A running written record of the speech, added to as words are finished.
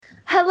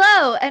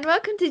Hello, and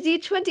welcome to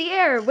D20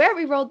 Air, where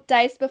we roll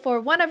dice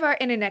before one of our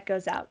internet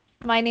goes out.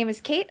 My name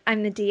is Kate,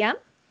 I'm the DM.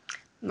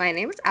 My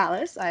name is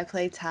Alice. I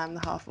play Tam,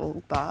 the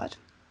half-orc bard.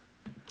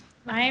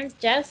 My name's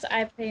Jess.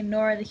 I play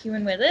Nora, the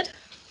human wizard.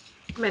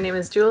 My name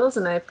is Jules,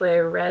 and I play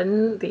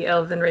Ren, the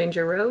elven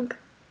ranger rogue.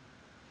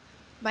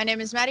 My name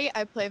is Maddie.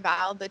 I play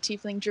Val, the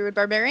tiefling druid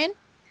barbarian.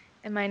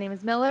 And my name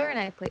is Miller, and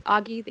I play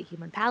Augie, the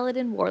human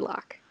paladin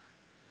warlock.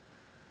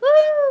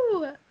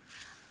 Woo!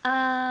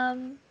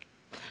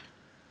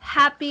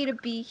 Happy to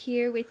be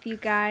here with you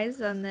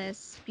guys on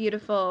this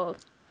beautiful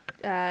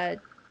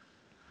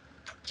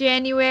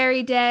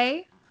January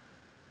day.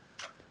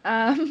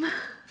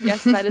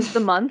 Yes, that is the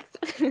month.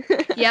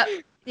 Yep.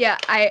 Yeah,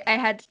 I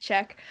had to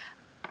check.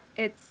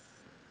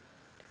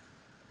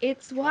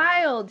 It's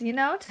wild, you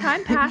know?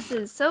 Time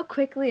passes so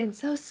quickly and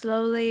so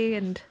slowly,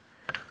 and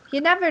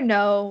you never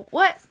know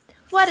what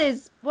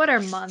are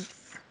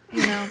months,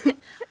 you know?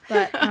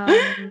 But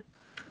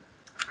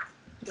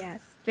yes,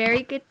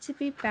 very good to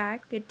be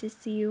back. Good to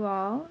see you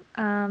all.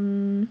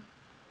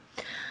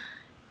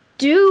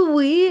 Do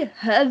we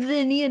have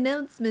any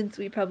announcements?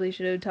 We probably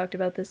should have talked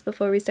about this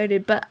before we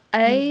started, but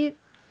I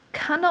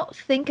cannot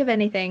think of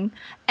anything.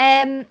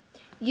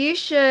 You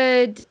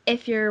should,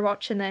 if you're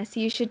watching this,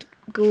 you should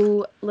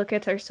go look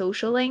at our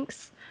social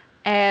links.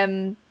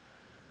 We've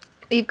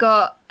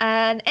got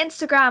an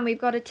Instagram,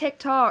 we've got a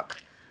TikTok,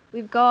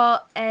 we've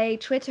got a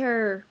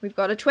Twitter, we've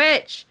got a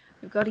Twitch,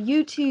 we've got a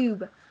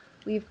YouTube,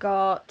 we've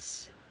got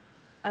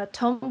a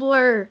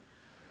Tumblr.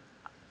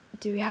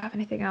 Do we have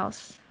anything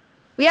else?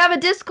 We have a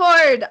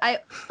Discord! I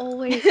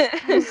always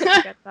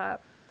forget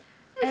that.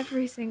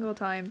 Every single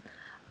time.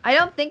 I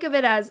don't think of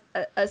it as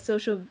a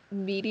social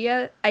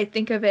media. I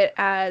think of it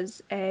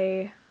as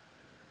a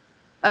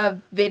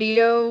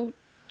video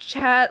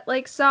chat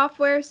like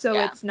software, so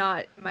it's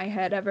not in my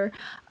head ever.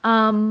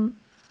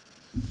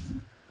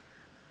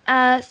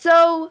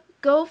 So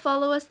go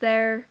follow us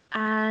there,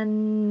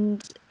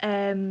 and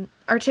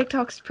our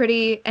TikTok's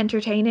pretty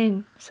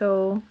entertaining,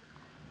 so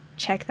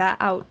check that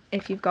out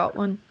if you've got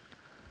one.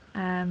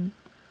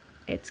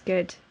 It's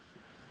good.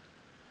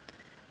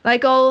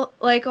 Like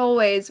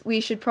always, we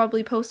should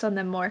probably post on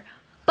them more,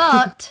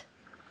 but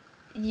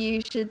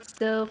you should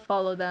still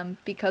follow them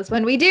because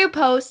when we do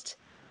post,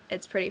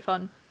 it's pretty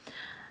fun.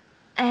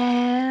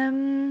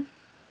 I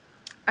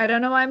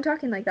don't know why I'm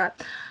talking like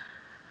that.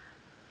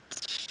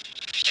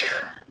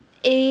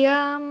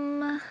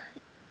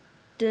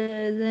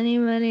 Does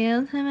anybody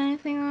else have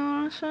anything they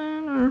want to say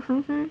or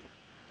something?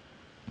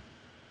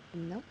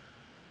 Nope.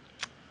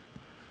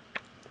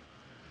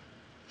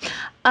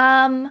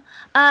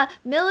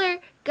 Miller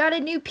got a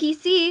new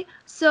PC,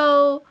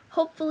 so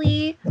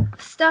hopefully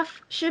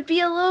stuff should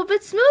be a little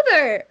bit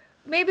smoother.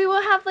 Maybe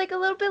we'll have like a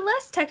little bit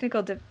less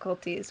technical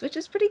difficulties, which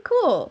is pretty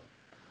cool.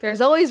 There's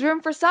always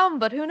room for some,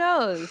 but who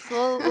knows?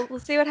 We'll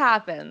see what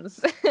happens.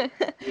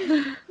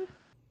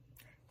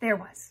 There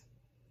was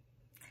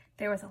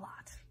a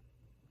lot.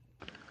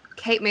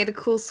 Kate made a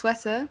cool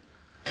sweater.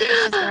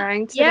 She's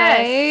wearing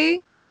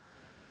today.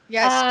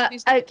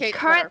 Yes. Kate,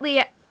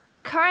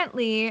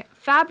 Currently,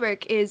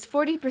 fabric is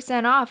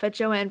 40% off at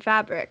Joann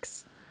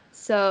Fabrics.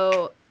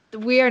 So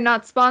we are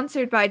not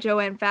sponsored by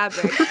Joann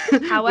Fabrics.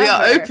 However, we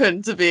are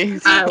open to being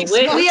sponsored.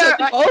 We are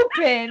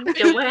open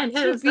Joann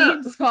to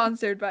being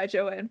sponsored by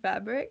Joann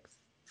Fabrics.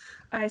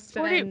 I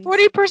spend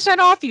 40%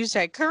 off. You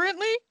said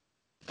currently.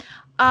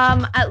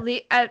 At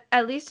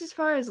least as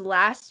far as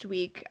last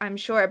week, I'm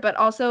sure, but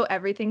also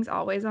everything's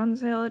always on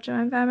sale at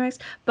Joann Fabrics.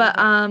 But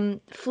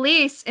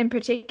fleece in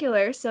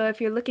particular. So if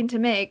you're looking to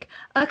make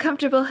a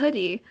comfortable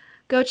hoodie,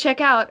 go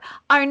check out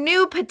our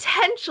new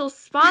potential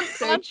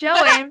sponsor,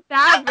 Joann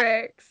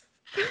Fabrics.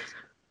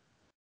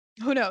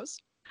 Who knows?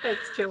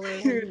 That's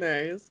Joann. Who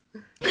knows?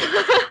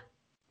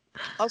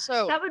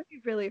 Also, that would be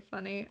really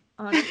funny,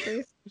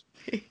 honestly.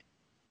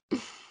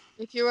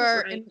 If you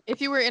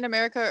were in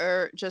America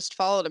or just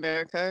followed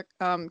America,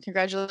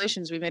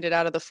 congratulations, we made it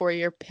out of the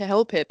 4-year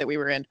hell pit that we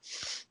were in.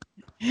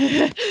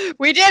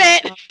 We did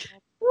it!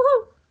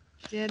 Woo!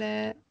 Did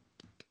it.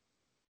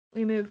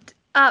 We moved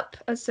up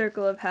a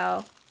circle of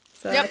hell,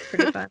 so that's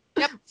pretty fun.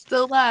 Yep.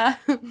 Still there.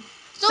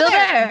 Still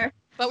there.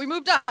 But we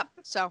moved up,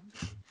 so.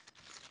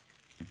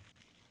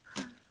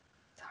 Sorry,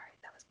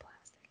 that was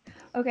plastic.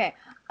 Okay.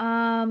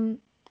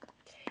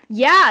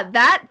 Yeah,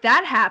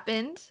 that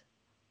happened.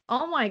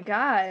 Oh my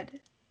god.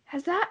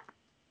 Has that...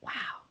 Wow.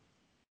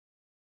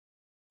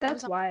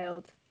 That's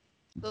wild.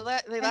 The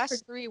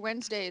last 3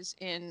 Wednesdays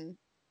in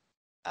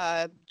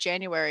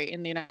January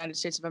in the United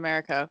States of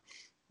America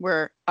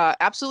were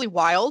absolutely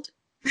wild.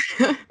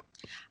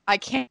 I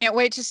can't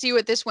wait to see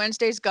what this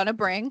Wednesday's gonna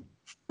bring.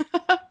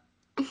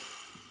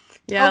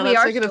 Yeah, we that's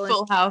are like in a still in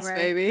full house,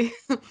 January. baby.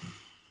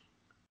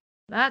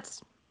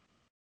 That's...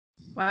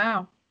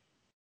 Wow.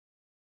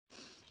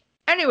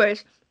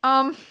 Anyways,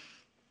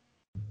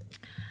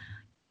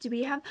 do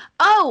we have...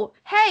 Oh,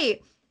 hey!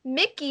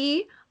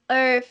 Mickey,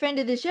 our friend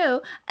of the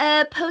show,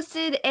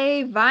 posted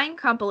a Vine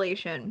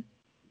compilation.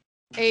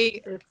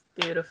 It's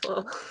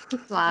beautiful.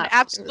 An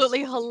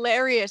absolutely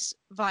hilarious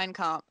Vine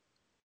comp.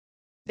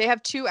 They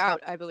have 2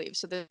 out, I believe.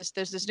 So there's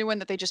this new one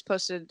that they just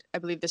posted, I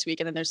believe, this week,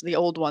 and then there's the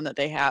old one that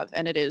they have,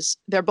 and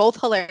they're both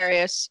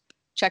hilarious.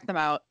 Check them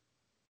out.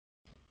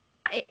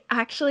 I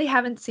actually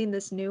haven't seen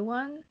this new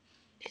one.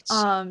 It's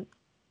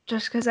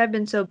Just because I've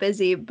been so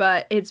busy,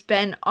 but it's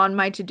been on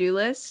my to-do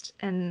list,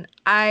 and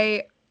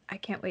I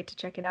can't wait to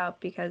check it out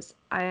because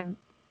I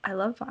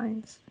love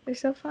Vines. They're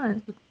so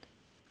fun.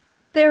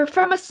 They're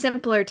from a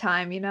simpler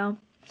time, you know.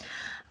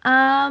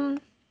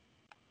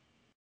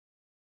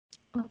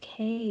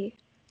 Okay.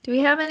 Do we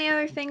have any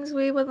other things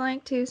we would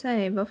like to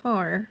say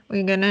before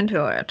we get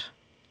into it?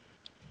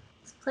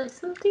 Let's play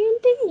some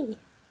D&D.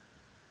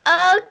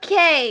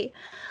 Okay.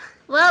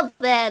 Well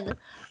then.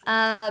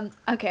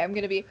 Okay, I'm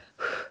gonna be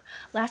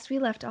last we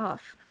left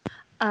off.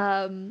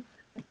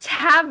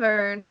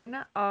 Tavern,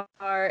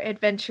 our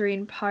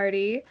adventuring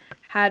party,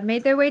 had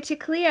made their way to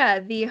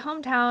Clea, the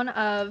hometown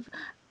of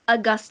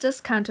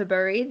Augustus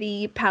Canterbury,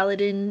 the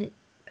paladin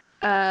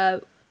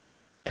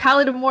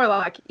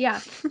warlock. Yeah.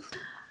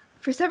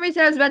 For some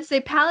reason I was about to say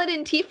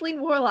paladin tiefling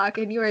warlock,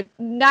 and you're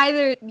not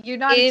a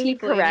tiefling.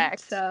 Incorrect.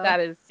 So That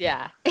is,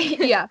 yeah.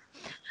 yeah.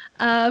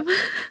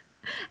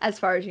 As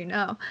far as you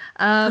know.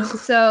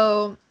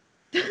 So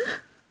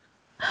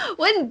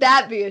wouldn't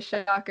that be a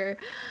shocker?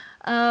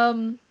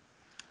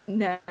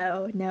 No,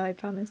 I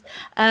promise.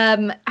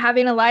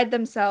 Having allied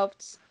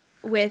themselves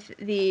with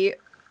the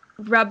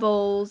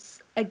rebels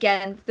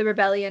against the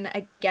rebellion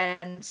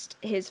against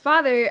his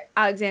father,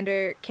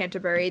 Alexander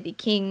Canterbury, the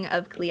king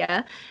of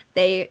Clea,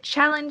 they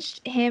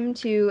challenged him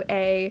to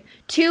a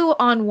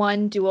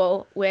 2-on-1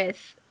 duel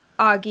with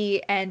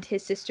Augie and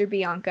his sister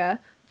Bianca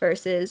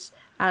versus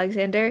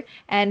Alexander,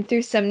 and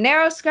through some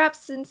narrow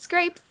scraps and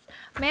scrapes,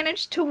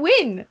 managed to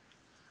win.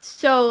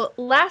 So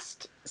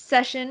last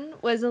session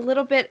was a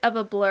little bit of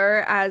a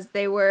blur as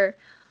they were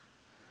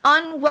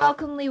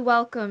unwelcomely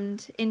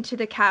welcomed into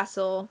the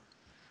castle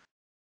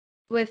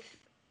with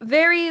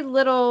very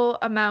little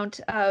amount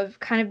of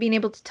kind of being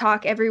able to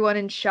talk, everyone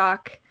in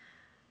shock,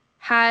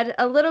 had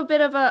a little bit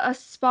of a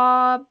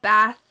spa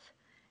bath,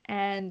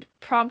 and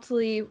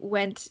promptly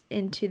went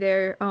into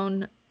their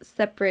own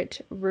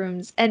separate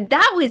rooms. And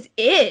that was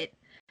it.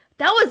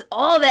 That was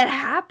all that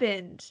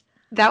happened.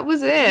 That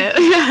was it.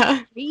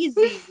 Yeah.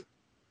 Crazy.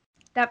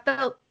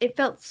 It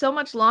felt so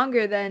much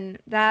longer than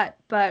that,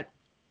 but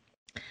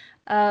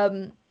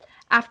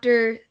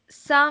after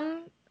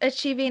some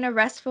achieving a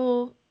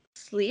restful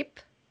sleep,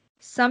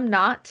 some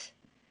not,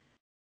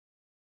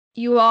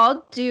 you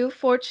all do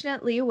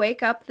fortunately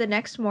wake up the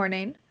next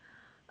morning.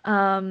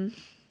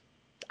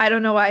 I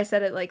don't know why I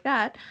said it like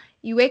that.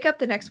 You wake up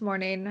the next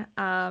morning,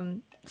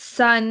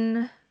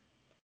 sun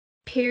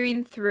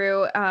peering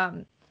through,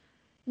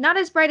 not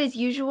as bright as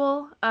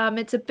usual.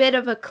 It's a bit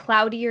of a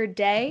cloudier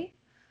day,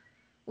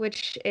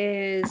 which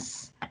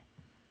is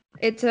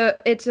it's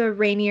a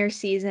rainier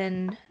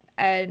season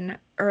and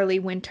early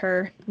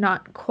winter,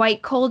 not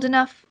quite cold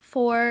enough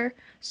for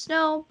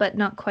snow, but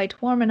not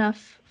quite warm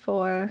enough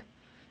for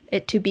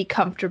it to be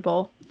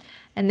comfortable.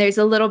 And there's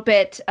a little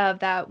bit of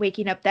that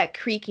waking up, that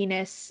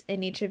creakiness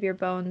in each of your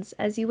bones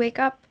as you wake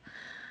up.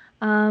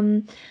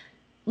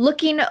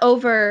 Looking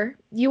over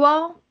you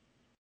all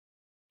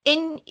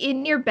in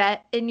your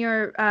bed, in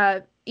your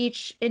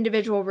each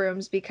individual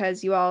rooms,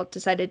 because you all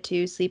decided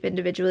to sleep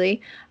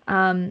individually,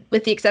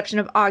 with the exception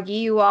of Augie,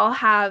 you all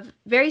have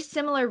very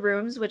similar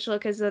rooms which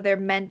look as though they're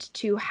meant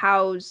to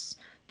house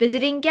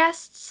visiting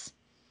guests,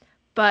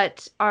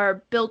 but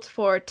are built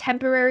for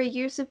temporary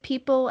use of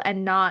people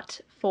and not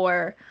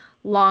for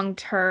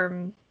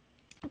long-term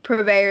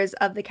purveyors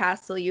of the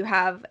castle. You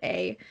have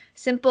a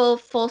simple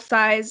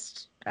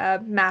full-sized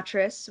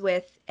mattress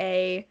with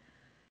a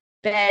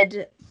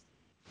bed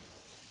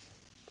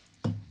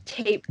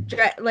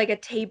like a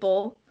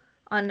table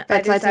on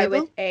either side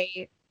table? with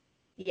a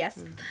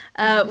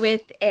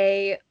with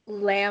a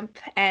lamp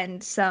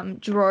and some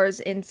drawers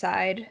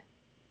inside.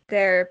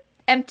 They're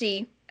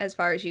empty as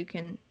far as you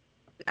can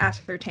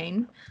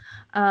ascertain.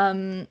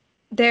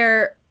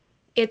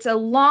 It's a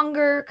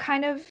longer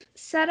kind of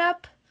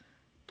setup.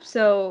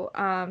 So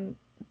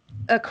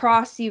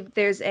across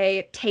there's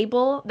a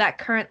table that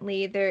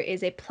currently there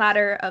is a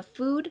platter of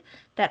food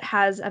that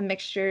has a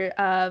mixture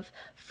of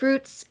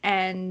fruits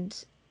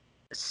and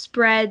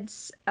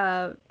spreads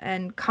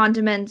and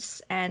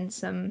condiments and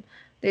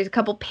there's a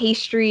couple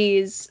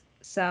pastries,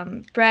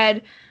 some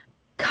bread,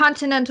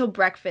 continental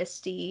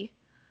breakfasty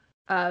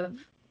of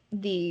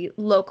the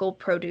local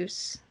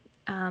produce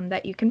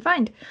that you can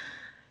find.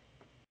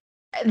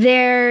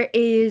 There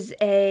is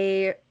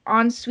a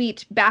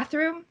ensuite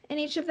bathroom in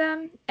each of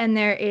them, and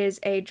there is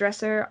a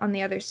dresser on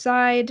the other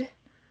side.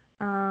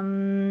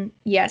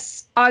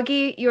 Yes,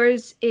 Augie,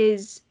 yours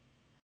is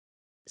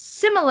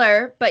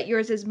similar, but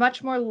yours is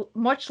much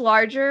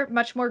larger,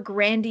 much more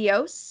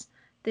grandiose.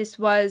 This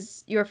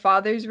was your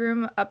father's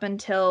room up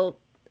until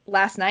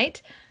last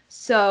night,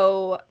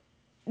 so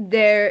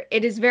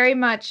it is very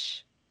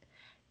much.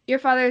 Your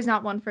father is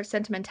not one for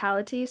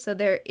sentimentality, so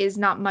there is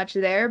not much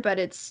there, but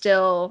it's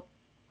still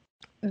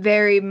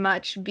very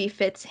much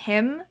befits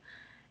him.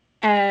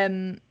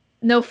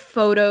 no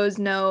photos,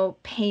 no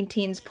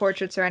paintings,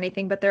 portraits, or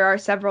anything, but there are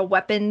several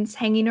weapons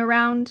hanging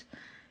around,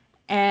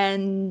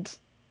 and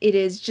it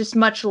is just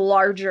much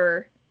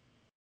larger.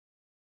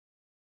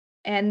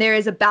 And there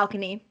is a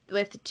balcony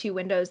with 2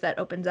 windows that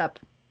opens up.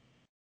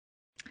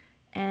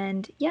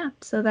 And yeah,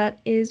 so that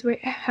is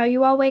how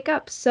you all wake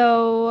up.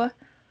 So,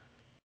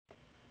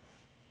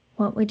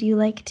 what would you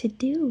like to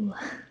do?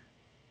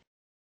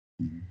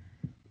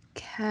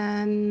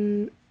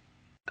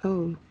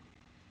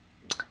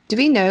 Do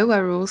we know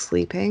where we're all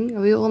sleeping?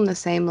 Are we all in the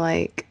same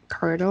like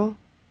corridor?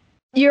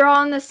 You're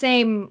all in the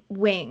same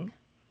wing.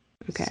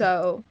 Okay.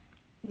 So,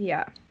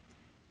 yeah.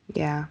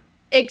 Yeah.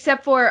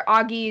 Except for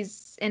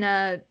Augie's in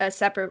a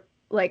separate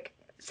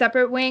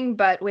wing,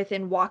 but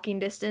within walking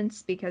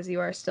distance because you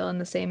are still in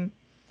the same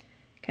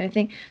kind of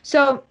thing.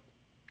 So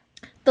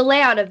the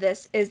layout of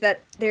this is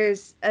that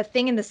there's a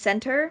thing in the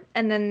center,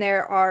 and then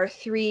there are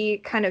 3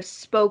 kind of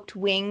spoked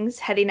wings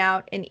heading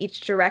out in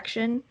each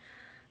direction.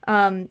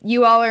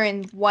 You all are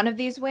in one of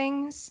these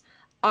wings.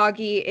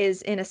 Augie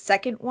is in a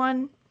second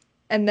one,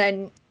 and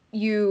then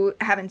you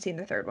haven't seen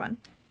the third one.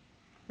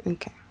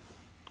 Okay.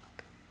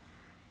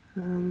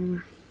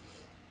 Tim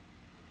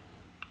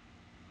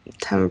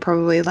would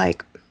probably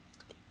like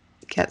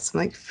get some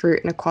like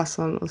fruit and a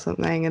croissant or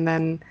something, and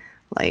then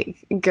like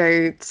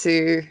go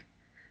to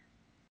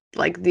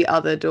like the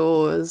other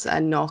doors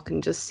and knock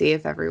and just see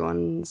if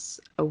everyone's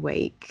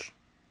awake.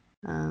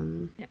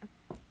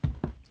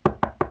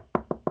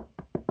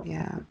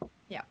 Yeah.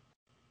 Yeah.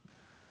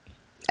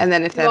 And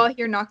then if you all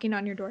hear knocking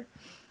on your door.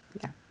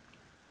 Yeah.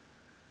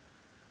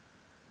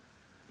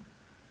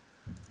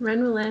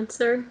 Ren will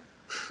answer.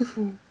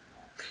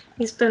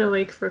 He's been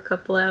awake for a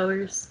couple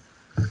hours.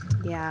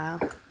 Yeah.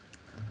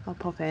 I'll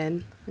pop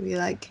in and be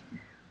like,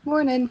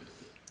 morning.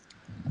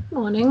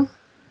 Morning.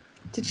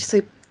 Did you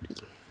sleep?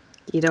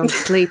 You don't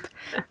sleep.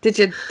 Did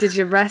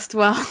you rest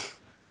well?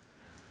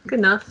 Good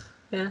enough.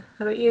 Yeah.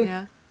 How about you?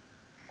 Yeah.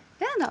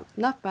 Yeah,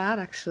 not bad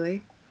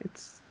actually.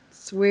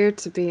 It's weird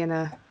to be in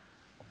a,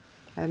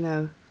 I don't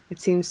know, it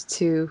seems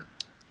too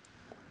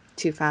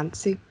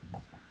fancy.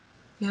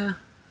 Yeah.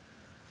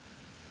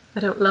 I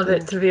don't love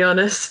it, to be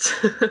honest.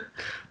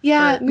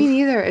 Yeah, But- me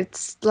neither.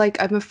 It's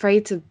like I'm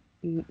afraid to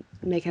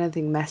make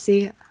anything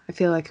messy. I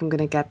feel like I'm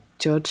gonna get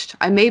judged.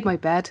 I made my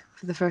bed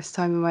for the first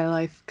time in my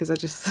life because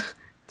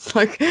it's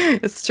like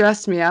it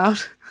stressed me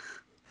out.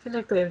 I feel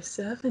like they have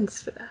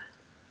servants for that.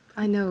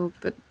 I know,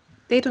 but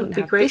they don't Would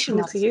be have. They should grateful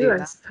not to do you, I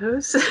that.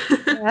 suppose.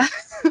 Yeah.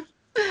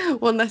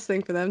 One less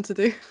thing for them to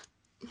do.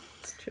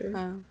 It's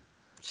true.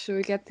 Should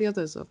we get the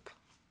others up?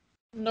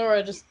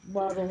 Nora just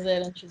waddles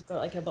in and she's got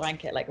like a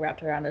blanket like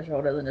wrapped around her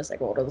shoulders and just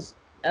like waddles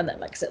and then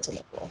like sits on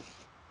the floor.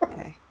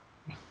 Okay.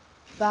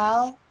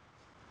 Val?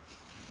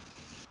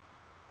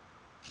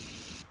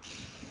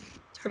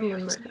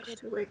 Someone might have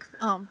to wake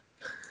them.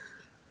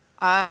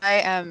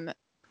 I am.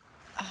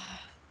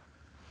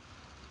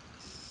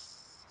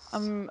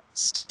 I'm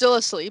still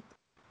asleep,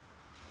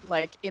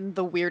 like in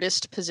the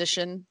weirdest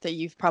position that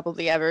you've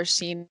probably ever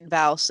seen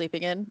Val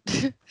sleeping in.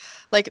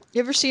 Like, you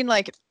ever seen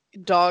like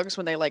dogs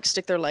when they like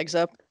stick their legs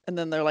up and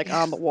then they're like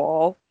on the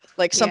wall,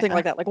 like something Yeah.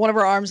 like that. Like one of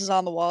her arms is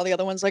on the wall, the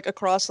other one's like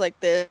across like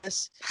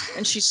this,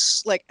 and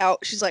she's like out.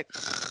 She's like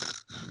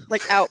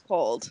out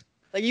cold.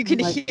 Like you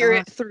can my hear God.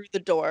 it through the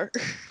door.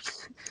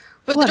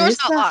 But What the door's is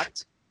not that?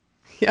 locked.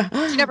 Yeah.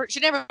 She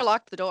never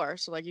locked the door,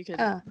 so like you could.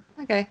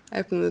 Okay.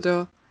 Open the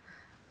door.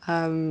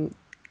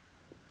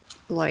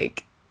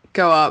 Like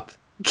go up,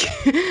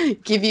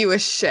 give you a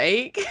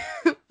shake,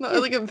 not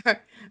like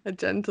a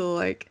gentle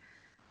like.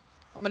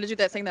 I'm gonna do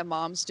that thing that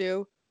moms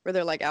do, where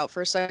they're like out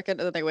for a second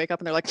and then they wake up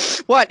and they're like,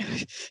 "What?"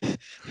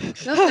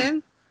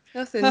 Nothing.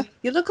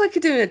 You look like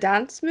you're doing a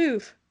dance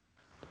move.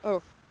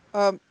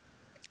 I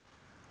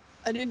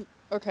didn't.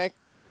 Okay.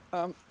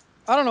 I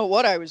don't know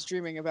what I was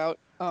dreaming about.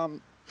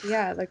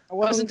 Yeah, like I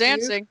wasn't kung fu.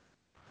 dancing,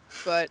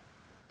 but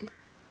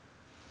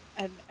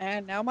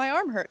and now my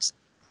arm hurts.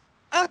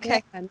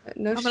 Okay. Yeah,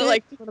 no I'm shit. gonna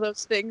like one of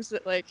those things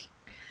that like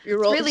you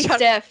roll Really try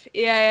to, stiff. try to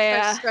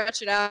Yeah.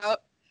 stretch it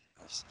out.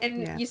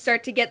 And Yeah. you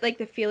start to get like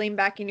the feeling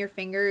back in your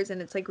fingers,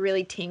 and it's like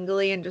really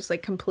tingly and just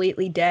like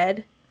completely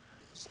dead.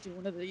 Just do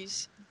one of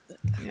these.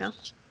 Yeah. All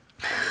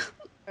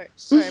right.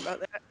 Sorry about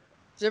that.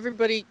 Is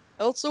everybody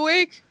else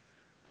awake?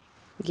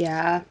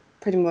 Yeah,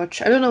 pretty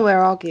much. I don't know where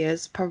Augie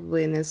is.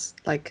 Probably in his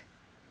like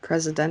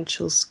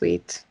presidential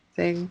suite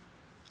thing.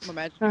 I'm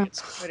imagining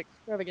it's quite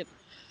extravagant.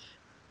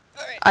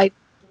 All right.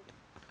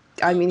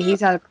 I mean, he's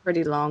had a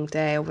pretty long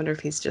day. I wonder if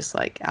he's just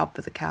like out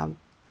with the cab.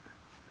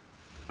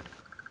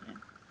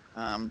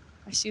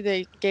 I see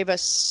they gave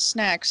us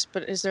snacks,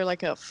 but is there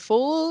like a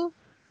full?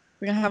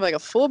 We're gonna have like a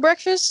full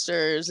breakfast,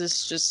 or is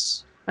this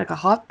just? Like a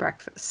hot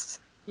breakfast.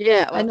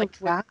 Yeah, I know like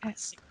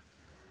fast.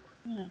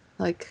 Yeah.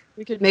 Like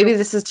We could maybe go-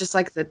 this is just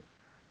like the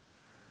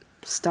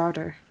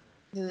starter.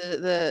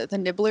 the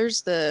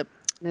nibblers,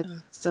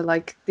 So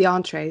like the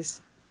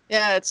entrees.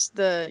 this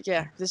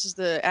is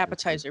the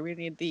appetizer. We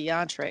need the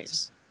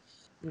entrees.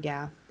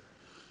 Yeah.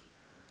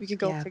 We could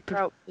go Yeah, figure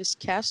out this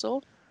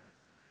castle.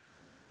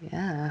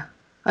 Yeah.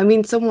 I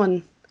mean,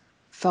 someone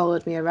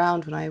followed me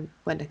around when I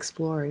went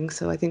exploring,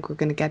 so I think we're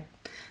gonna get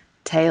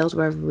tailed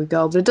wherever we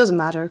go. But it doesn't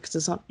matter because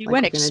it's not You like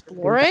went we're gonna do anything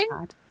exploring?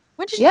 bad.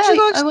 When did Yeah, you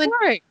go I went.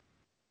 exploring?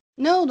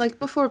 No, like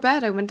before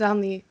bed, I went down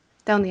the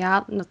alley,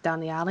 not down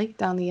the alley,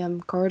 down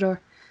the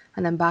corridor,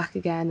 and then back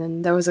again.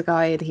 And there was a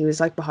guy, and he was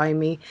like behind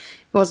me. He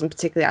wasn't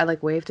particularly. I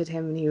like waved at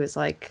him, and he was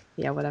like,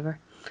 "Yeah, whatever."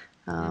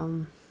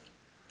 Um,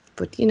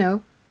 but you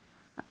know,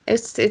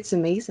 it's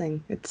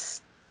amazing.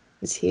 It's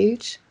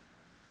huge.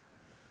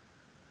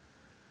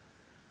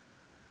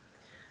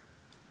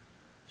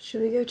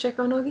 Should we go check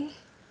on Augie?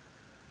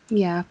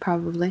 Yeah,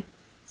 probably.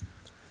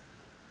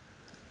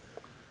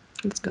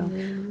 Let's go.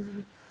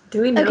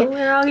 Do we know Okay.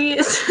 where Augie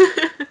is?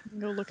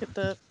 Go look at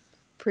the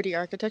pretty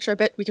architecture. I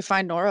bet we could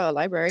find Nora a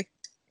library.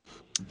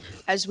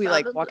 As we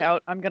like walk Probably.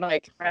 out, I'm gonna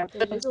like grab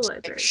There them, is a like,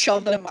 library.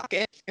 shove them in my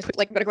pocket.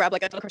 Like I'm gonna grab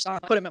like a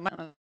croissant, put them in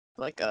my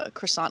like a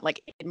croissant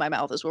like in my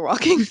mouth as we're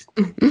walking.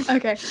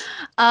 Okay.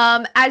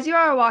 As you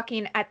are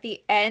walking at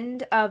the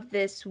end of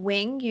this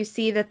wing, you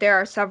see that there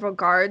are several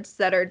guards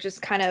that are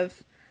just kind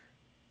of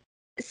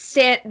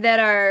that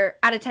are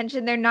at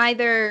attention. They're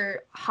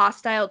neither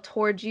hostile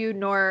towards you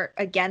nor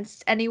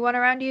against anyone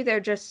around you.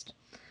 They're just,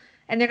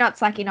 and they're not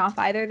slacking off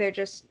either. They're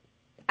just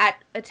at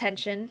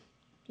attention,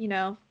 you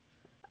know.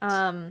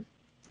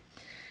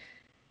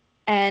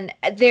 And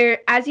there,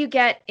 as you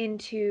get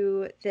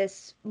into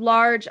this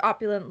large,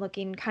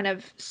 opulent-looking kind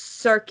of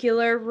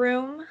circular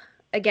room,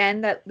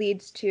 again, that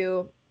leads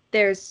to,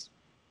 there's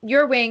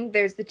your wing,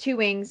 there's the two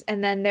wings,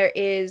 and then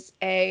there's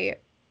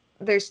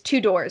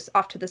two doors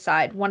off to the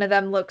side. One of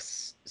them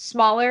looks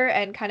smaller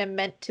and kind of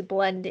meant to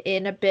blend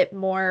in a bit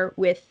more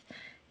with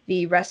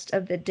the rest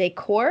of the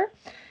decor.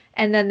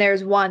 And then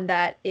there's one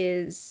that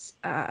is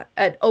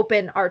an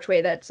open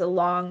archway that's a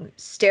long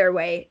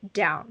stairway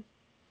down.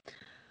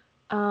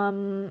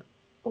 Ren,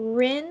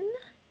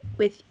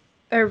 with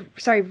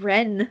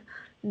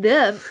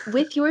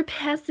your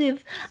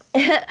passive,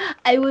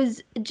 I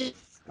was just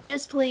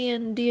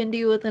playing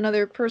D&D with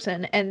another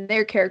person, and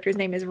their character's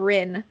name is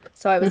Rin,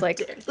 so I was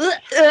like,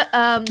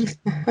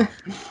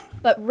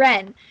 but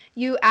Ren,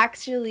 you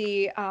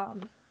actually,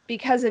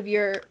 because of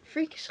your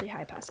freakishly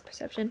high passive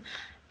perception,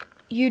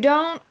 you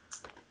don't,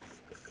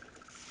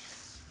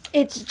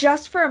 it's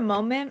just for a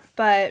moment,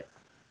 but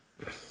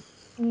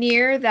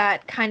near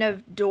that kind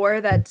of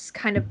door that's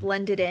kind of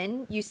blended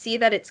in, you see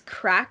that it's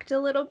cracked a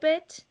little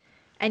bit,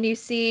 and you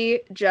see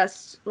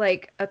just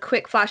like a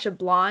quick flash of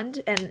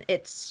blonde, and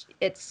it's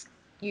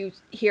you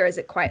hear as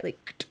it quietly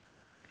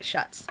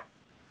shuts.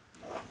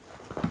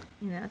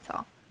 And that's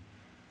all.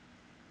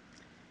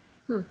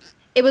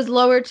 It was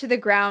lower to the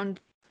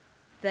ground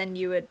than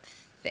you would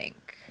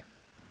think.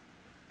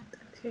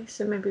 Okay,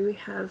 so maybe we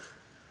have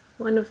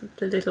one of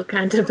the little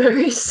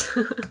Canterburys.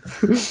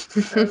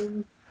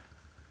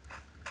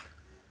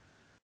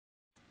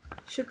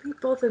 Should we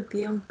bother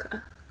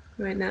Bianca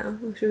right now,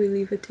 or should we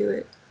leave her to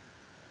it?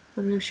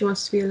 I don't know if she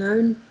wants to be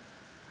alone.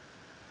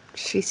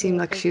 She seemed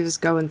like she was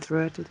going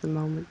through it at the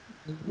moment.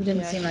 It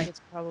didn't seem like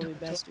it's probably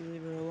best we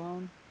leave her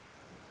alone.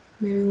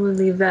 Maybe we'll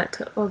leave that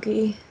to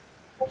Augie.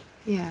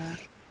 Yeah.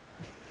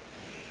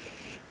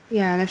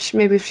 Yeah, and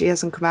maybe if she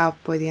hasn't come out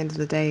by the end of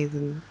the day,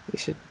 then we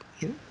should,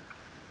 you know,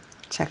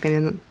 checking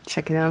in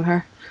on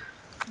her.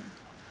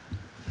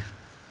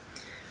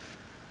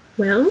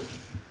 Well,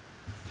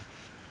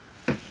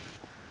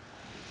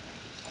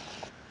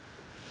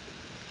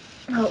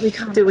 we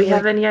can't. do we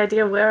have any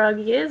idea where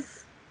Augie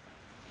is?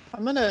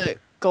 I'm gonna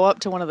go up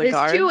to one of the There's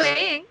guards. two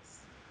wings.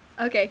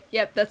 Okay,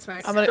 yep, that's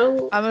smart. I'm gonna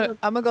go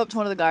up to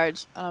one of the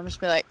guards, and I'm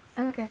just be like,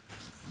 Okay.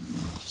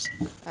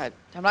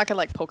 I'm not gonna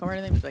like poke him or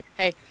anything. Just be like,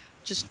 hey,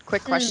 just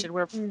quick question.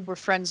 We're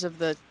friends of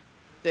the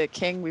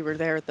king. We were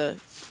there at the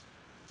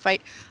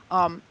fight.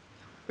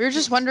 We were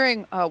just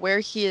wondering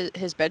where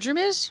his bedroom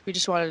is. We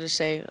just wanted to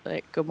say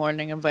like good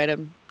morning, invite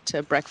him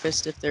to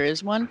breakfast if there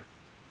is one.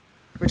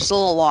 We're just a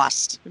little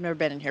lost. We've never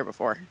been in here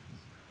before.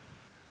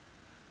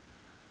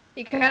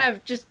 He kind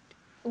of just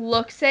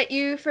looks at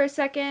you for a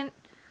second.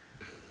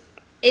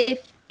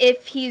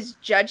 If he's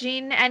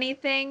judging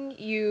anything,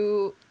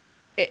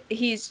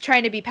 he's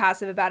trying to be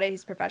passive about it.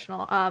 He's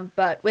professional.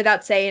 But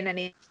without saying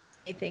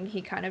anything,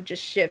 he kind of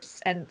just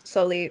shifts and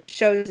slowly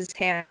shows his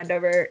hand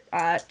over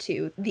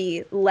to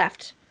the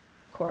left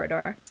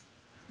corridor.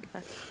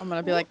 I'm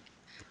gonna be like,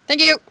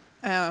 thank you.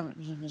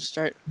 Just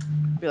start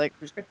be like,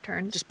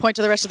 Return. just point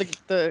to the rest of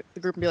the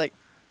group and be like,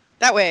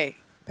 that way.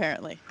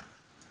 Apparently.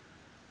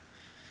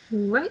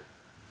 What?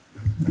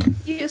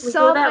 You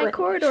solved that my way.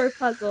 corridor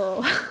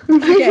puzzle.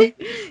 Okay,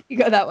 you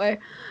go that way.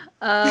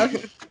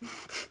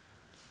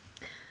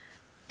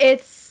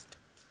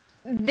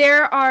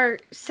 There are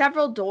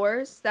several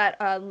doors that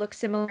look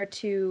similar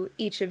to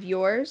each of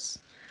yours,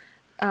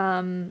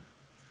 but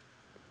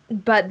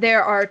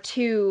there are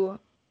two.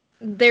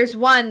 There's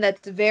one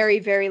that's very,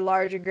 very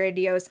large and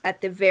grandiose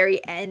at the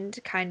very end,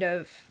 kind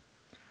of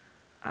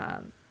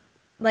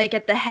like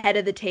at the head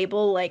of the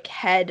table, like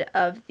head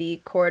of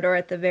the corridor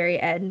at the very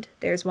end.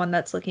 There's one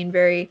that's looking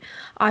very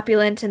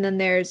opulent, and then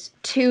there's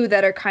two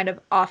that are kind of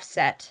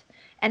offset.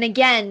 And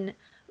again,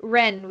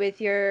 Ren, with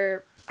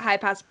your high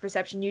passive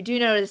perception, you do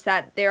notice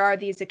that there are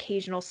these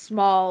occasional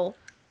small,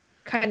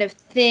 kind of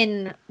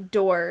thin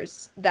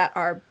doors that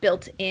are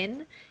built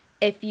in.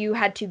 If you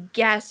had to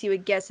guess, you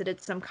would guess that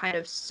it's some kind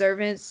of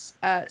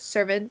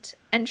servant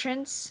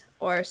entrance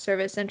or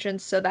service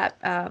entrance, so that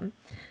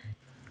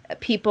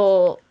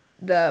people,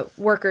 the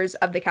workers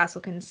of the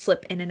castle, can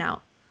slip in and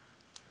out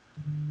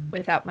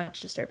without much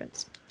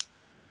disturbance.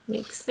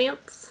 Makes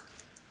sense.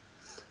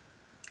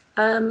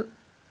 I'm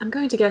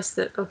going to guess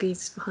that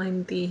Oggy's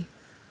behind the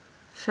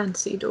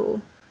fancy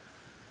door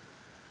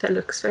that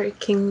looks very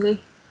kingly.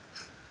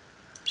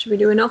 Should we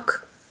do a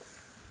knock?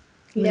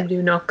 I'm Yep. gonna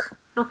do knock.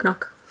 Knock,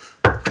 knock.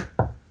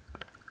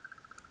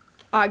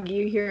 Og,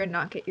 you hear a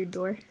knock at your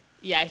door.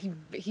 Yeah,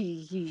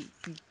 he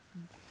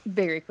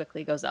very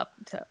quickly goes up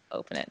to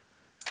open it.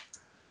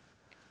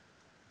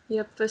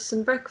 You up for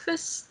some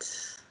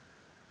breakfast?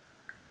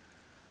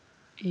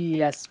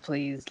 Yes,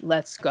 please.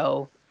 Let's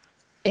go.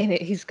 And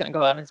he's gonna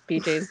go out in his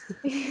PJs.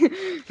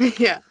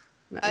 Yeah.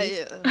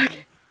 Nice.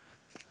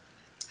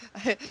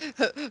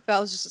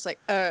 Val's just like,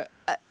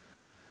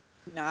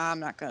 nah, I'm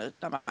not gonna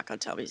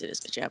tell him he's in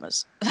his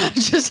pajamas.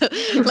 Just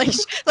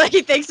like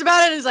he thinks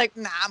about it and he's like,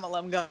 nah, I'm gonna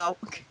let him go.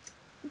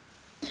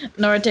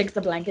 Nora takes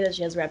the blanket that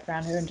she has wrapped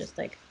around her and just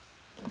like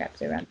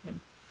wraps it around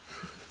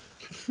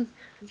him.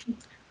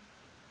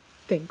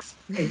 Thanks.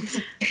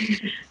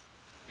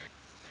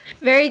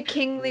 Very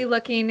kingly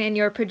looking in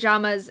your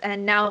pajamas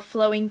and now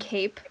flowing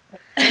cape.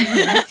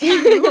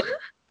 You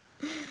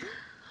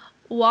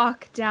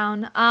walk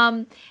down.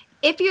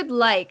 If you'd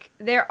like,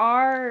 there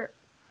are...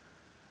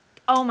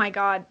 Oh my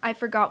god, I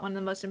forgot one of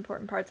the most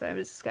important parts when I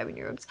was describing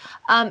your rooms.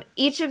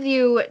 Each of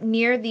you,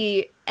 near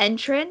the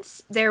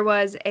entrance, there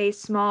was a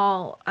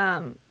small,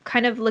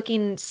 kind of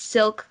looking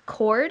silk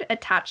cord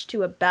attached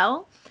to a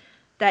bell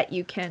that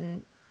you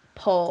can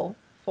pull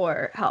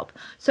for help.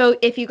 So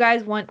if you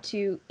guys want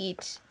to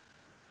eat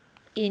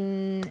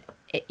in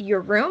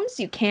your rooms,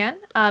 you can.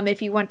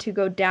 If you want to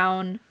go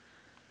down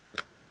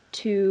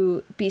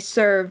to be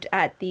served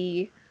at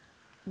the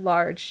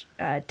large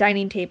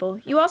dining table,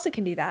 you also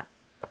can do that.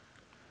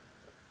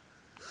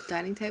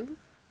 Dining table?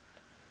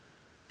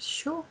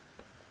 Sure.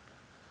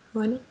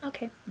 Why not?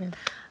 Okay. Yeah.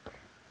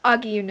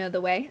 Augie, you know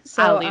the way.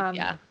 So I'll leave,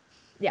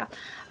 yeah.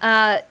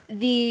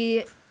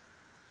 The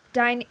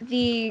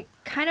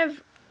kind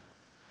of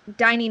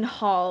dining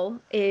hall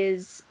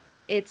it's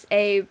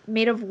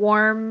made of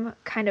warm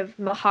kind of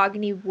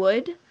mahogany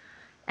wood,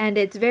 and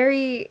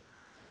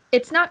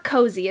it's not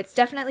cozy. It's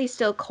definitely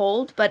still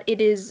cold, but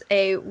it is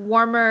a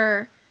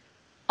warmer,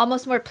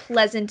 almost more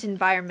pleasant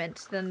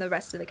environment than the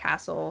rest of the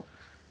castle,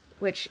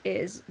 which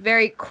is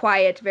very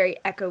quiet, very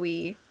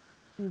echoey,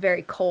 and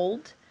very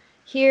cold.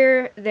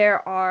 Here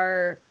there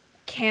are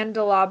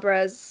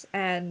candelabras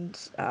and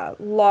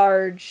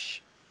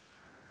large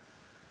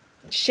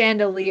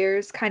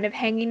chandeliers kind of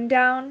hanging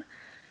down.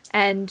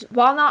 And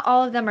while not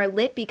all of them are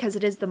lit because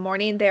it is the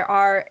morning, there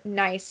are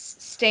nice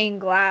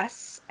stained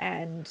glass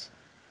and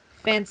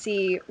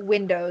fancy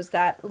windows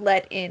that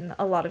let in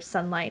a lot of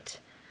sunlight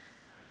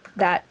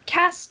that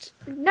cast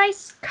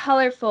nice,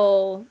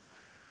 colorful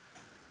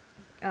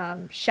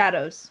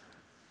shadows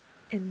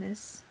in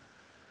this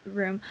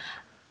room.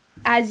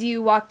 As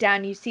you walk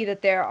down, you see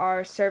that there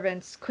are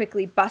servants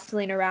quickly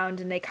bustling around,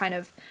 and they're kind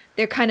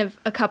of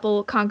a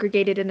couple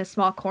congregated in a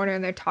small corner,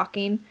 and they're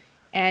talking.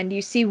 And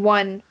you see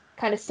one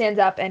kind of stands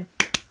up,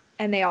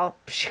 and they all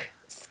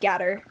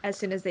scatter as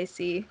soon as they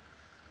see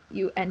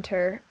you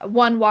enter.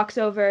 One walks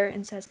over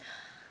and says,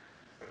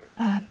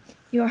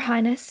 "Your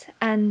Highness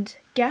and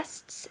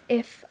guests,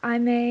 if I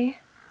may."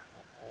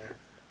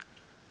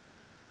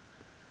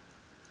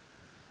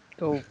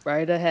 Go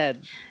right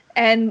ahead.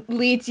 And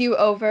leads you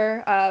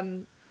over,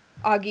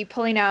 Augie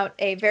pulling out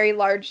a very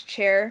large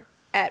chair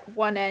at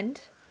one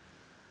end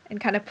and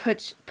kind of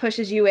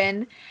pushes you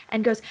in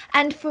and goes,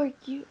 "And for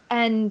you,"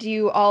 and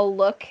you all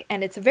look,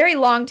 and it's a very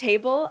long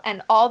table,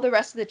 and all the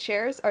rest of the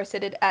chairs are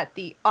seated at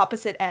the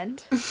opposite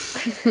end.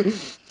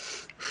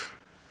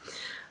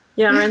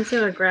 Yeah, Ren's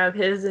gonna grab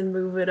his and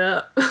move it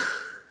up.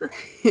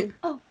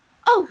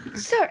 Oh,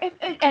 sir,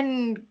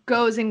 and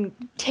goes and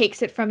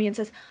takes it from you and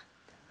says,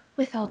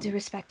 "With all due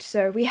respect,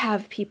 sir, we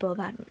have people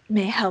that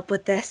may help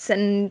with this,"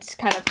 and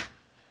kind of,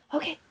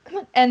 "Okay, come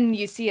on." And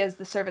you see as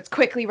the servants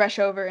quickly rush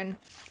over and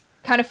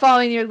kind of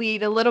following your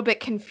lead, a little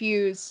bit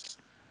confused,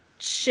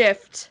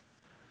 shift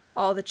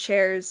all the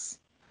chairs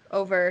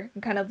over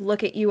and kind of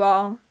look at you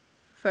all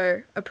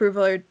for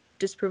approval or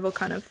disapproval,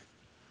 kind of.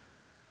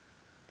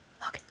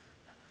 Okay.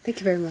 Thank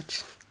you very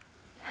much.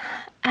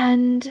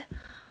 And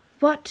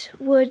what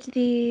would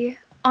the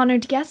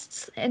honored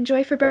guests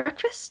enjoy for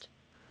breakfast?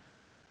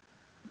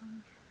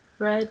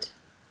 Bread,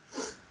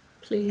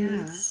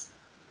 please.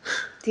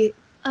 Do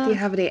you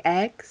have any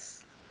eggs?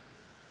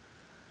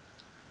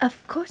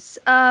 Of course.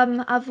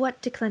 Of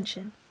what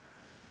declension?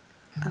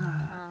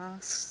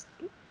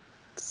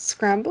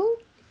 Scramble?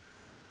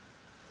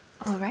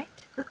 All right.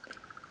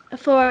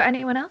 For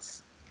anyone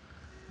else?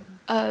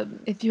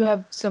 If you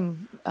have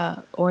some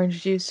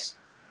orange juice,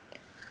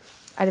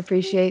 I'd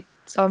appreciate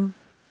some.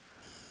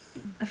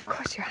 Of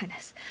course, Your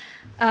Highness.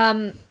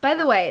 By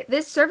the way,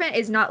 this servant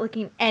is not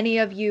looking any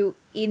of you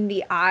in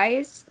the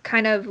eyes,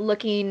 kind of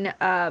looking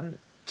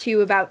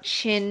to about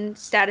chin.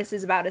 Status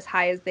is about as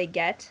high as they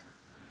get.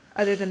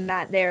 Other than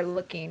that, they're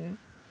looking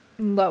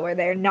lower.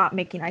 They're not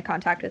making eye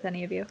contact with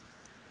any of you.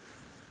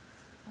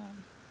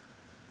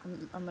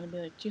 I'm gonna be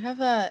like, do you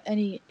have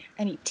any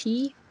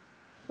tea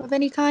of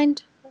any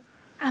kind?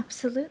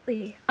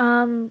 Absolutely.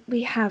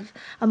 We have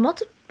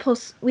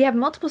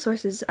multiple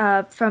sources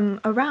from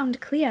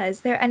around Clea.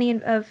 Is there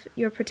any of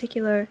your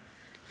particular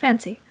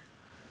fancy?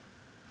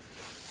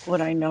 Would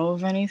I know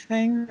of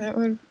anything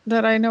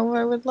that I know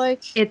I would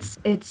like? It's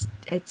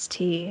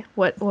tea.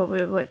 What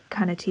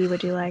kind of tea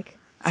would you like?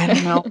 I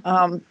don't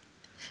know.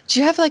 Do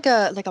you have like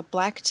a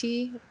black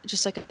tea,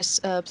 just like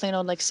a plain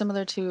old, like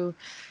similar to,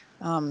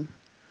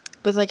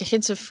 with like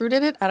hints of fruit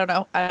in it? I don't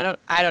know. I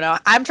don't know.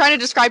 I'm trying to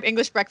describe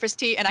English breakfast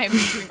tea, and I am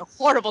doing a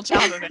horrible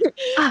job of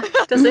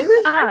it. Does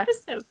English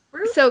breakfast have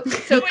fruit? So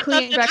No, it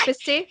clean doesn't.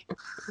 breakfast tea?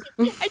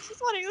 I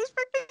just want English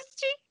breakfast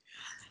tea.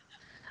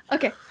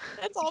 Okay.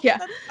 That's all. Yeah.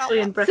 That's not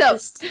Clean what-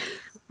 breakfast.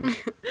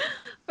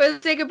 For the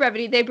sake of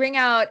brevity, they bring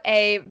out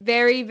a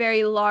very,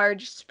 very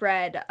large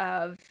spread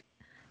of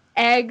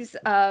eggs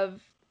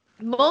of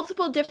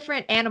multiple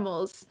different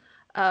animals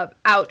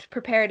out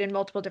prepared in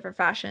multiple different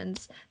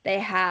fashions. They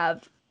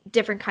have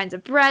different kinds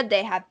of bread,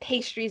 they have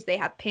pastries, they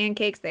have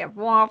pancakes, they have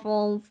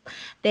waffles,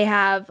 they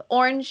have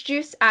orange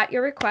juice at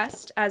your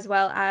request, as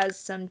well as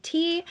some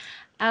tea,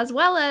 as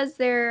well as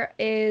there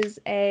is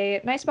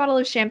a nice bottle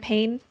of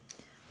champagne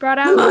brought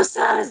out.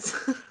 Mimosas!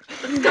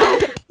 Let's go!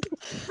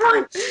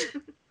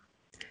 Brunch!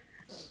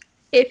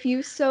 If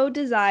you so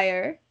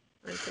desire.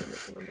 I'm gonna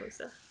make a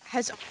mimosa.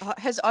 Has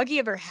Augie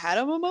ever had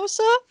a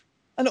mimosa?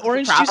 An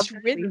orange juice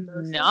with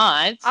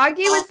Not. Augie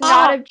was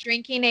not of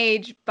drinking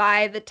age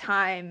by the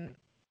time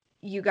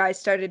you guys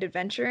started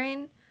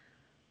adventuring,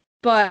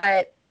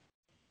 but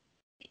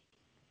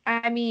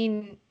I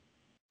mean,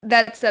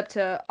 that's up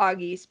to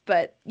Augie's,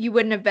 but you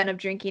wouldn't have been of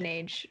drinking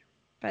age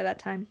by that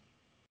time.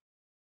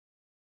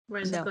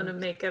 Ren's No. gonna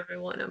make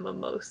everyone a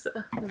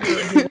mimosa.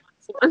 Everyone who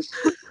wants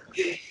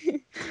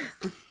one.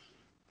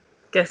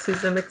 Guess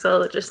who's a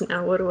mixologist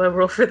now? What do I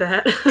roll for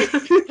that?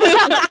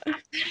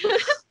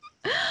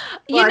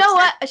 You know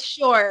what?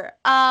 Sure.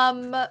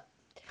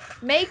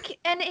 Make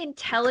an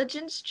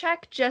intelligence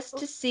check just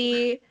to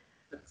see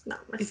That's not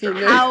my If you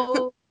strong.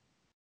 know-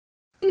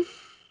 how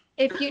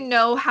if you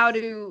know how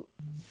to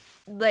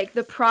like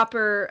the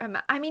proper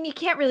I mean, you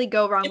can't really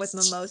go wrong with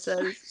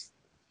mimosas.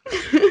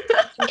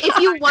 If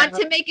you want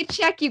to make a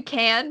check, you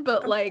can,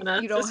 but like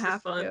That's you don't just for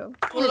have fun. to.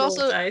 Well, it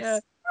also- yeah.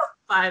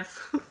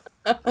 5.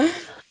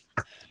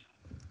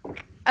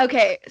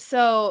 Okay,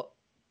 so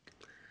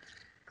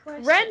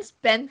Ren's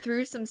been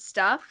through some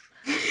stuff.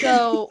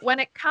 So when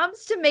it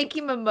comes to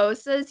making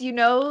mimosas, you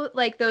know,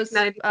 like those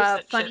 90%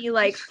 funny chance.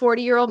 like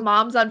 40-year-old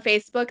moms on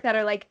Facebook that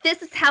are like,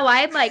 this is how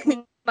I like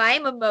my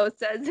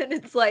mimosas, and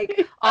it's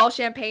like all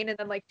champagne and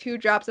then like 2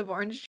 drops of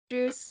orange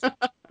juice.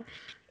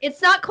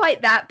 It's not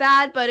quite that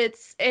bad, but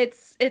it's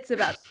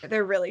about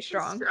they're really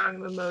strong. Strong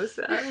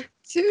mimosa.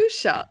 2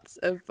 shots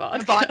of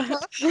vodka.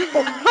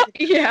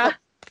 Yeah.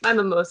 My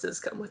mimosas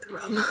come with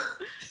rum.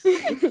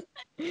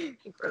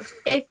 Gross.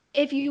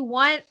 If you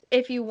want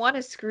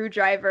a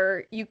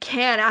screwdriver, you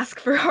can ask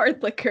for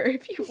hard liquor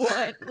if you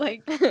want.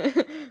 Like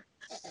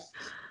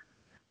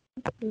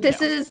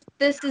this is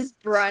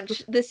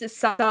brunch. This is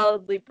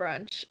solidly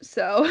brunch.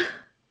 So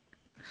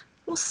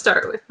We'll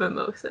start with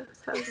mimosas.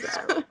 How's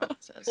that?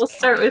 We'll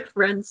start with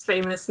Ren's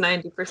famous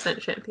 90%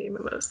 champagne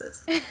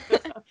mimosas.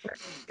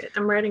 Good.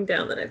 I'm writing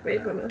down that I've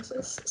made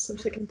mimosas.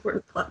 Seems like an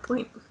important plot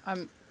point.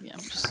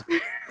 Just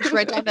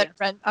write down that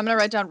Ren. I'm gonna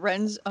write down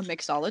Ren's a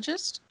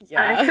mixologist.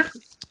 Yeah.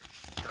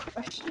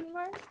 question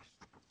mark.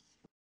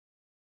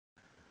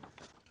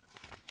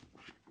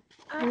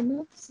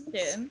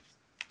 Skin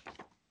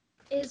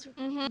is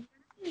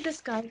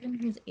disguising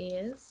his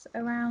ears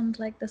around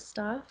like the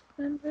staff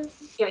members.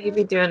 Yeah, you'd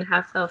be doing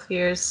half elf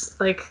ears.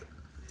 Like,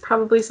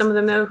 probably some of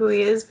them know who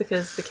he is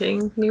because the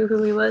king knew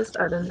who he was.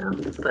 I don't know,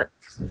 but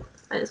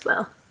might as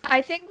well.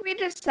 I think we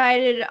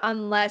decided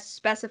unless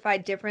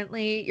specified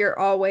differently, you're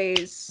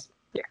always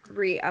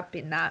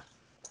re-upping that.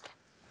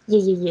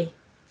 Yeah.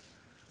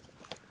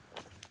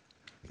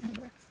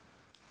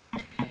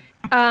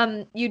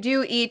 You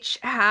do each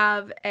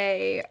have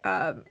a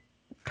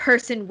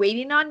person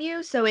waiting on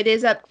you, so it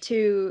is up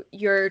to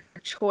your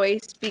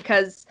choice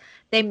because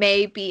they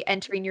may be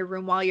entering your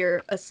room while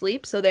you're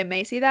asleep, so they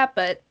may see that,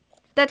 but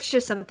that's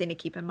just something to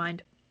keep in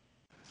mind.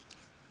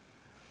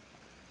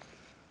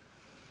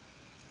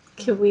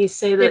 Can we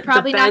say that They're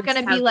probably the not beds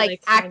going to be have,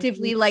 like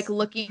actively hangings? like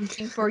looking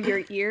for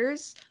your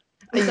ears.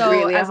 Like, So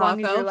really a as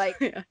long as you're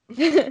half-elf? like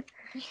Yeah.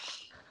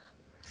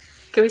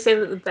 Can we say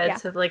that the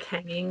beds have like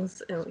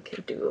hangings and we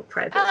can do a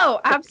private? Oh,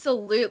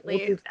 absolutely.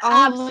 We'll do that.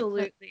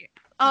 Absolutely.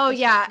 Oh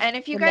yeah, and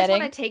if you The guys want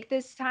to netting? take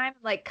this time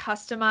like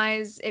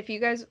customize, if you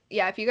guys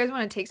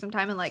want to take some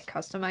time and like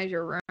customize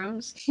your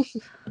rooms,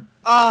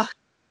 Ah,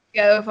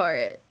 go for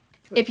it.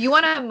 If you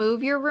want to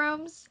move your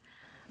rooms,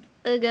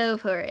 Go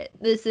for it.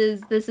 This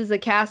is a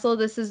castle.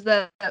 This is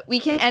the we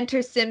can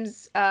enter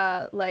Sims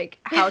like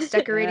house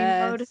decorating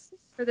mode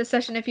for this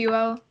session if you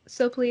will.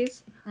 So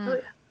please. Oh,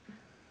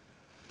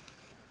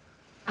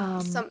 yeah.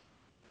 Some.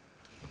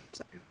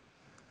 Sorry.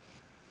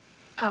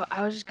 Oh,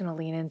 I was just gonna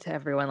lean into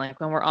everyone, like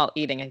when we're all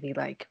eating, I'd be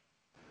like,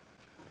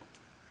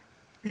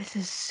 "This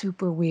is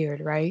super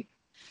weird, right?"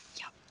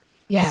 Yep.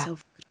 Yeah. So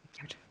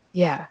weird.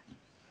 Yeah.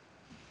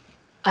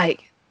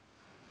 Like,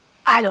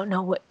 I don't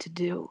know what to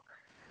do.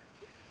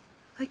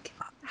 Like,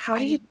 how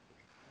do you?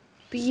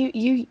 But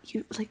you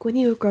like when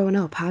you were growing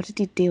up, how did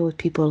you deal with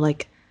people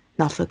like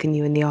not looking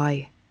you in the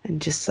eye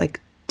and just like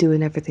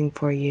doing everything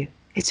for you?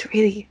 It's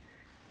really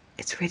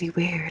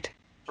weird.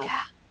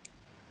 Yeah.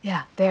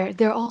 Yeah.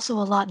 They're also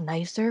a lot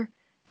nicer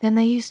than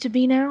they used to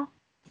be now.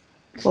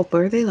 What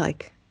were they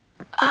like?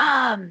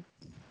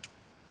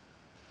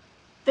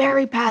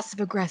 Very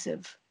passive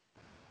aggressive.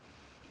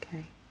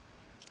 Okay.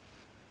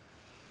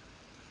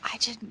 I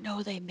didn't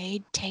know they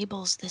made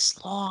tables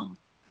this long.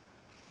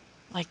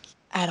 Like,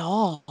 at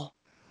all.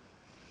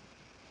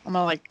 I'm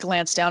gonna like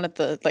glance down at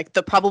the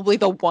probably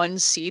the one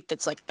seat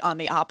that's like on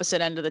the opposite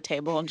end of the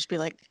table and just be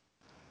like,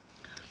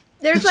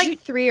 There's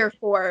like 3 or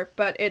 4,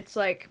 but it's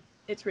like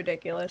it's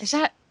ridiculous. is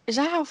that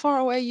how far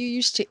away you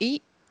used to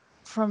eat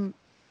from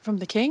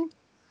the king?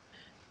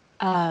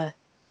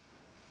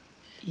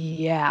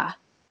 Yeah.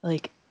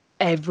 Like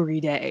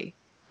every day.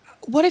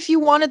 What if you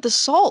wanted the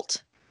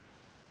salt?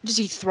 Does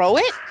he throw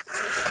it?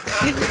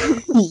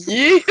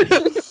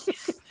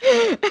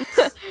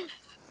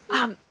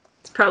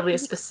 It's probably a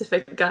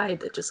specific guy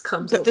that just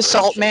comes. The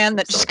salt man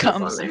that just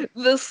comes.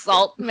 The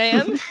salt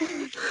man.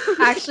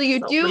 Actually, you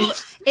Salt do. man.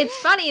 It's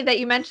funny that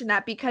you mentioned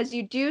that because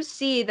you do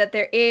see that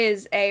there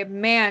is a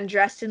man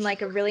dressed in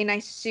like a really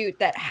nice suit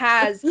that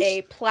has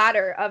a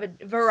platter of a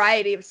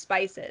variety of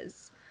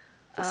spices.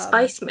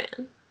 Spice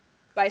man.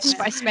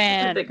 Spice A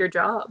man. bigger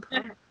job.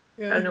 I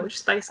don't know which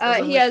spice goes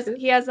on He which has food.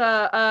 he has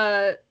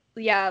a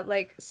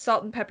like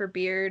salt and pepper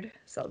beard,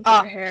 salt and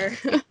pepper hair.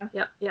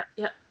 Yep.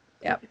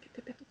 Yep.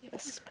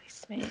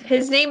 Spice man.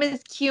 His name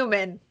is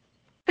Cumin.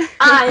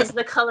 Eyes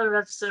the color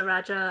of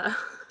Sriracha.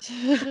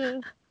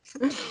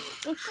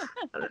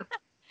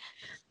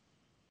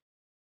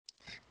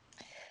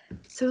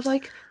 So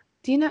like,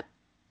 do you know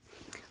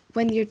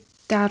when your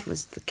dad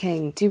was the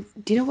king? Do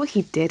you know what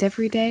he did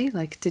every day?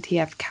 Like, did he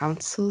have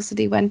councils that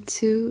he went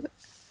to?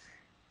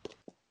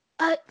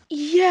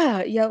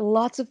 Yeah,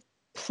 lots of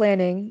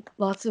planning,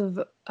 lots of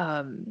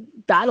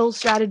battle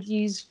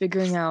strategies,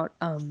 figuring out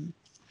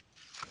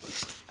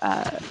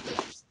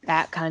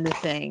that kind of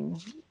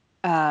thing.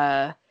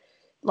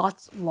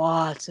 Lots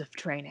of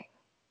training.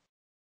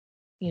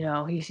 You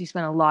know, he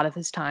spent a lot of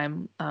his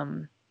time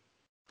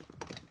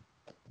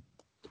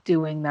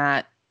doing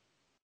that.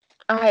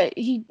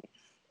 He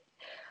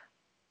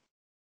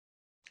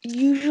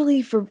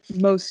usually, for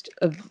most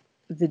of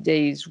the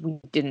days, we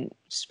didn't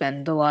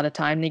spend a lot of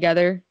time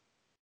together.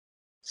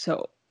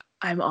 So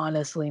I'm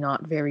honestly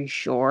not very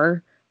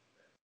sure.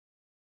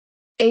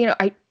 And, you know,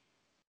 I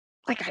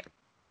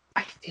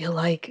feel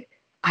like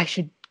I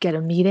should get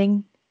a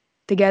meeting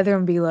together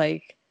and be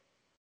like,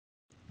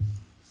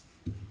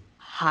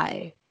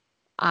 "Hi,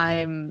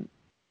 I'm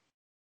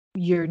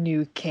your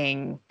new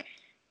king."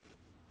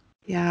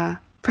 Yeah,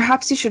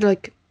 perhaps you should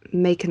like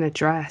make an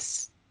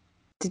address.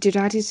 Did your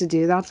dad used to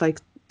do that? Like,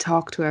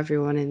 talk to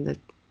everyone in the,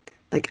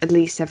 like at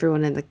least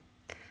everyone in the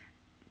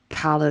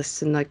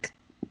palace and like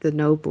the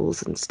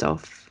nobles and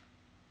stuff.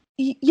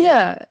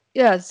 Yeah,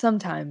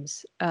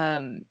 sometimes.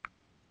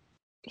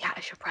 Yeah,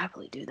 I should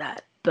probably do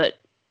that. But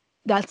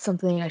that's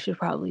something I should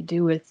probably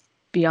do with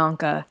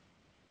Bianca.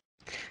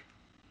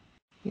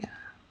 Yeah.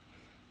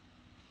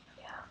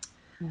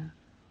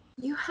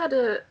 You had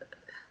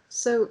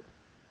so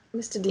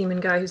Mr. Demon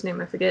guy whose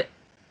name I forget,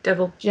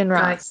 Devil guy,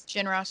 Jinras.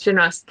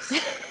 Jinras.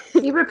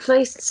 He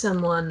replaced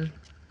someone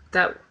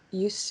that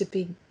used to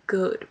be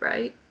good,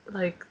 right?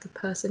 Like the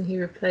person he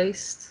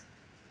replaced.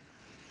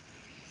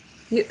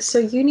 So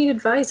you need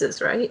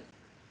advisors, right?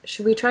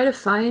 Should we try to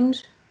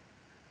find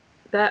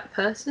that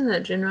person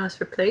that Jinras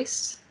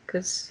replaced?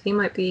 Because he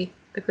might be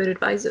a good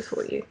advisor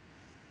for you.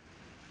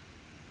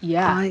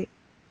 Yeah.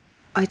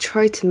 I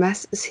tried to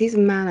message. He's a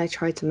man I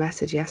tried to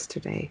message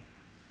yesterday.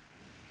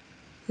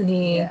 And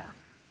he Yeah.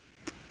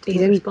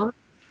 didn't respond.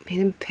 He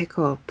didn't pick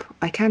up.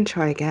 I can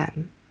try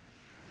again.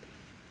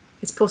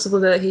 It's possible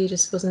that he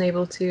just wasn't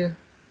able to.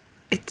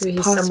 It's Maybe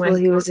he's possible somewhere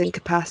he was not-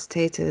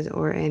 incapacitated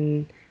or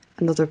in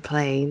another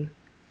plane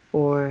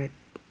or Or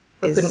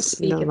couldn't is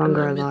speak no at the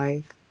longer moment.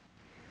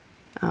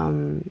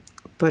 alive.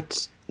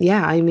 But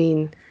yeah, I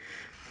mean,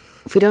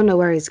 if we don't know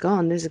where he's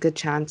gone, there's a good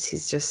chance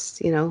he's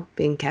just,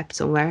 being kept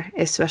somewhere,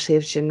 especially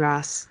if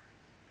Shinras.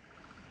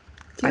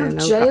 Do you I have don't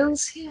know.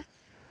 jails here?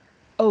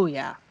 Oh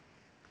yeah.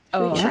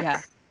 Oh check?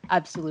 yeah.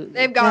 Absolutely.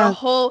 They've got Yeah. a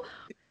whole.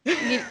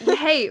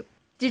 Hey,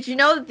 did you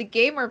know that the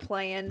game we're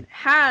playing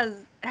has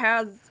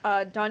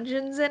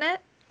dungeons in it?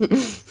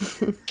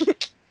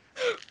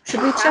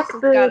 Should we check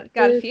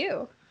got a the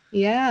few.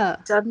 Yeah.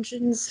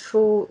 dungeons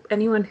for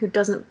anyone who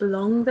doesn't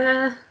belong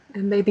there?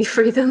 and maybe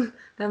free them.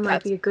 That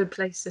might be a good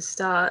place to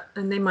start,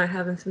 and they might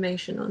have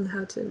information on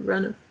how to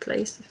run a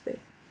place if they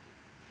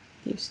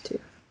used to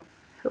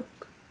help.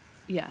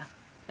 Yeah,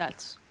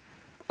 that's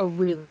a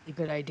really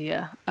good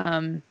idea.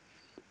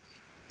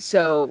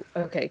 So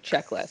okay,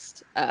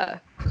 checklist.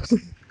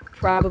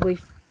 Probably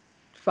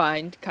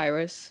find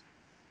Kairos.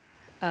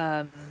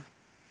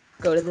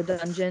 Go to the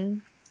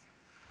dungeon.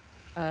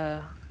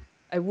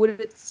 I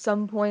would at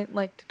some point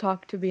like to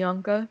talk to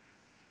Bianca.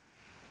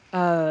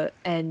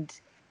 And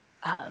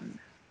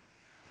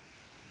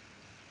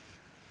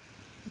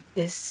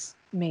this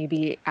may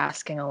be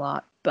asking a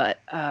lot, but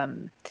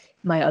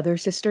my other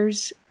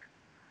sisters,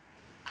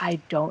 I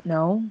don't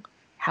know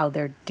how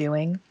they're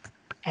doing,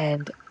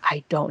 and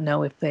I don't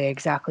know if they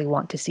exactly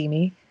want to see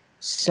me.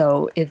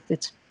 So if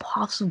it's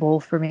possible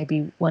for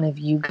maybe one of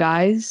you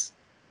guys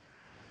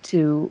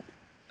to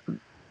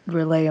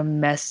relay a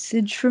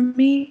message from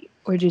me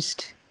or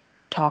just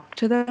talk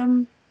to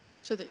them.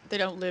 So they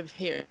don't live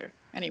here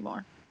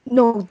anymore.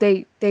 No,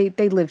 they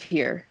live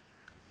here.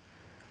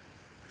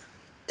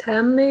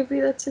 Tam, maybe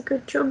that's a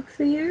good job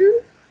for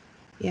you.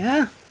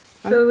 Yeah.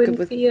 I'm Go good and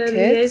with be a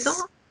kids.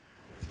 liaison.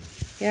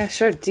 Yeah,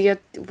 sure.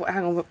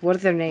 Hang on, what are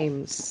their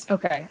names?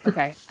 Okay.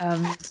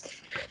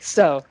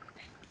 So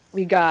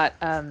we got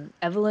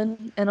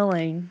Evelyn and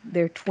Elaine.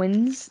 They're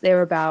twins.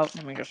 They're about,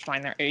 let me just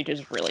find their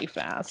ages really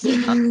fast.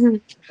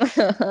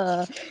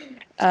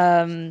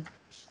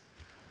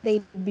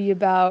 They'd be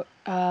about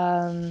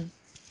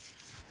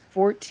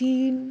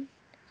 14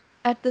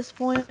 at this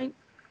point.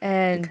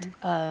 And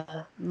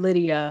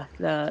Lydia,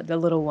 the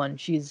little one,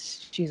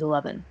 she's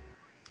 11.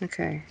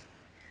 Okay.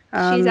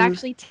 She's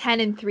actually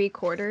 10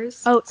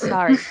 3/4. Oh,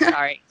 sorry.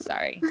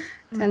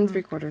 10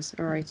 3/4.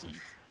 All right.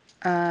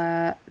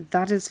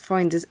 That is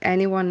fine. Does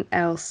anyone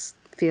else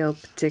feel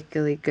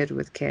particularly good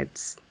with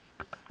kids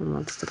and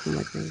wants to come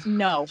with me?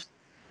 No.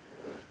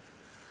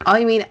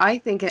 I mean, I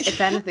think if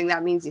anything,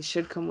 that means you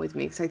should come with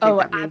me because I think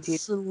that means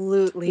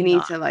absolutely you need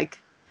not. to like.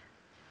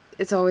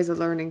 It's always a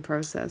learning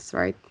process,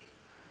 right?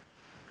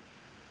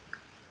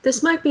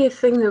 This might be a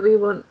thing that we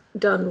want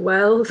done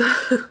well,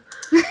 though.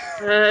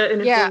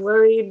 And if Yeah, we're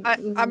worried, I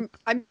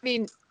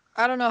mean,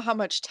 I don't know how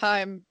much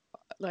time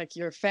like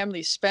your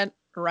family spent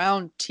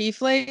around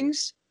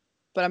tieflings,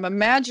 but I'm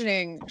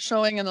imagining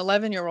showing an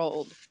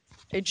 11-year-old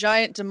a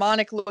giant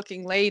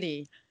demonic-looking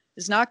lady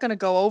is not going to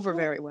go over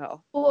very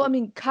well. Well, I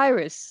mean,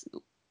 Kairos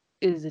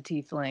is a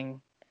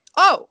tiefling.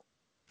 Oh,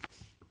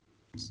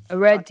 A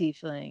red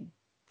tiefling.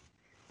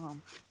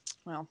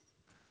 well.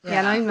 Yeah,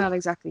 and I'm not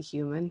exactly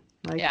human.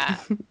 Like, Yeah,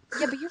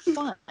 but you're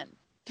fun.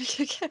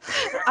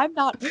 I'm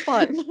not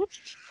fun.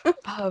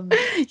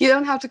 You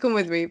don't have to come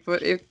with me,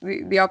 but if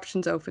the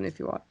option's open if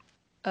you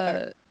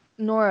want.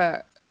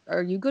 Nora,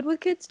 are you good with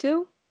kids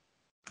too?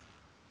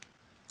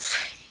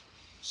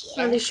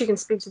 Well, at least you can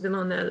speak to them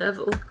on their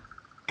level.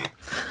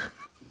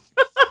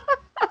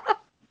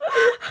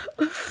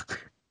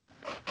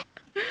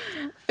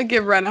 I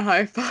give Ren a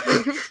high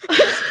five.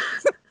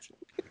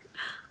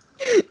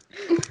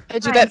 I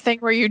do that thing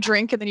where you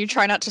drink and then you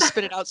try not to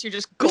spit it out, so you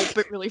just gulp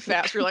it really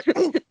fast. You're like,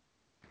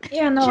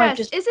 Yeah, no, I've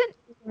Jess, just isn't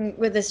been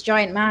with this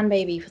giant man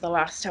baby for the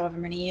last however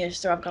many years,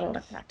 so I've got a lot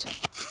of practice.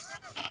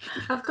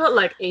 I've got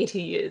like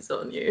 80 years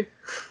on you.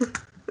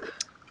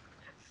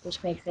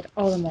 Which makes it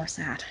all the more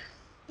sad.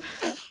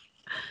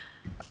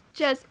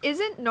 Jess,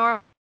 isn't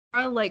Nora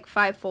like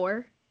 5'4"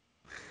 or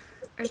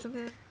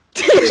something?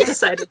 We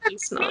decided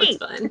it's not. It's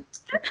fine.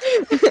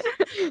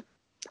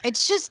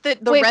 it's just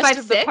that the Wait, rest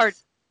of the 5'6"? part.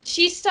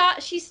 She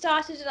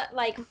started at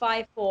like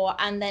 5'4",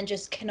 and then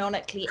just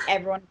canonically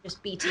everyone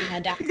just beating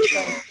her down.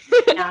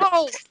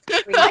 No,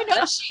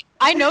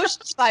 I know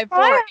she's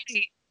 5'4".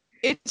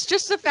 It's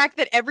just the fact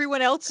that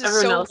everyone else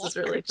is is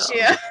really tall.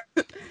 Yeah,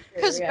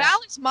 because Val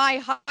is my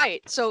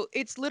height, so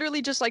it's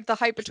literally just like the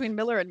height between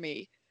Miller and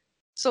me.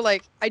 So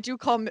like I do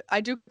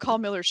call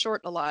Miller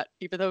short a lot,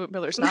 even though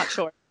Miller's not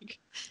short.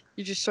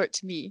 You're just short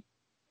to me.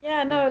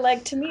 Yeah, no,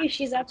 like to me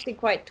she's actually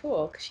quite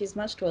tall because she's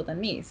much taller than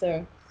me.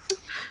 So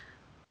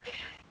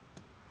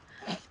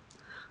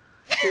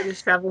you're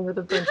just traveling with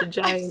a bunch of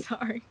giants.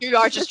 Sorry. You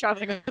are just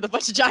traveling with a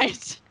bunch of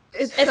giants.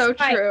 It's so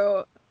fine.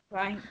 true.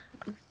 Right.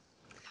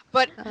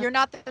 But you're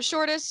not the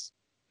shortest.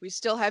 We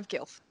still have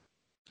Gilf.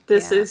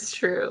 This is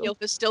true. Gilf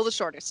is still the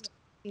shortest.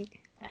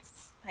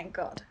 Yes, thank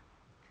God.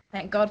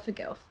 Thank God for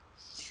Gilf.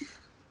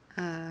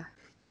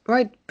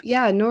 Right.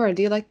 Yeah, Nora,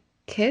 do you like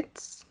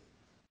kids?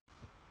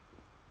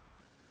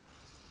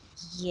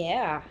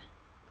 Yeah.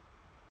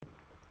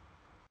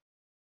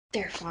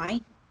 They're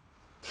fine.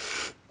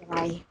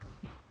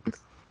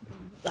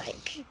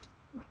 Like,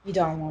 you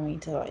don't want me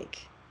to like.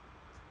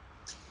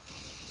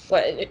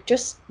 But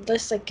just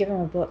let's like give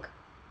him a book.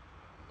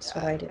 That's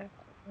what I do.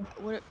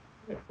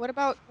 What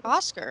about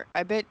Oscar?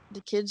 I bet the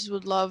kids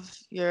would love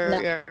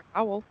your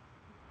owl.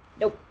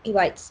 Nope, he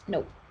bites.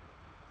 Nope.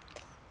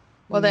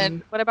 Well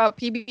then, what about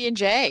PB and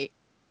J?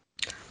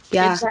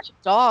 Yeah. Kids like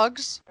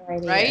dogs,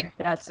 right?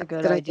 That's a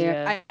good Good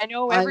idea. idea. I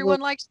know everyone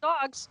likes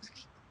dogs.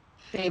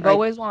 They've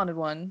always wanted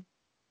one.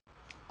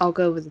 I'll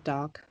go with the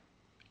dog.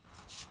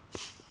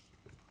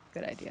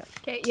 Good idea.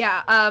 Okay,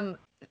 yeah.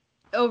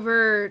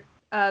 Over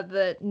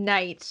the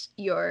night,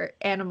 your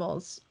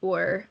animals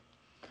were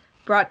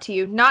brought to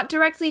you, not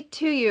directly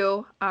to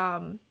you.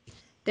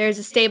 There's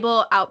a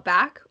stable out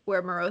back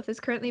where Maroth is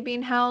currently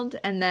being held,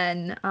 and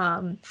then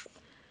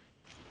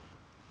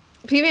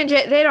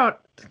PB&J, they don't.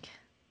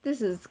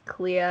 This is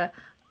Clea.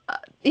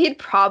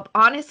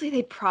 Honestly,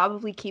 they'd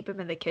probably keep him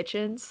in the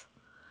kitchens.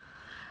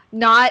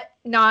 Not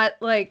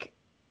like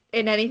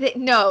in anything.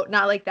 No,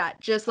 not like that.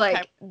 Just like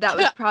Okay. that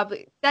was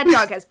probably that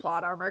dog has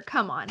plot armor.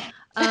 Come on.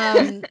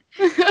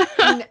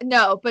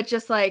 No, but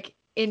just like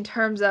in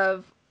terms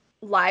of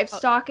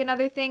livestock and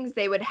other things,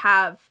 they would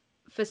have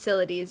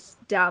facilities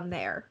down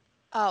there.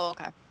 Oh,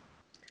 okay.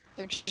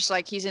 They're just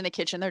like he's in the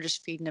kitchen. They're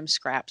just feeding him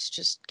scraps,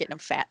 just getting him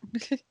fat.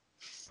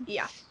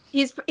 Yeah.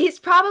 He's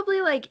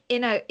probably like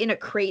in a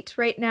crate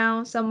right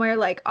now somewhere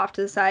like off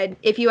to the side.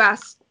 If you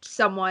ask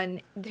someone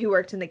who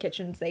worked in the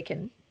kitchens, they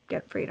can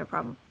get free, no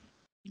problem.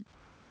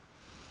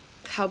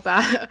 How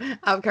bad,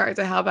 out of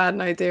character, how bad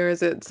an idea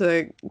is it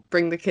to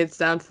bring the kids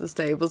down to the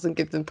stables and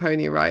give them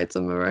pony rides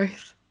on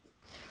Maroth?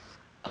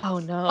 Oh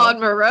no. On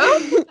Moreau?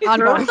 On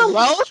Maroth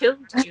Maroth? killed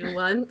you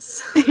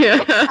once.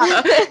 Yeah,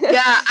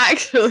 yeah,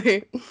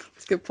 actually,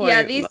 it's a good point.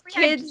 Yeah, these Like,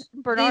 kids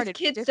Bernard, these it's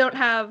kids different.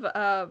 don't have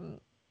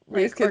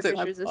These like kids horse don't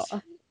have issues.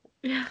 claw.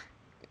 Yeah.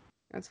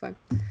 That's fine.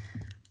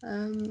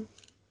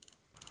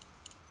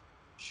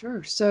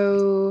 Sure.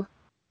 So,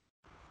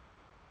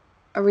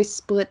 are we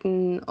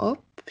splitting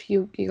up?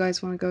 You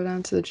guys want to go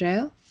down to the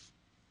jail?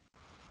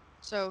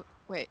 So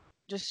wait,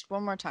 just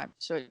one more time.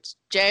 So it's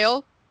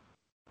jail.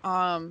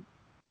 Find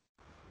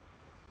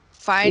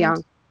Yeah.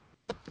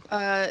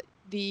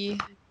 the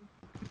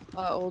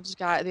old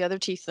guy, the other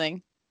teeth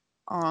thing,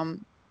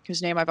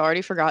 whose name I've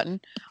already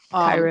forgotten.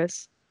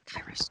 Kyrus.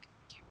 Kyrus.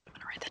 I'm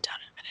gonna write that down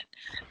in a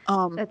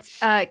minute. That's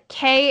Kairus.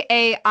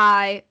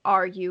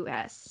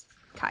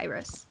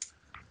 Kyrus.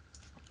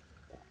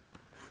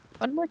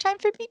 One more time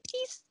for me,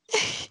 please.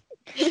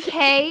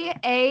 Kai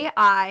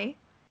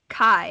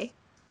Kai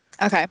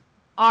Okay.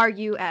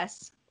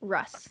 RUS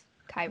Russ.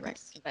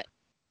 Kyrus. Okay.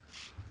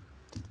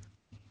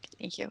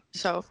 Thank you.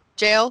 So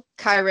jail,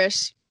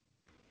 Kyrus,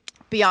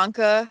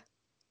 Bianca,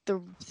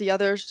 the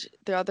other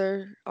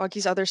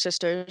Augie's other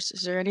sisters.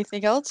 Is there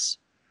anything else?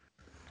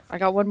 I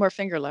got one more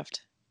finger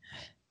left.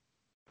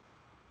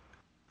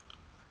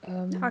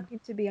 Talking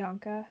to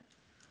Bianca,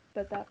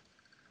 but that.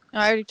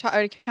 I already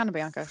counted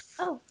Bianca.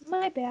 Oh,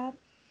 my bad.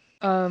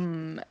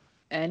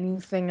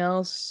 Anything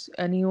else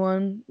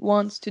anyone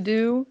wants to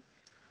do?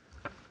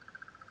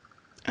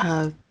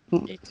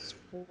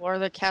 Explore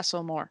the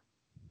castle more.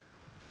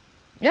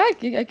 Yeah, I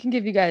can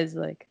give you guys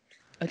like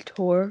a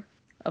tour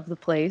of the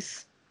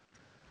place.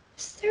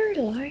 Is there a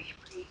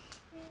library?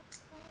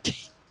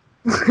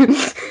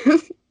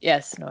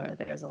 Yes, Nora,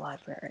 there's a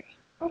library.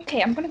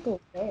 Okay, I'm gonna go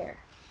there.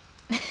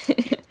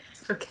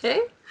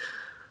 Okay.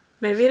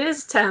 Maybe it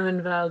is Tam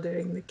and Val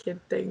doing the kid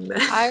thing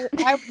then.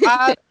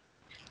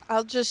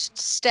 I'll just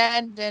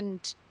stand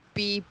and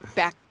be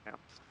back.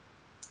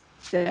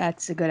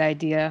 That's a good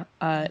idea.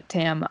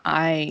 Tam,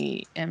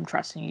 I am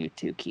trusting you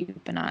to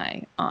keep an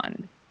eye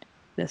on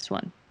this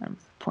one.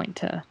 Point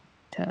to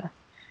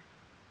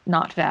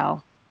not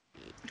Val.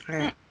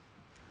 Right.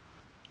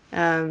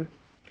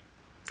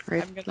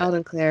 Right. Loud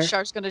and clear.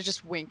 Shar's gonna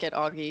just wink at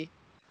Augie.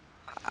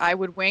 I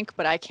would wink,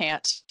 but I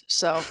can't.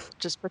 So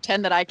just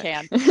pretend that I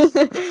can.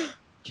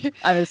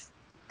 I was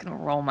gonna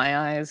roll my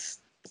eyes,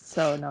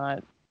 so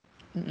not.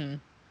 Mm-mm.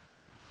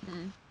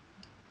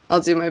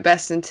 I'll do my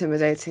best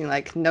intimidating,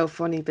 like no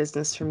funny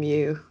business from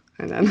you,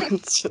 and then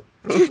just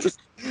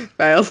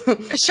fail.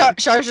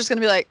 Shar's just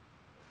gonna be like,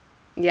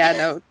 Yeah,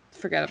 no,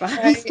 forget about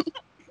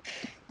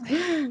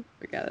it.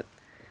 Forget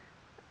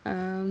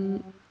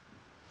it.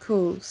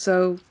 Cool.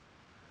 So,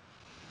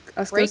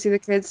 us go Break. see the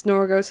kids.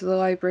 Nora go to the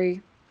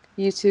library.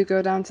 You two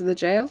go down to the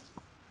jail.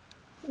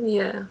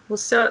 Yeah, we'll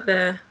start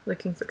there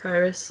looking for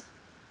Kyrus.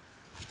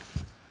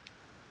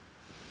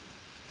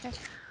 Okay.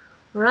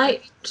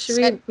 Right, should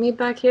we meet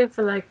back here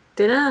for like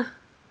dinner?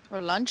 or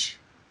lunch.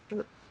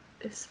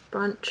 It's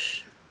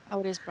brunch. Oh,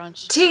 it is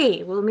brunch.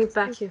 Tea! We'll meet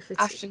back here for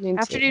tea. Afternoon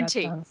That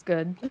tea. sounds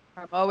good.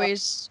 I'm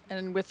always,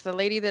 and with the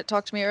lady that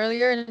talked to me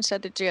earlier and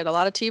said that she had a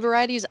lot of tea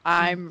varieties,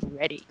 I'm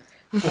ready.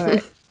 All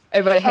right,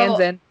 everybody, hands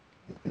Oh. in.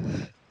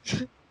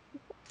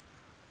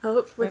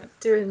 Oh, we're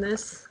doing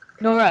this.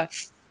 Nora,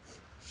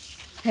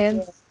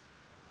 hands.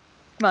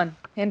 Come on,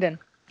 hand in.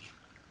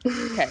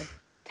 Okay,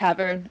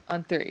 tavern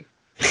on 3.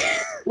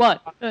 1,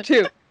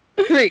 2,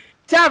 3.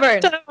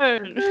 Tavern.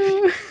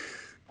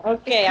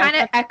 Okay, Kind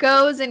of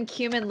echoes, and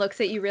Cumin looks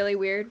at you really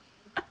weird.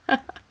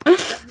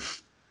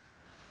 Just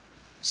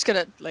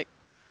gonna like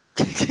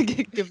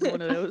give them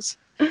one of those.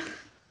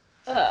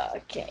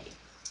 okay.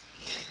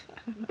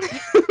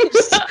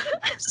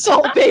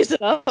 Salt base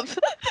it up.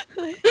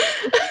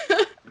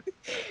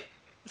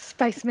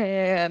 Spice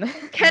Man.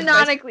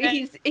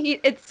 Canonically,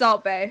 it's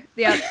Salt Bay.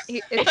 Yeah,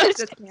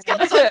 it's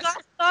canon.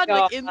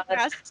 Like in the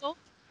castle.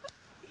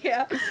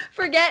 Yeah.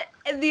 Forget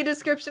the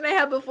description I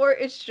had before.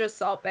 It's just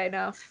Salt Bay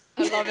now.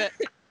 I love it.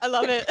 I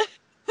love it.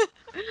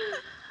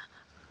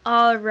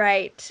 All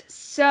right.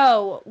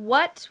 So,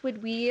 what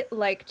would we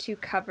like to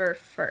cover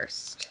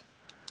first?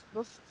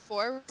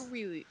 Before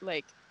we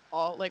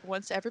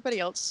once everybody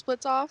else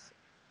splits off,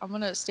 I'm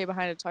gonna stay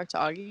behind and talk to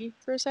Augie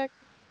for a sec.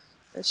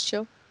 Let's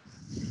chill.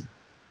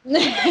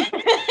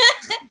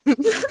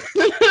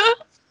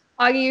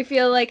 Augie, you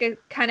feel like a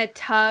kind of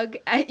tug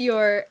at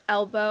your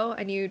elbow,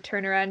 and you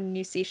turn around and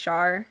you see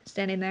Shar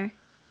standing there.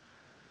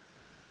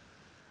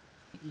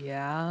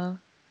 Yeah.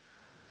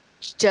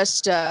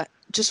 Just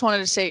wanted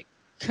to say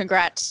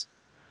congrats,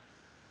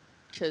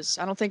 because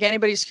I don't think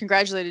anybody's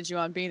congratulated you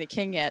on being the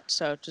king yet.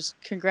 So just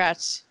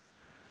congrats.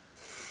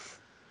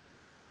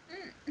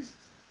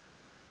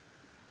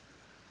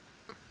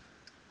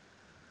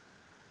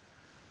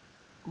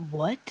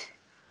 What?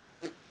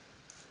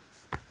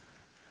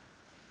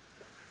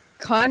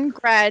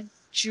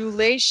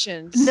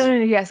 Congratulations. No,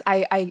 yes,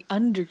 I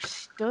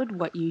understood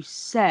what you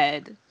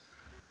said.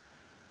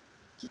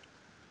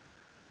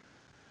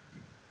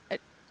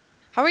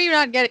 How are you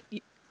not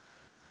getting?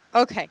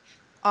 Okay.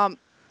 Trying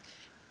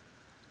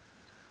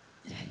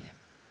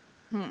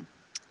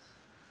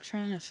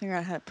to figure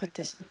out how to put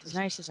this as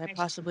nice as I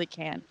possibly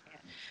can.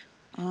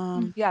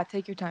 Yeah,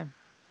 take your time.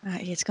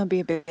 It's gonna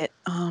be a bit.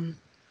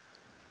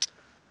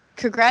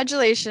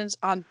 Congratulations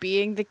on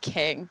being the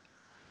king.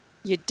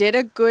 You did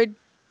a good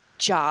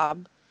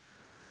job.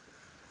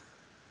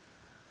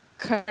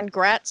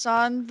 Congrats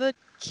on the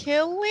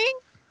killing,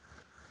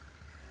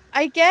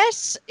 I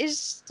guess,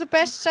 is the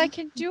best I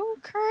can do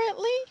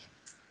currently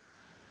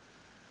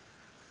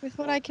with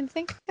what I can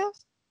think of.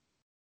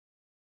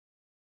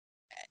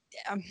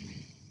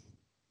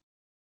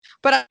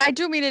 But I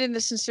do mean it in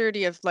the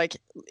sincerity of, like,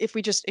 if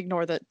we just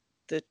ignore the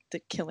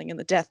killing and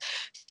the death,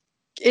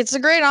 it's a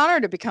great honor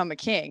to become a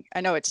king.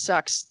 I know it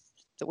sucks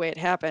the way it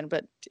happened,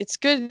 but it's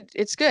good.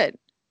 It's good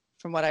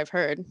from what I've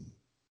heard.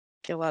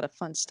 Get a lot of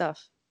fun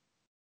stuff.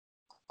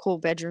 Cool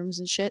bedrooms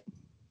and shit.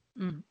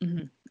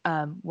 Mm-hmm.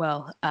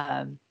 Well,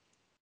 I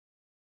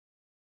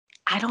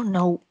don't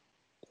know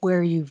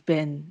where you've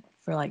been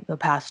for like the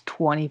past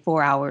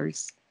 24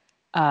 hours.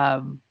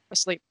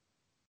 Asleep.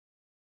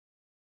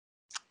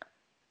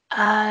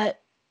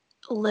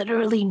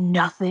 Literally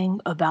nothing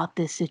about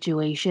this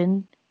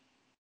situation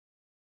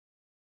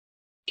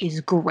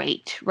is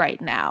great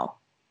right now.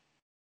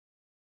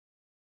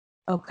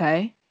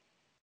 Okay.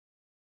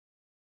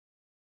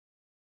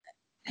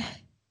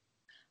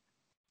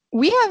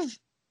 We have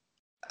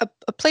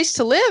a place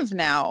to live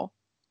now,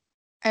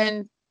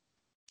 and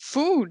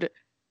food,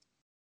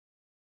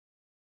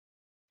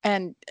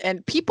 and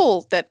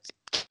people that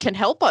can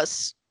help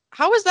us.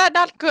 How is that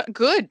not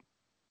good?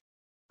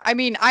 I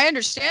mean, I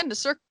understand the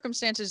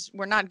circumstances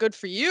were not good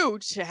for you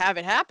to have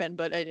it happen,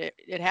 but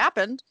it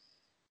happened.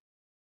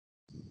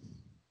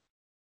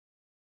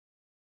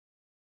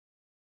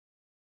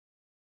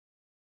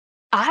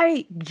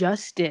 I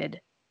just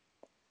did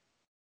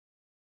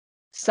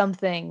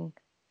something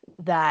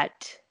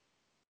that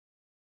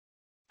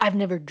I've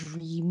never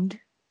dreamed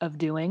of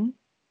doing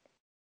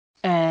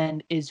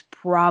and is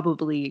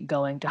probably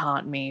going to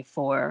haunt me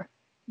for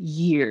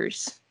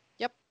years.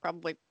 Yep,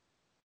 probably.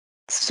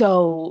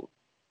 So,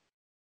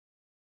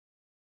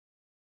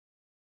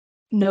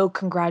 no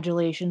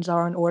congratulations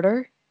are in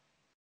order.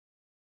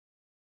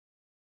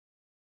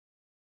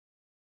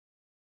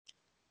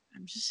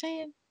 I'm just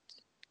saying.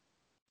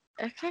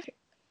 I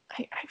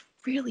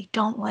really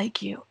don't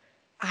like you.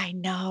 I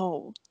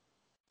know.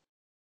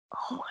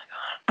 Oh my god.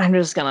 I'm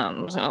just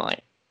gonna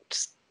like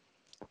just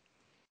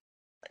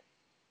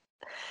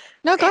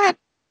No, go ahead.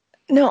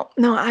 No,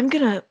 I'm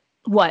gonna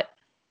what?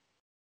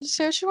 Just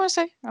say what you want to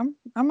say. I'm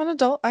an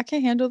adult. I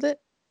can handle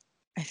it.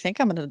 I think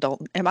I'm an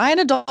adult. Am I an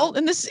adult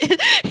in this?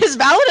 Is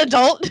Val an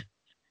adult?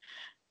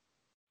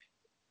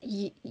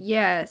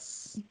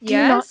 Yes. Do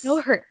you not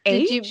know her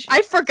age? Did you?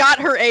 I forgot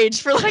her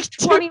age for like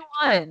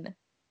 21.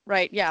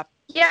 Right, yeah.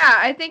 Yeah,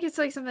 I think it's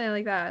like something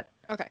like that.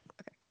 Okay.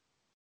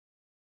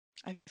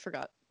 I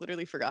forgot.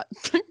 Literally forgot.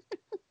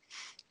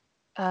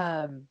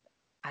 I'm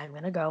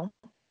gonna go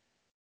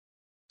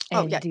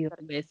and yeah. deal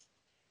with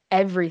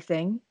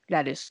everything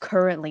that is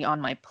currently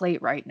on my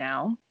plate right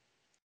now.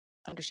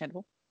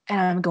 Understandable. And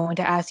I'm going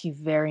to ask you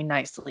very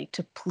nicely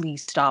to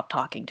please stop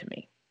talking to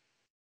me.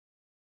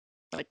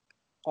 Like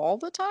all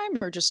the time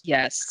or just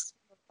Yes.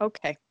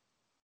 Okay.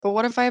 But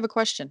what if I have a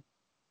question?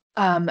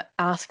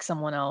 Ask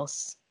someone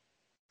else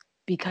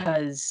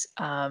because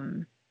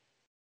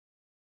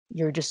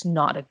you're just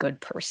not a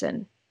good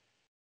person.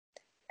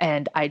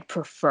 And I'd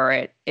prefer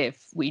it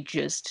if we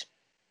just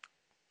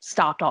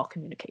stopped all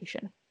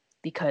communication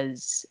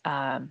because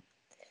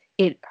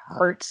it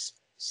hurts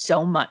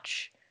so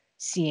much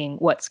seeing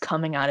what's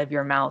coming out of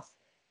your mouth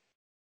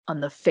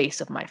on the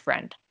face of my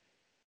friend.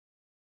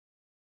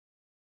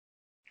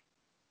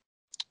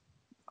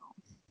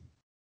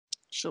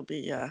 She'll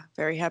be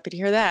very happy to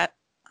hear that.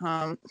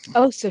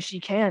 Oh, so she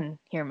can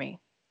hear me.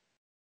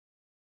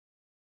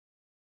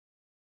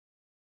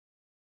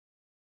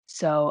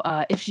 So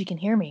if she can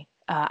hear me,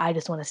 I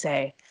just want to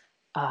say,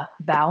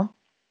 Val,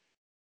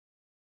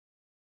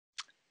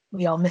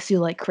 We all miss you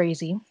like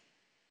crazy.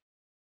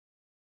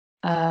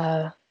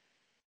 When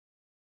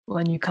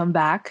you come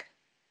back,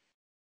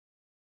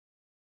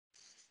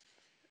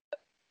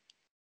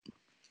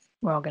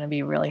 we're all going to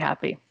be really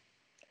happy.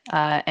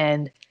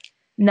 And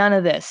none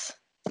of this,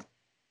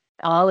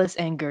 all this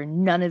anger,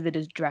 none of it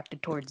is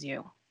directed towards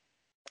you.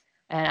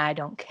 And I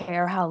don't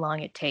care how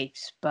long it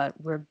takes, but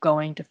we're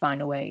going to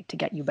find a way to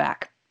get you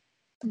back.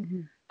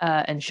 Mm-hmm.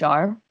 And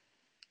Shar,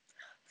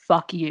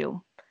 fuck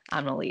you.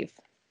 I'm going to leave.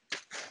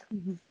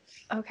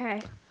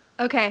 Okay.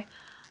 Okay.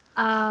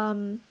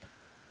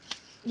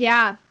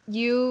 Yeah,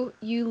 you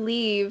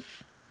leave.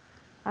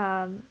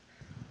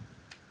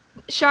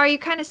 Shar, you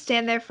kind of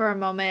stand there for a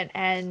moment,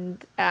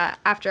 and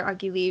after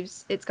Augie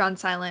leaves, it's gone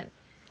silent,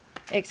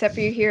 except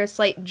for you hear a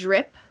slight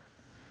drip,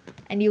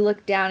 and you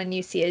look down and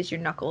you see as your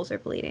knuckles are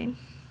bleeding.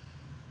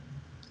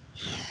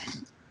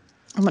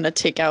 I'm gonna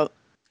take out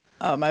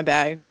my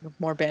bag with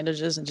more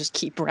bandages and just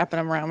keep wrapping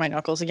them around my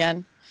knuckles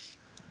again.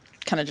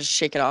 Kind of just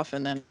shake it off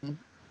and then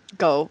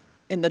go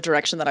in the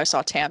direction that I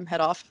saw Tam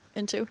head off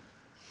into.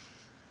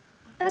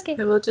 Okay.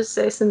 I will just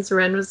say, since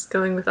Ren was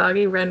going with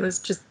Augie, Ren was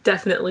just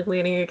definitely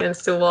leaning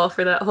against a wall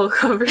for that whole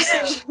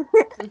conversation.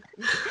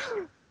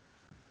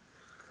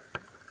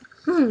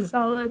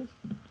 Solid.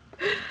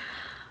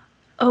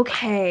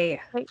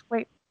 Okay.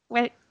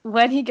 Wait.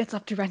 When he gets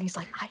up to Ren, he's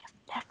like, I have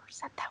never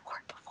said that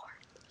word before.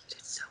 You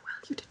did so well.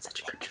 You did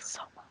such a good job.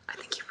 So much. I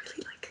think you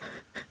really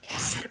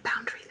set a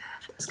boundary there.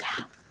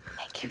 Yeah.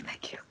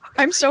 Thank you.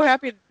 I'm so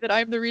happy that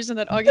I'm the reason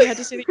that Augie had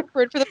to say the F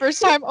word for the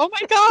first time. Oh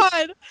my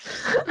god!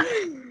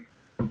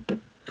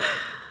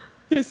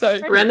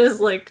 Sorry. Ren is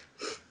like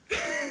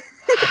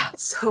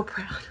so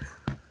proud.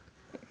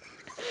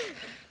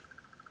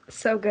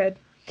 So good.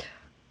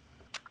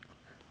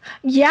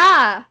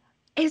 Yeah.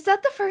 Is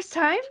that the first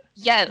time?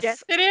 Yes,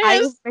 It I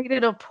is! made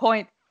it a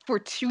point for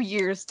 2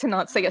 years to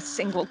not say a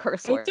single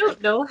curse I word.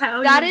 don't know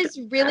how That you is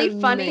really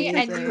funny,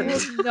 and you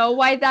Amazing. will know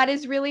why that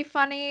is really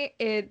funny.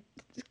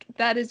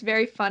 That is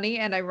very funny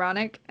and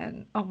ironic,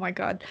 and oh my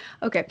god.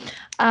 Okay.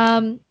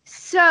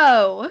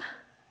 So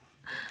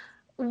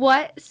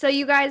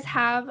you guys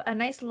have a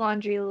nice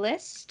laundry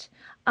list.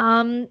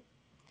 Do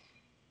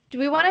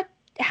we want to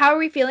How are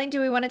we feeling?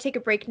 Do we want to take a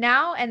break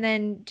now and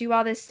then do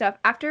all this stuff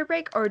after a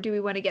break, or do we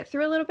want to get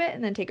through a little bit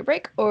and then take a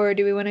break, or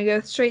do we want to go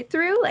straight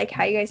through? Like,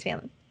 how you guys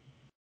feeling?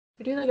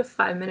 We do like a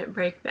 5-minute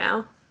break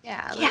now.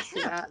 Yeah, Yeah. let's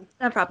do that.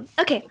 No problem.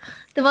 Okay,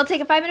 then we'll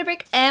take a 5-minute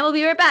break and we'll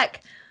be right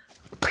back.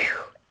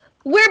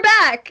 We're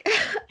back.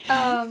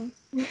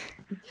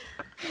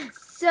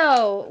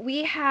 So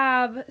we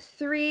have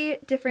 3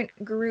 different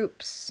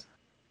groups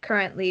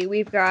currently.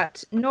 We've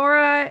got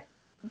Nora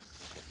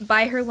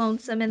by her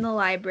lonesome in the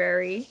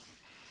library.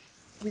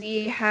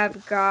 We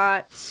have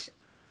got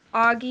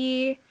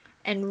Augie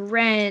and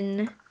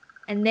Ren,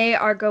 and they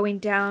are going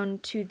down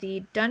to the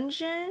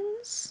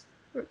dungeons,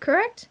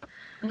 correct?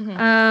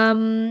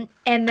 Mhm.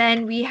 And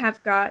then we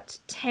have got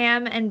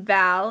Tam and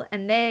Val,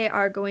 and they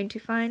are going to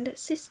find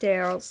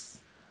sisters.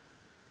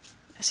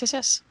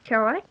 Yes.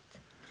 Correct?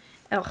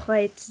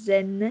 Alright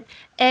then.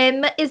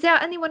 Is there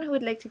anyone who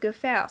would like to go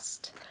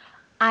first?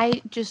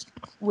 I just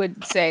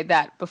would say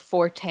that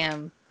before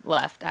Tam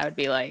left, I would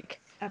be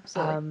like,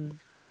 Absolutely.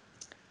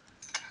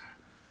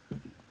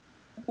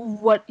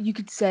 what you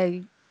could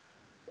say,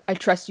 I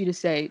trust you to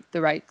say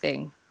the right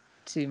thing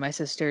to my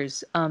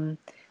sisters.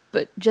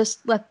 But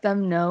just let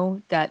them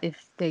know that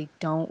if they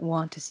don't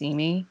want to see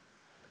me,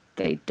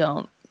 they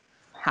don't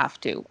have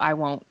to. I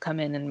won't come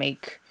in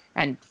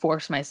and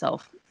force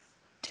myself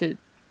to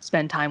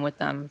spend time with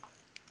them.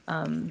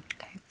 Can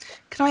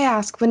I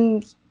ask,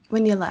 when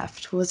you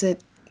left, was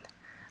it?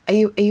 Are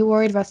you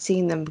worried about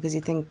seeing them because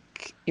you think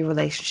your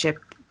relationship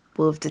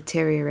will have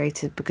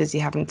deteriorated because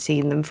you haven't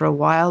seen them for a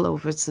while, or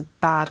was it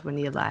bad when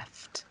you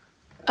left?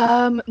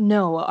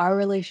 No, our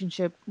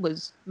relationship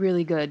was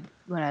really good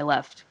when I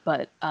left,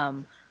 but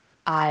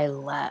I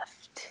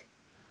left.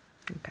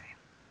 Okay.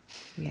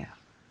 Yeah.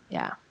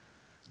 Yeah.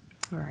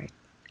 All right.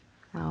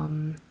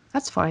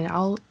 That's fine.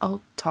 I'll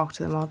talk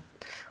to them. I'll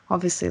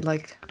obviously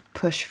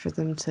push for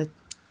them to,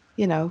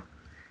 you know,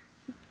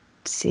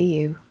 see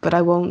you, but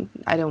I won't.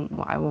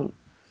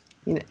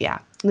 Yeah.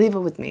 Leave it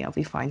with me. I'll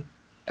be fine.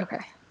 Okay.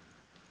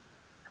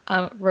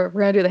 We're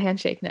gonna do the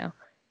handshake now.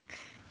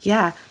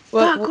 Yeah.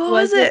 What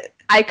was it?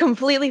 I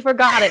completely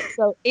forgot it.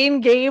 So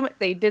in game,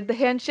 they did the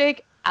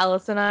handshake.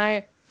 Alice and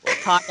I will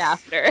talk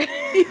after.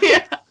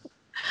 Yeah.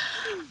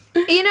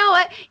 You know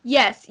what?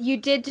 Yes, you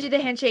did do the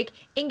handshake.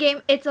 In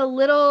game, it's a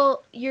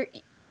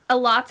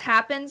lot's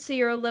happened, so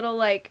you're a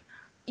little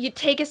you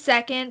take a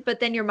second, but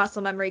then your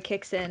muscle memory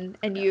kicks in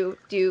and you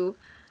do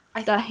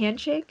the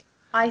handshake.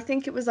 I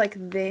think it was like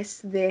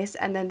this,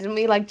 and then didn't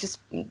we just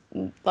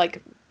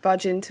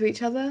budge into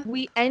each other?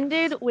 We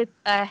ended with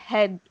a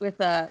head with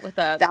a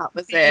That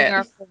was beating it.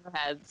 our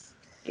foreheads.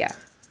 Yeah.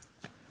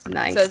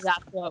 Nice. So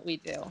that's what we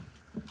do.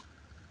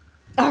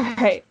 All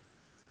right.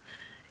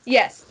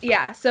 Yes,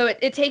 yeah. So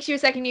it takes you a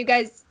second. You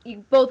guys,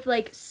 you both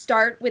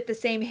start with the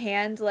same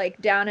hand,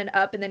 down and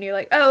up, and then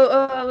you're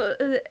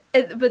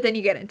but then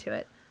you get into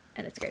it,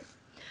 and it's great.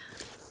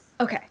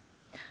 Okay.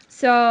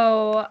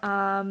 So,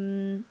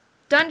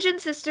 Dungeon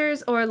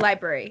Sisters or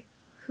library?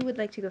 Who would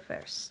like to go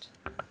first?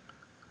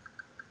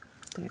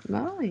 Don't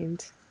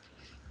mind.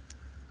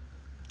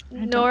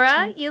 don't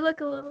Nora, think- you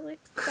look a little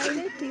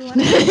excited. Do you want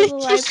to go to the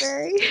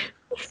library?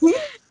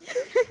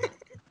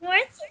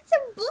 What's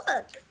some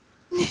book?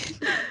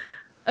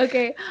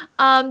 Okay.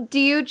 Do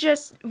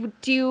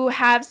you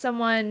have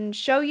someone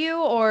show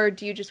you, or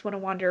do you just want to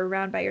wander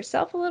around by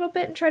yourself a little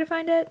bit and try to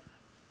find it?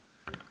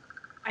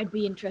 I'd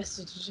be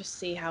interested to just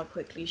see how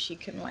quickly she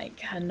can, like,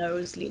 her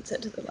nose leads her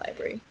to the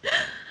library.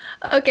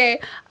 Okay.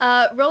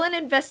 Roll an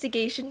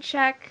investigation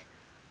check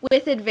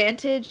with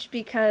advantage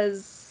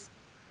because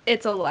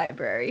it's a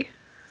library.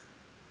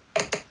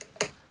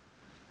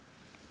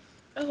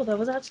 Oh, that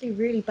was actually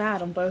really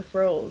bad on both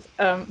rolls.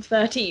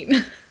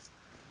 13.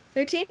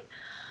 13?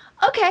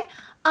 Okay.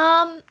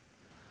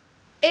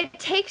 It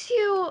takes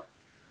you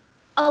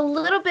a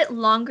little bit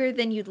longer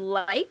than you'd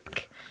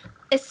like,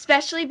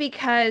 especially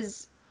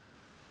because,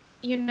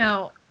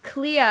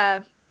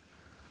 Clea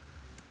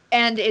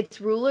and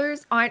its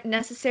rulers aren't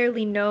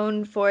necessarily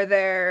known for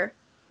their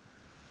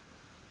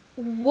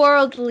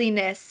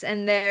worldliness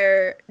and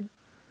their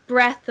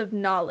breadth of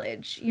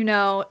knowledge.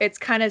 It's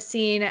kind of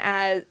seen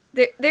as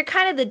they're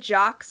kind of the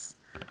jocks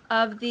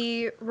of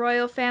the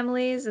royal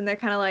families, and they're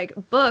kind of like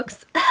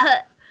books.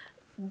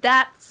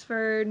 That's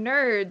for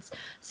nerds.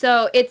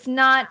 So it's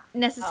not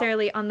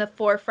necessarily on the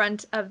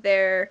forefront of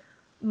their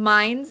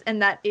minds,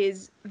 and that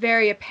is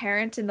very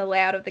apparent in the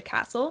layout of the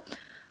castle.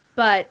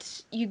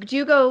 But you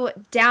do go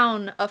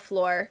down a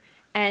floor,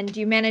 and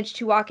you manage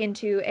to walk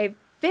into a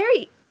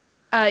very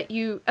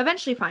you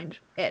eventually find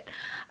it,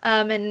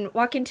 and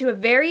walk into a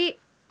very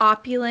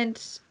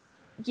opulent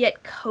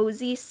yet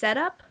cozy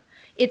setup.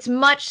 It's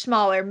much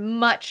smaller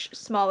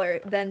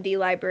than the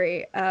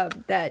library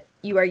that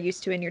you are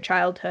used to in your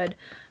childhood,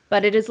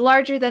 but it is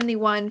larger than the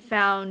one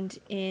found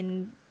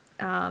in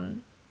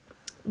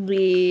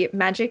the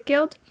Magic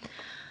Guild.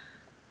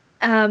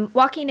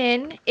 Walking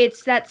in,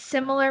 it's that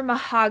similar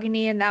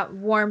mahogany and that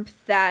warmth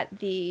that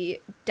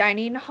the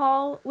dining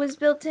hall was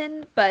built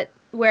in, but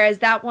whereas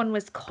that one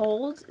was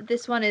cold,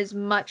 this one is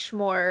much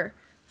more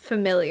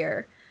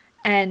familiar.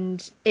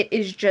 And it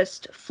is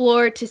just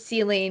floor to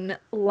ceiling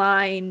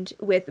lined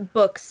with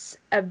books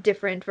of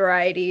different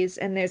varieties.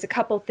 And there's a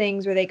couple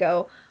things where they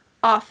go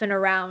off and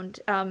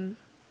around.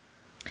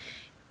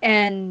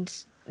 And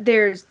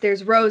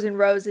there's rows and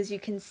rows, as you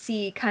can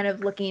see, kind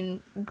of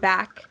looking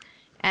back,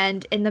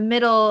 and in the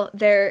middle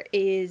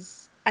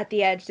at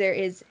the edge there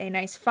is a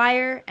nice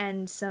fire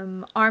and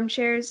some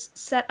armchairs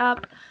set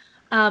up.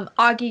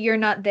 Augie, you're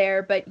not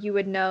there, but you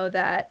would know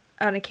that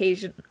on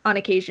occasion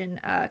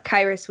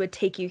Kyrus would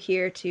take you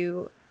here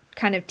to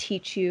kind of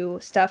teach you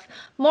stuff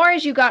more.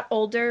 As you got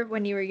older,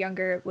 when you were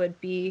younger, it would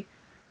be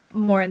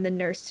more in the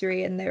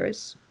nursery and there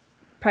was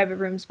private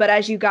rooms, but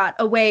as you got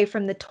away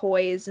from the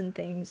toys and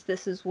things,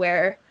 this is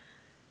where,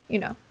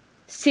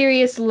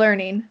 serious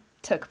learning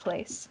took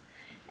place.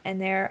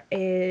 And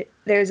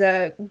there's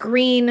a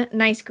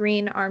nice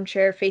green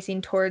armchair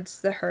facing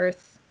towards the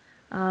hearth,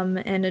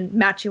 and a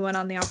matching one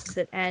on the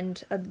opposite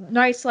end, a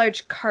nice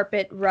large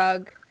carpet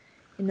rug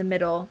in the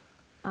middle,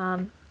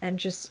 and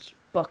just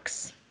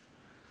books.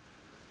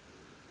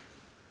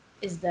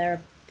 Is there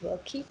a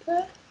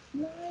bookkeeper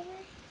in the library?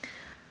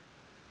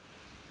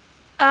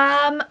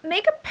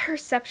 Make a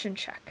perception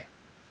check.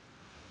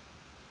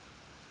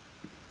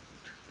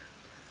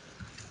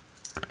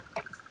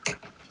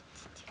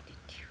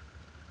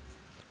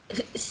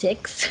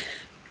 6.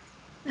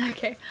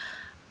 Okay.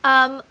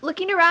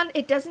 Looking around,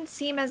 it doesn't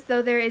seem as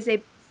though there is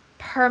a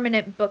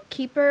permanent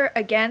bookkeeper.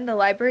 Again, the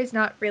library is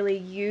not really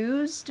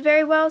used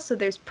very well, so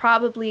there's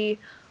probably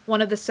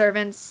one of the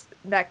servants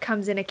that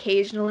comes in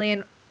occasionally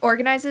and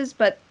organizes,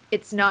 but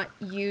it's not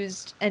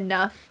used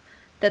enough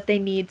that they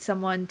need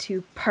someone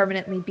to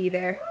permanently be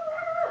there.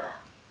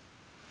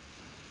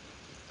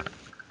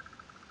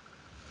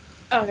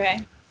 Okay.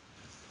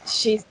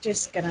 She's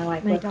just gonna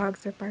like My look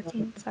dogs are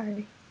barking,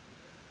 sorry.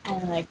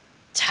 and like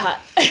tut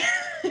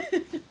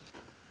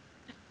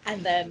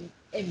and then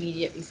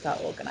immediately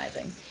start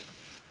organizing.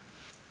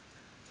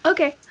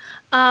 Okay.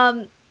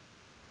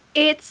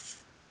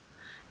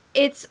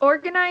 It's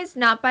organized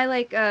not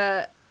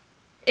by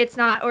it's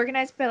not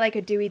organized by like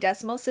a Dewey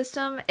Decimal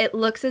System. It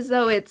looks as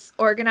though it's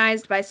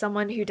organized by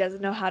someone who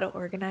doesn't know how to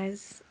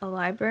organize a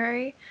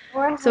library.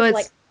 Or So has it's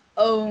like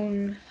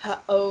her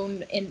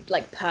own in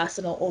like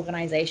personal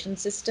organization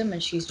system,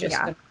 and she's just Yeah.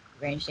 gonna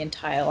arrange the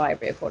entire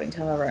library according to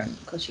her own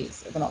because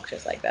she's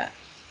obnoxious like that.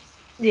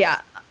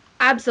 Yeah,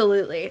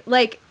 absolutely.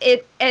 Like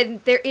it,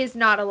 and there is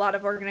not a lot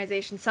of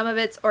organization. Some of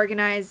it's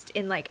organized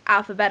in like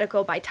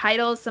alphabetical by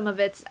titles, some of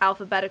it's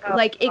alphabetical,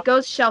 like it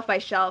goes shelf by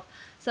shelf.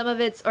 Some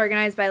of it's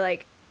organized by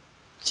like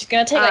She's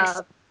gonna take like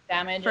uh,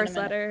 damage in a first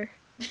minute. letter.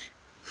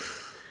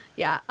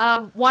 Yeah.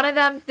 One of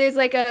them, there's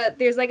like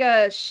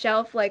a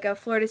shelf, like a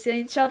floor to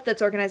ceiling shelf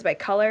that's organized by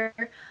color.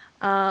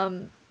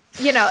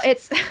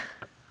 It's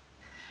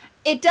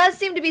it does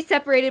seem to be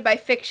separated by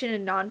fiction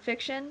and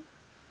nonfiction.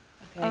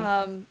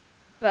 Okay.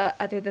 But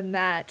other than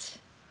that,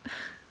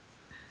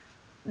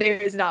 there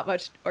is not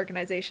much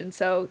organization,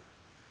 so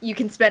you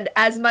can spend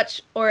as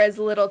much or as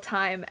little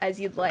time as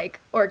you'd like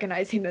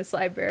organizing this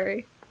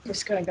library.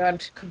 Just gonna go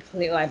into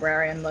complete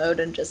librarian mode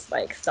and just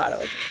like start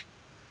over.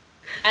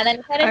 And then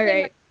if anything All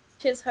right. like,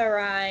 catches her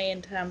eye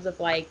in terms of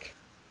like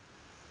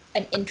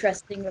an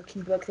interesting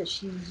looking book that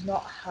she's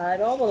not heard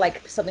of, or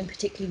like something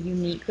particularly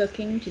unique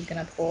looking, she's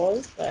gonna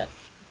pause. But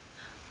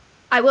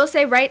I will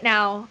say right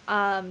now,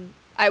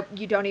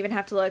 you don't even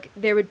have to look.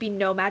 There would be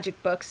no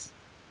magic books.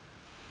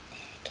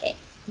 okay,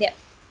 yeah.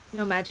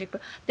 No magic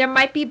book. There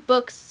might be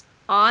books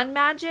on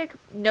magic,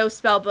 no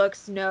spell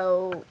books,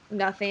 no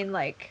nothing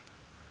like.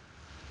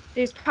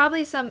 There's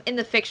probably some in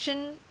the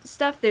fiction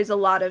stuff. There's a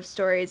lot of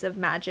stories of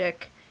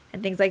magic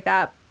and things like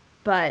that,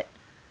 but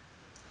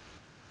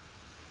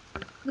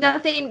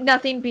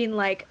nothing being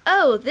like,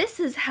 oh, this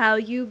is how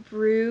you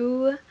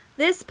brew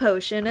this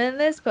potion and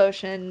this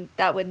potion.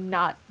 That would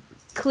not.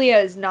 Clea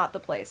is not the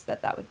place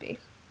that would be.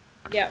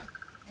 Yeah.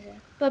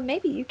 But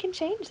maybe you can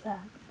change that.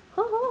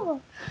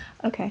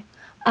 Okay.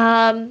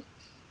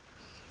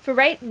 For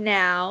right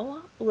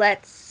now,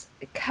 let's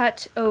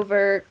cut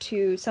over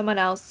to someone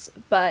else,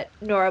 but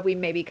Nora, we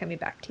may be coming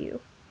back to you.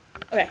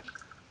 Okay.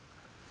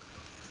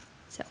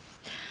 So,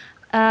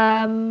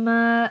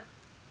 Tam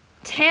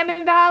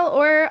and Val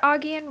or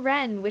Augie and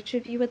Ren, which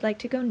of you would like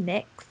to go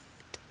next?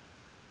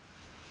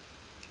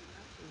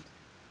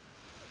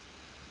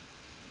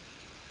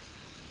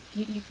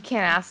 You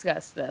can't ask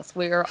us this.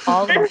 We're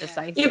all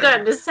indecisive. You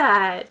gotta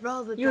decide.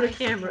 Roll the You're the dice,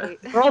 camera.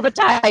 Kate. Roll the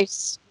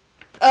dice.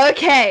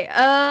 Okay.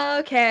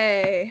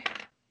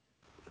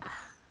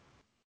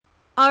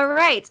 All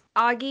right,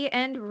 Augie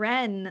and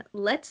Ren,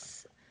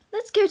 let's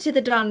go to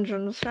the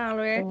dungeon, shall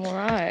we? All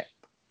right.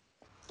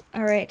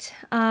 All right.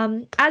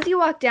 As you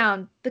walk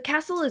down, the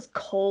castle is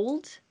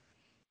cold,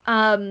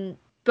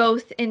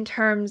 both in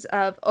terms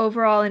of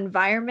overall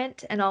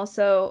environment and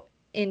also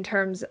in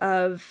terms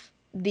of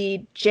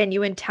the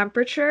genuine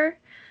temperature.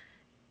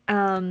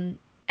 And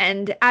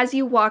as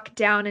you walk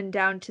down and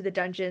down to the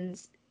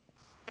dungeons,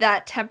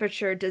 that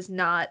temperature does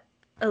not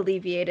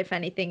alleviate. If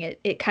anything,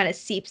 it kind of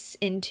seeps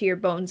into your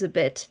bones a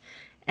bit,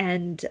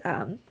 and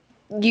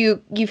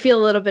you feel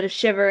a little bit of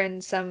shiver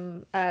and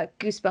some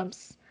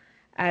goosebumps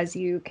as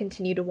you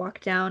continue to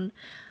walk down.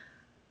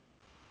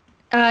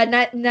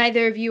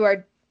 Neither of you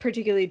are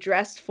particularly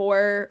dressed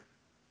for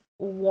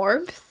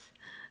warmth,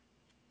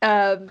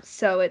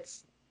 so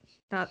it's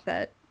not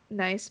that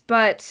nice.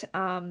 But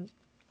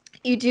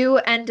you do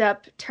end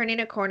up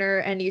turning a corner,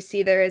 and you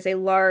see there is a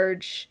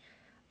large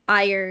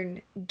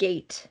iron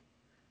gate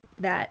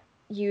that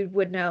you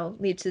would know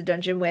leads to the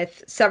dungeon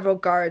with several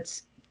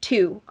guards,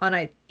 2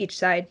 on each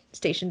side,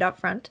 stationed out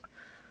front.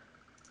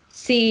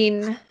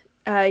 Seeing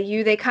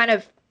you, they kind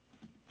of,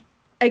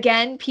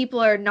 again, people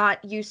are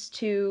not used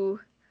to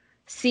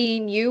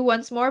seeing you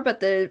once more,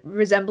 but the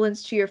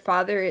resemblance to your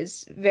father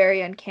is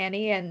very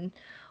uncanny, and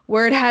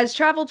word has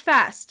traveled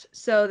fast,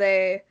 so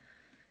they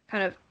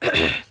kind of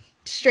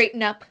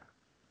straighten up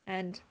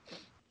and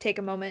take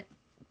a moment,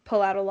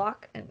 pull out a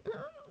lock, and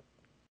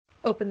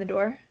open the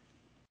door.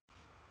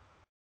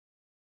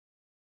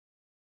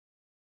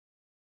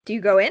 Do you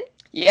go in?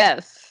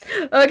 Yes.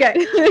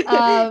 Okay.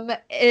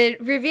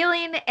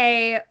 Revealing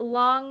a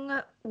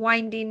long,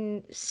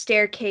 winding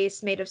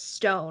staircase made of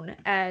stone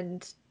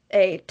and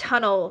a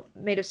tunnel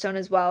made of stone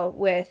as well,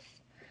 with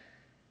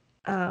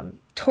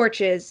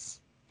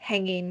torches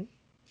hanging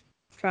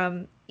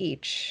from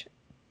each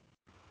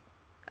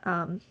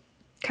kind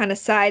of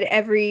side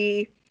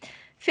every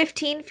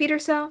 15 feet or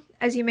so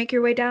as you make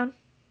your way down.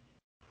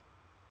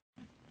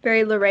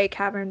 Very Luray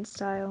Cavern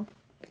style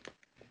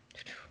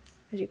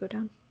as you go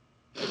down.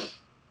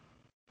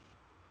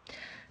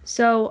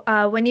 So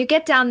when you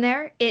get down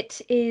there,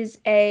 it is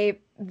a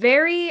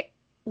very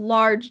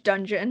large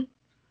dungeon.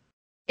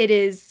 It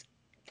is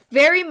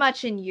very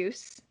much in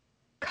use,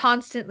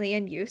 constantly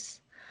in use.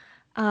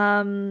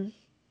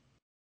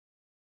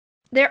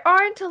 There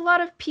aren't a lot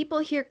of people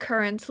here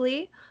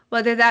currently,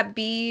 whether that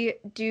be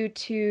due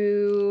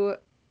to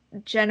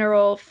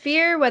general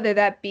fear, whether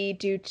that be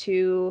due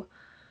to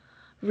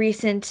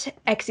recent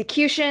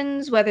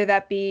executions, whether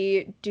that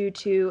be due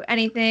to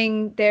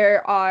anything.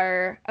 There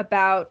are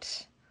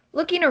about,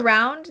 looking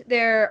around,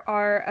 there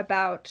are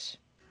about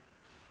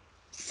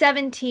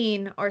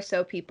 17 or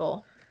so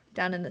people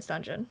down in this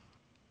dungeon.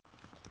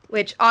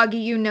 Which,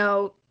 Augie, you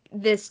know,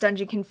 this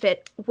dungeon can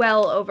fit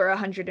well over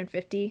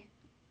 150.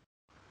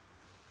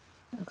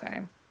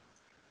 Okay.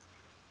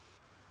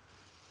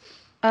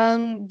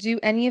 Do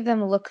any of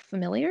them look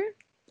familiar?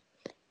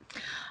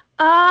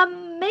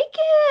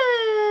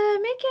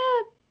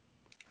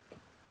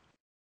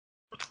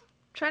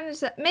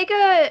 Make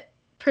a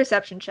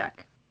perception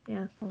check.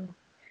 Yeah.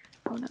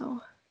 Oh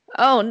no.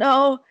 Oh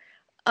no.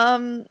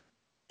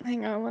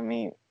 Hang on, let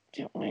me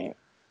get my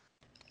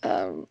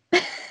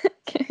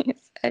give me a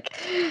sec.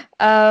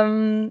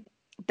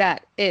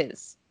 That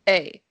is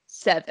a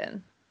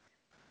 7.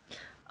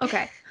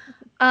 Okay.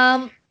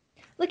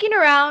 Looking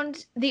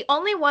around, the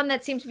only one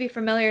that seems to be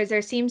familiar is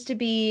there seems to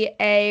be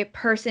a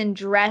person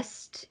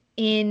dressed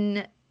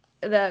in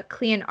the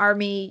Klean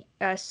army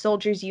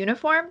soldier's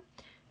uniform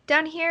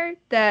down here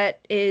that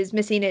is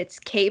missing its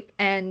cape,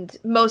 and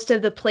most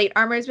of the plate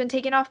armor has been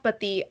taken off, but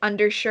the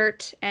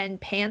undershirt and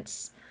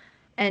pants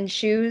and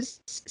shoes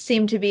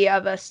seem to be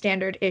of a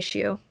standard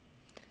issue.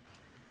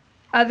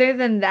 Other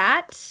than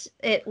that,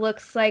 it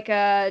looks like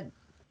a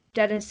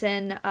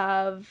denizen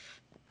of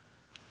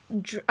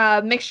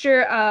a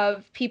mixture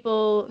of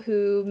people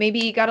who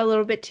maybe got a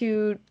little bit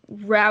too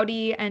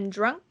rowdy and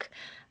drunk.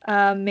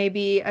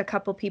 Maybe a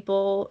couple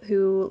people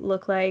who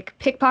look like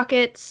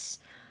pickpockets,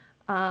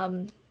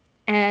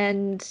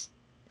 and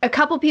a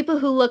couple people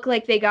who look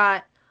like they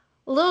got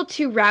a little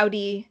too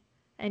rowdy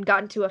and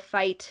got into a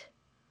fight.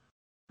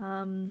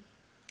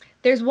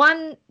 There's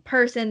one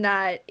person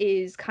that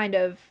is kind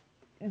of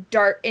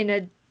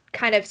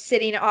kind of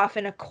sitting off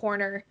in a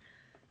corner,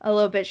 a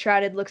little bit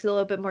shrouded, looks a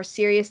little bit more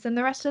serious than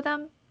the rest of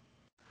them.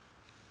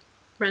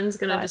 Ren's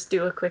gonna just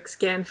do a quick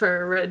scan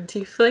for a red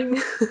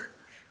tiefling.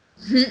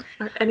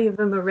 Are any of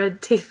them a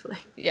red tiefling?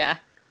 Yeah.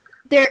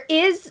 There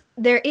is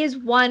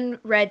one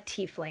red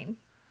tiefling.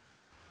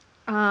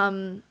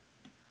 Yeah.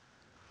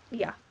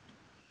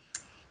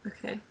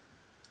 Okay.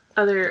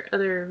 Other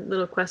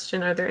little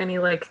question, are there any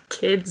like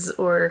kids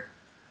or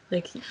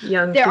like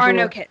young There people? are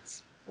no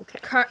kids. Okay.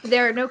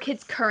 There are no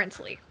kids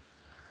currently.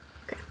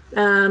 Okay.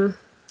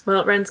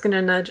 Well, Ren's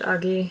gonna nudge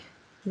Augie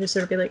and just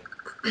sort of be like,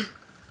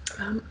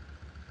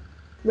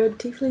 red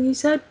tiefling, you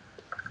said?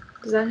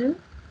 Is that him?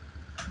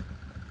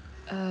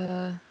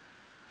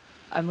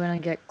 I'm gonna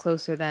get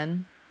closer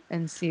then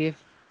and see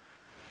if.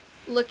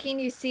 Looking,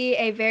 you see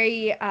a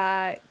very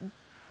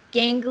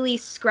gangly,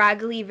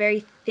 scraggly,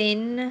 very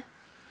thin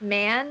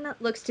man.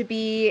 Looks to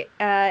be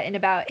in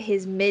about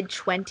his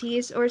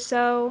mid-20s or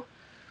so.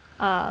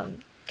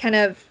 Kind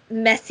of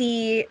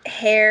messy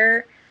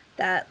hair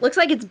that looks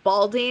like it's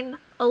balding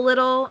a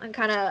little and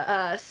kind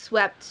of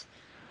swept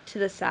to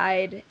the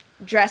side,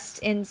 dressed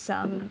in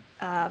some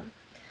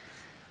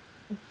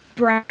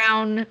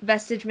brown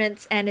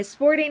vestigements, and is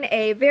sporting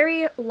a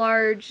very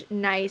large,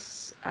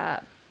 nice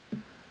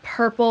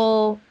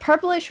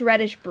purplish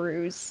reddish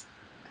bruise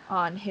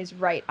on his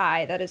right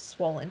eye that is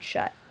swollen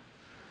shut.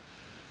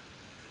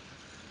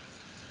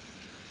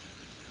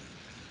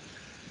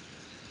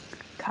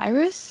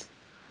 Kyrus?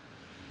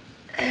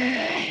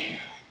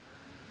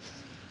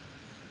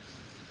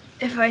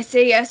 If I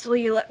say yes, will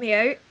you let me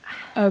out?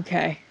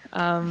 Okay.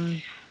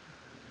 Not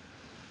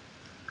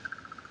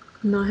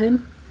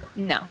him?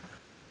 No.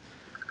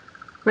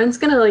 Ren's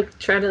gonna like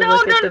try to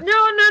look at the.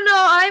 No.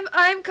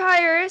 I'm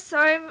Kyrus.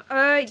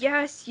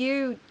 Yes,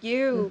 you.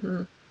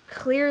 Mhm.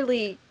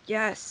 Clearly,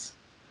 yes.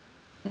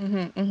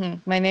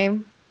 My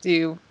name? Do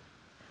you?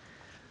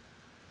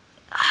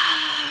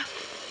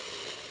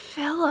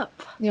 Philip.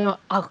 You know,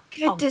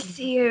 Good to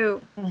see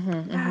you.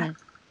 I'm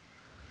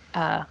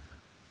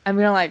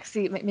gonna like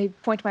see, maybe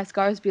point to my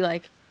scars, be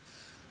like,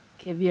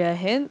 give you a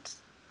hint.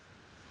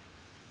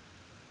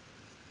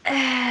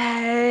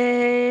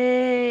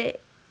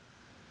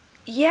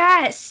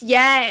 Yes.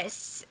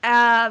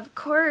 Of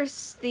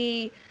course,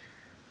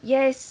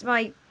 yes,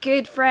 my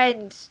good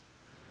friend,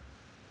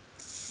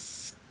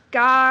 Scarro.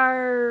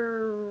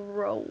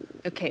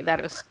 Okay,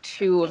 that was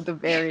two of the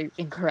very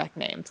incorrect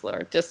names,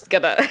 Laura. Just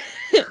gonna.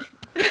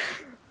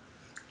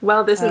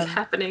 While this is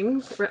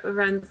happening,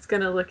 Ren's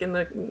gonna look in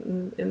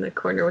the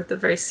corner with the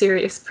very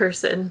serious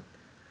person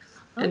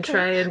and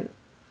try and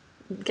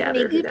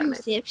gather Make who a that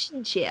might be.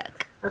 perception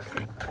check.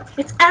 Okay.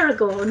 It's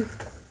Aragorn.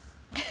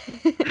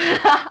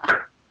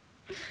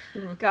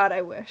 God,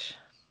 I wish.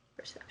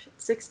 Perception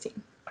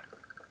 16.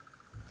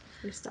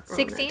 You stop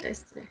rolling that 16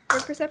 dice today.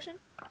 for perception?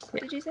 Yeah.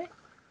 Did you say?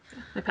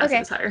 My passive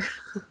Okay. is higher.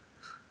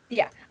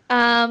 Yeah.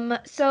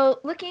 So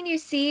looking, you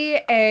see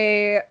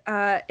it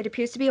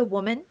appears to be a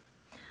woman,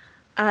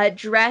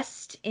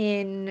 dressed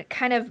in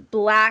kind of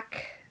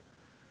black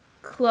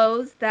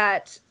clothes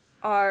that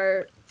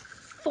are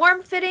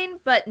form-fitting,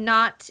 but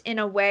not in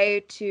a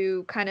way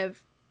to kind of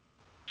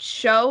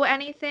show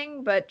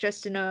anything, but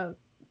just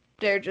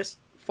they're just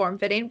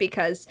form-fitting,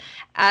 because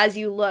as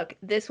you look,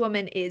 this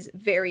woman is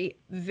very,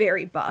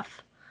 very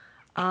buff.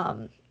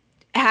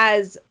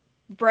 Has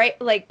bright,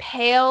 like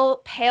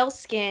pale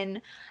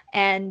skin,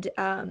 and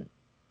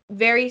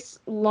very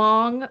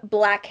long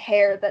black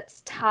hair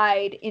that's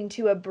tied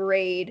into a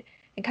braid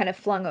and kind of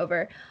flung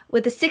over.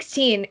 With the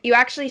 16, you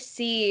actually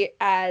see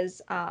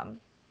as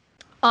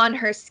on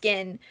her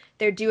skin,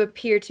 there do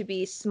appear to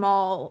be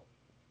small,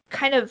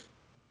 kind of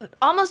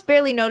almost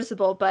barely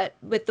noticeable, but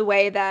with the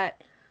way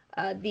that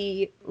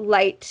the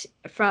light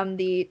from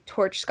the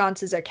torch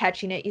sconces are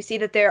catching it, you see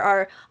that there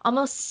are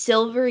almost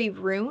silvery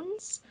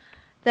runes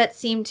that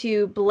seem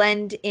to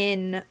blend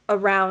in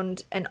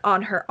around and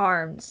on her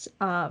arms.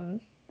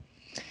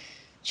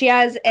 She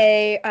has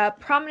a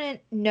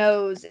prominent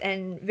nose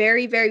and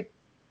very, very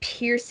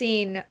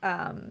piercing,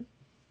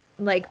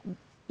 like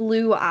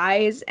blue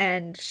eyes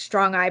and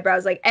strong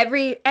eyebrows. Like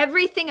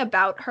everything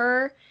about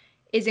her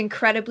is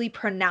incredibly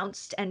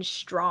pronounced and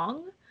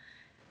strong.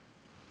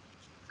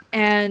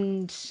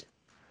 And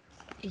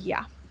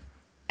yeah.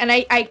 and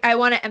I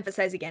want to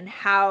emphasize again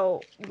how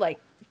like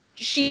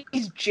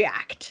she's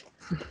jacked.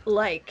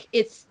 Like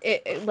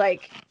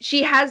like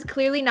she has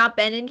clearly not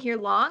been in here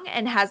long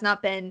and has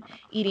not been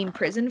eating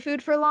prison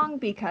food for long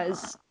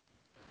because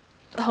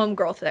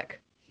homegirl thick.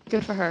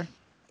 Good for her.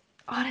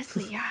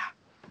 Honestly, yeah.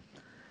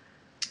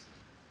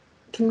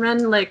 Can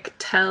Ren like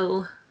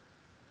tell?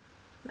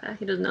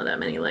 He doesn't know that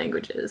many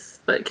languages,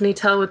 but can he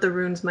tell what the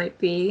runes might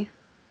be?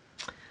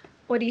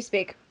 What do you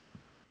speak?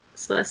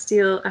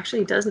 Celestial. Actually,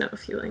 he does know a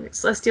few languages.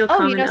 Celestial, Oh,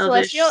 Common, you know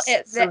Elvish.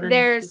 celestial. Sylvan,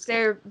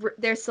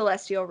 There's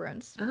celestial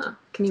runes. Oh,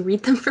 can you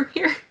read them from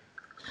here?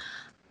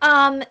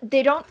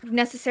 They don't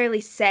necessarily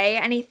say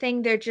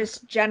anything. They're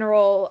just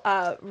general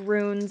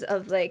runes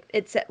of like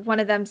it's one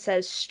of them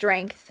says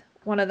strength,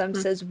 one of them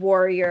says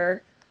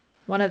warrior,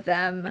 one of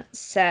them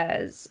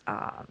says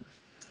I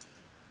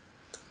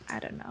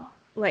don't know,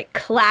 like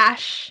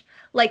clash,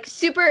 like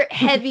super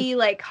heavy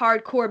like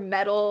hardcore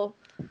metal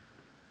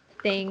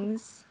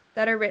things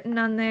that are written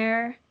on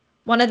there.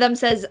 One of them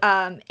says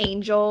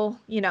angel,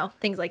 you know,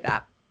 things like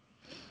that.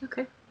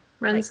 Okay.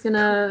 Ren's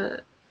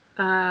gonna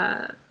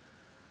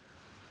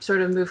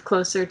sort of move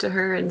closer to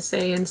her and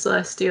say in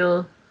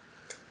Celestial,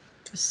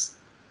 just,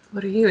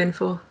 what are you in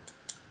for?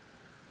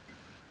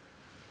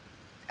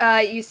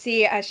 You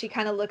see as she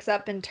kind of looks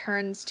up and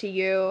turns to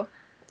you,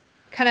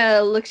 kind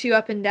of looks you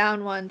up and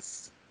down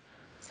once,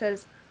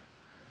 says,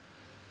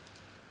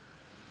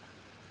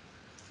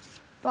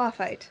 bar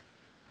fight.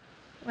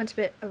 Went a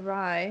bit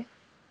awry.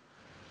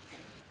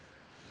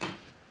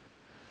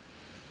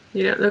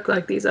 You don't look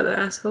like these other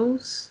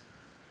assholes.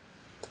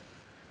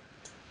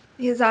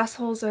 These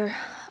assholes are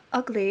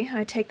ugly.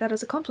 I take that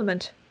as a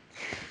compliment.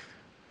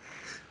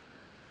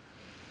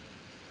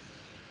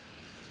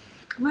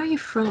 Where are you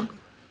from?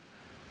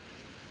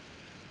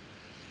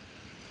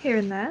 Here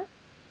and there.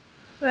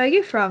 Where are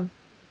you from?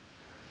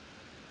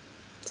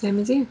 Same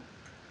as you.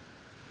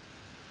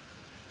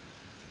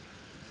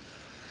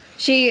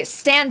 She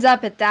stands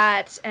up at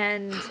that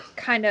and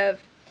kind of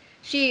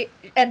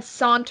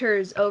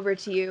saunters over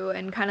to you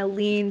and kind of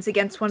leans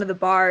against one of the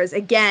bars,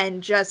 again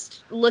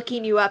just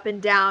looking you up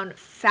and down,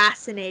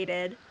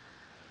 fascinated,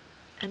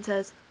 and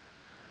says,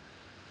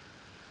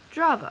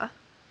 Drava.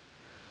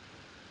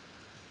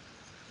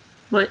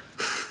 What?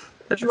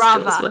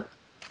 Drava. What?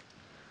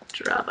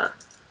 Drava.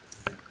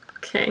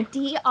 Okay.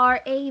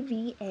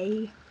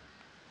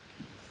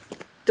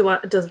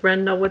 Drava. Does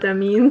Ren know what that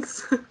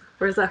means?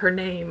 Or is that her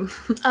name?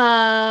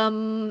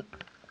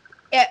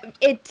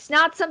 It's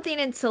not something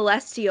in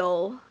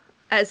Celestial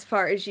as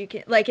far as you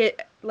can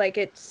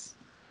it's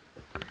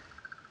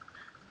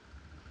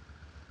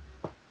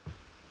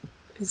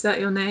Is that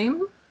your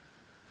name?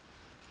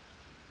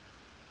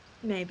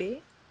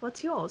 maybe.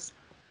 What's yours?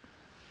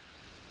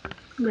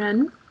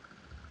 Ren?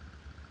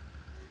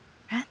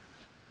 Ren?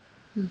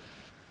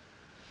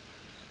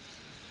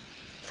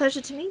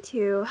 Pleasure to meet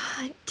you.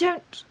 I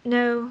don't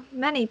know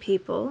many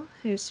people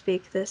who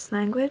speak this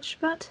language,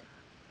 but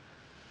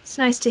it's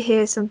nice to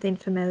hear something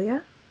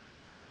familiar.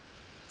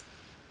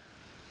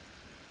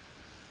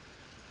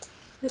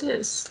 It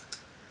is.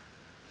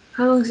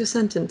 How long's your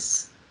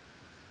sentence?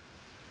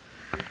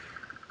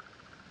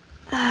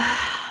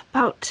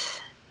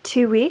 About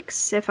 2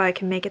 weeks, if I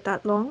can make it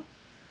that long.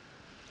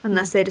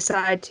 Unless they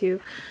decide to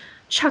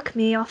chuck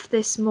me off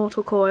this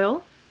mortal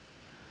coil.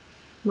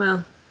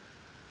 Well,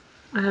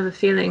 I have a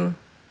feeling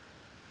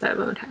that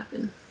won't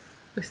happen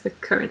with the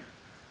current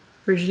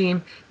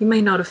regime. You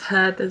may not have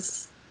heard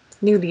there's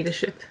new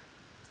leadership.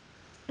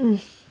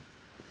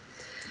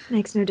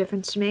 Makes no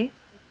difference to me.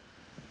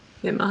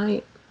 It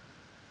might.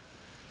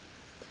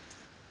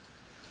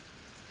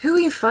 Who are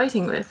you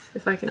fighting with,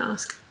 if I can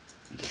ask?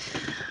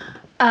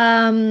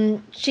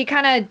 She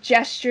kind of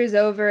gestures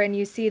over and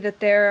you see that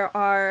there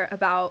are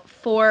about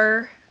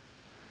 4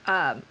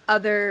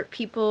 other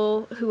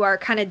people who are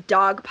kind of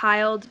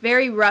dog-piled,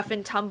 very rough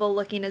and tumble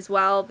looking as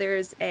well.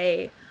 There's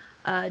a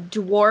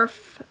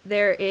dwarf.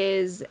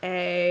 There's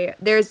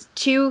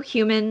 2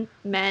 human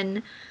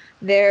men.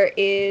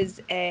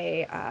 There's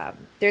a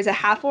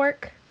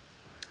half-orc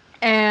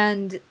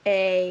and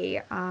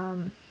a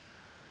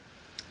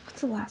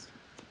what's the last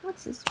one?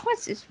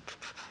 What's his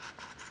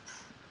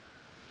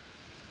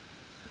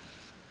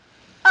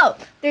Oh,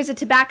 there's a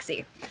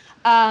tabaxi.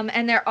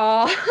 And they're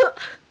all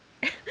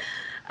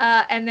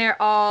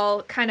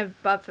kind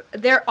of buff.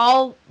 They're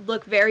all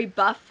look very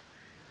buff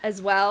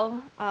as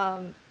well.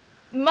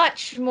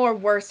 Much more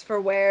worse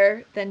for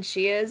wear than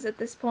she is at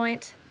this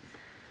point.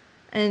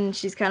 And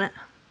she's kind of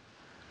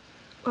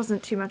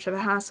wasn't too much of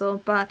a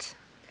hassle, but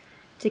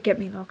to get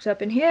me locked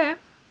up in here.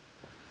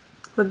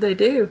 What'd they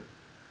do?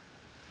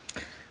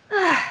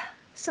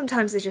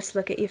 Sometimes they just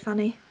look at you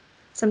funny.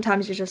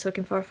 Sometimes you're just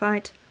looking for a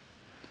fight.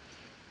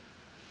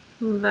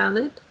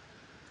 Valid.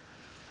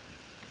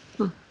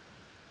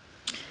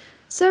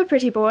 So,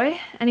 pretty boy,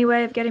 any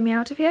way of getting me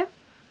out of here?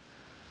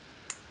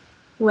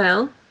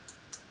 Well,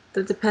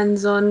 that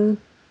depends on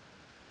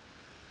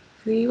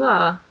who you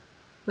are,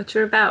 what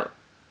you're about.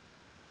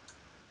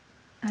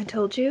 I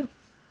told you.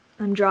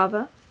 I'm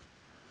Drava.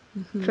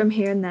 From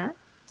here and that.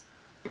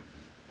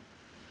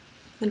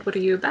 And what are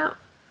you about?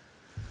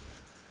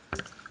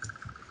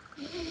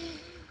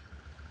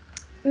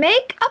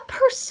 Make a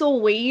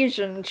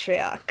persuasion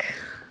check.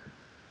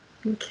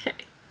 Okay.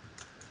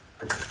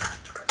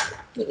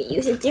 You can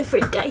use a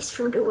different dice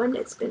from the one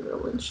that's been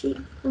rolling sheet.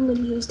 I'm gonna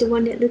use the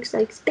one that looks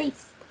like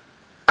space.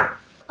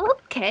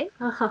 Okay.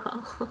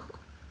 Oh.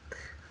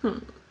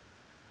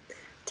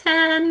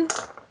 10.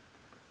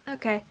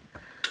 Okay.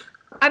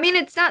 I mean,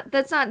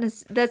 that's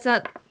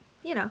not,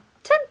 you know,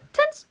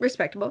 10's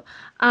respectable.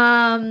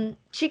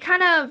 She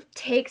kind of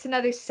takes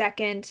another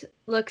second,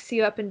 looks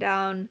you up and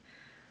down.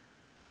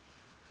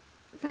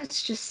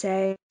 Let's just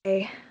say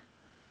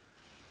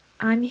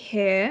I'm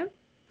here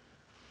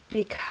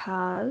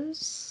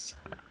because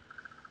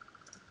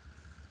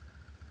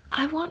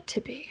I want to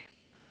be.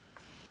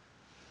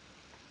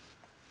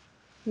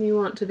 You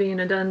want to be in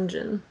a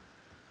dungeon?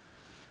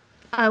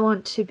 I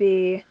want to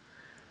be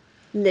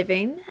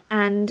living,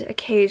 and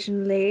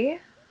occasionally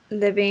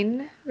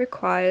living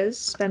requires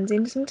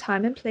spending some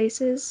time in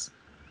places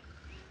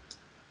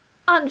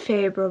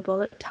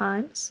unfavorable at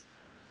times.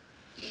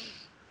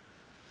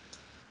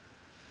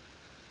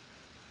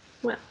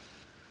 Well,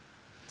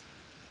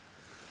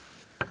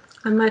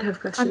 I might have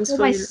questions I'm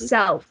for for you.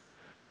 myself,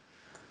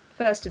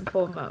 first and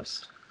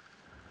foremost.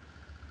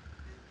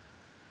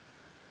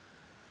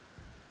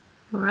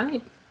 All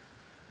right.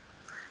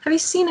 Have you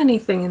seen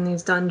anything in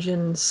these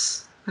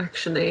dungeons,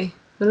 actually?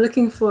 We're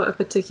looking for a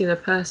particular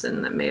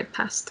person that may have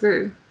passed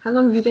through. How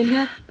long have you been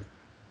here?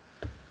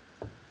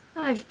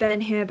 I've been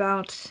here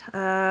about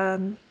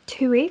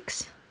 2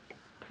 weeks.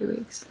 2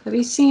 weeks. Have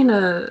you seen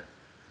a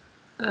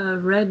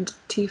red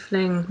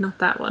tiefling? Not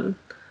that one.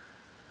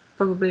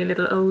 Probably a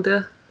little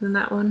older than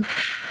that one.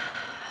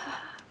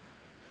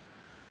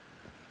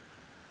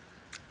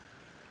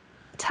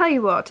 Tell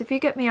you what, if you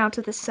get me out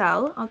of the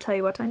cell, I'll tell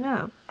you what I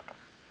know.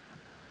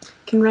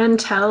 Can Ren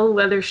tell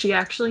whether she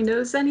actually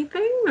knows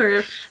anything, or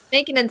if...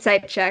 Make an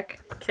insight check.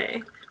 Okay,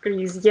 I'm gonna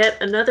use yet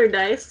another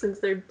dice since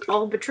they're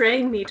all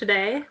betraying me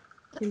today.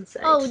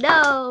 Insight. Oh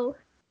no!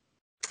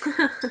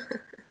 At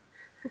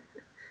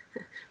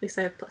least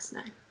I have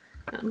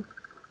 +9,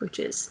 which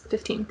is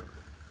 15.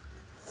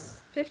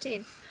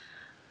 15.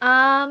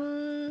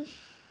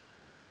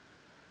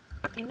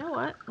 You know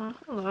what?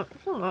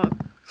 Hold up.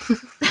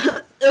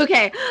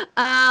 Okay.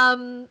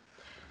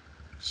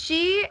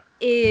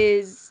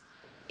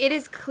 It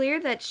is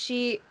clear that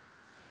she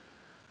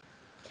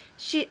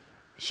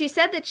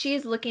said that she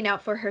is looking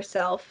out for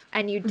herself,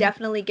 and you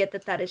definitely get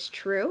that is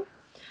true.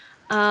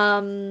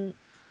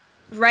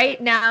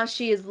 Right now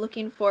she is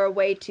looking for a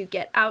way to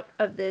get out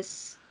of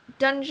this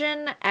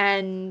dungeon,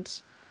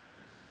 and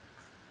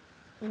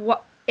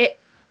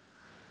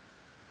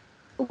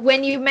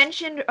when you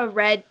mentioned a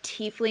red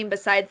tiefling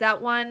besides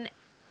that one,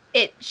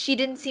 she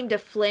didn't seem to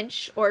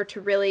flinch or to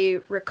really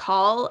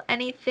recall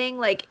anything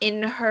like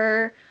in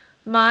her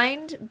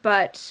mind,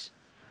 but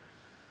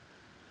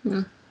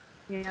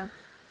yeah.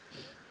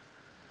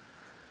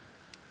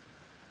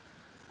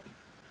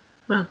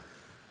 Well,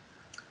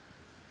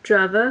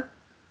 Drava,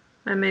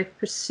 I may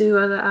pursue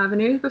other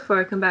avenues before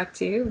I come back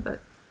to you, but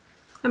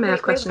I may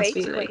have questions for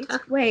you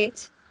later.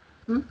 Wait.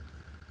 Hmm?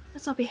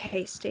 Let's not be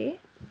hasty.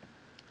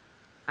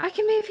 I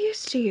can be of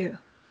use to you.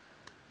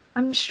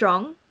 I'm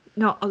strong,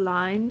 not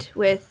aligned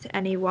with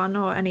anyone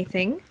or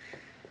anything.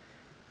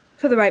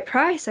 For the right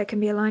price, I can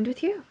be aligned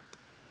with you.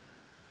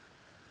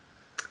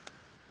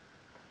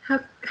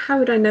 How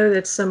would I know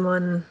that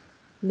someone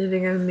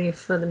living only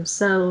for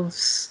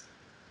themselves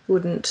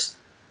wouldn't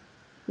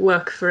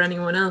work for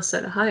anyone else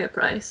at a higher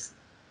price?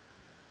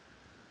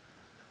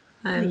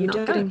 I'm You not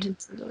don't. getting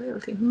hints of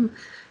loyalty. But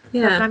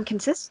Yeah. I'm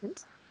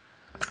consistent.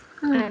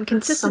 Oh, And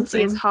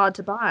consistency is something. hard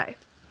to buy.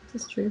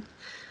 This is true.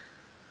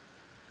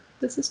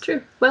 This is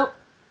true. Well,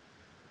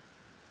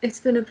 it's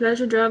been a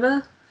pleasure,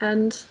 Drava,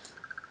 and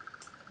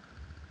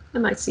I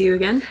might see you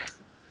again.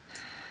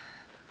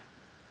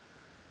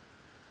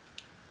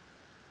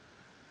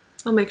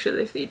 I'll make sure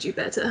they feed you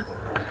better.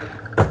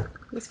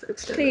 These folks don't look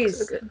so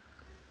Please. good.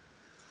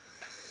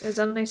 There's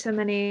only so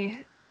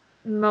many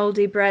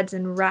moldy breads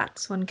and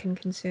rats one can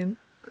consume.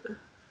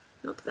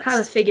 Not the best.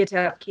 Have a figure to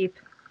upkeep.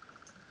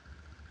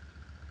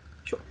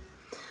 Sure.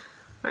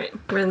 Alright,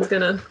 Ren's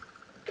gonna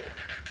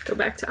go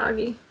back to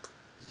Agi.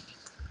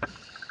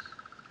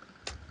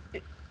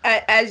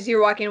 As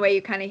you're walking away,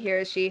 you kind of hear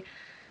as she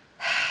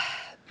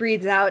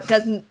breathes out.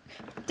 Doesn't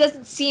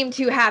seem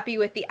too happy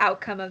with the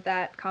outcome of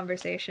that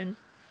conversation.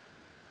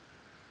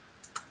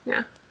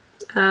 Yeah.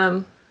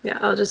 Yeah,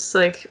 I'll just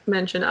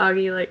mention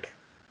Agi,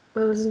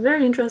 well, there's a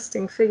very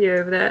interesting figure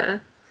over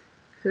there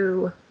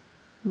who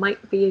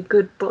might be a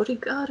good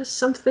bodyguard or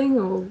something,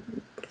 or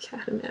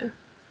I don't know.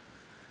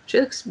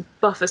 She looks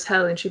buff as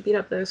hell and she beat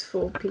up those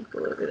 4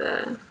 people over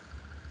there.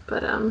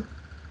 But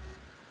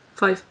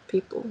 5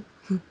 people.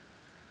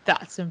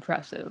 That's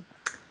impressive.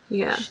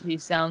 Yeah. She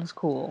sounds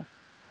cool.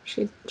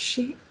 She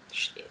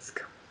is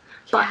cool.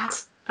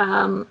 But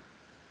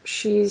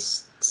she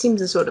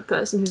seems the sort of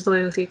person whose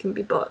loyalty can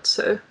be bought,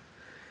 so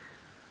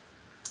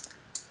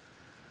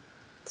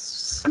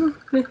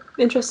Yeah,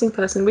 interesting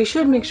person. We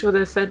should make sure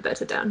they're fed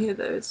better down here,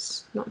 though.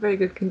 It's not very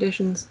good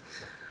conditions.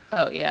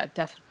 Oh yeah,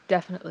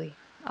 definitely.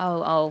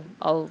 I'll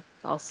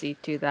see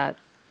to that.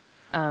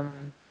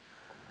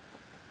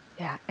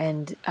 Yeah,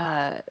 and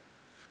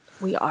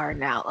we are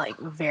now like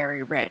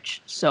very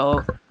rich.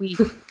 So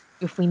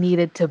if we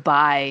needed to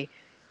buy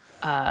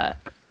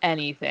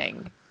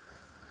anything.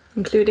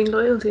 Including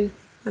loyalty,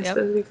 I Yep.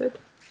 suppose we could.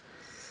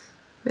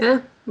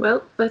 Yeah,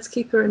 well, let's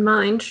keep her in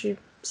mind. She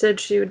said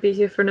she would be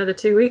here for another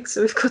 2 weeks,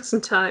 so we've got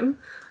some time.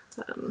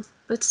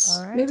 Let's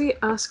All right. maybe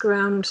ask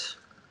around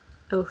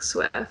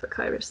elsewhere for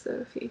Kyrus,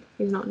 though, if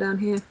he's not down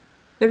here.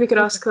 Maybe we could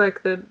ask,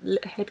 like, the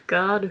head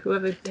guard or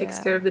whoever takes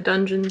care of the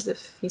dungeons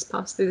if he's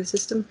passed through the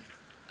system.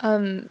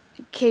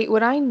 Kate,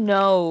 would I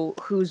know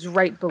who's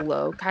right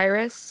below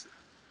Kyrus?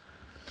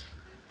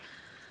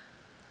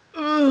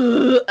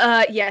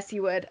 Yes,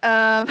 you would.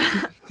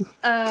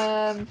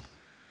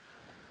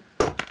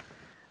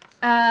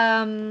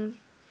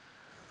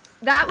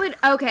 That would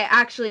okay.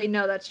 Actually,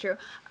 no, that's true.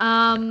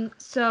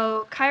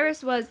 So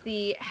Kyrus was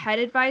the head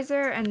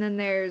advisor, and then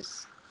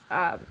there's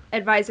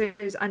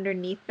advisors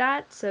underneath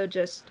that. So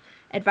just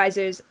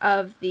advisors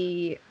of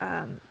the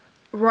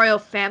royal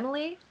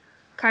family.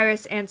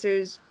 Kyrus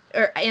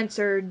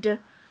answered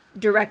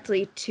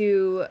directly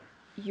to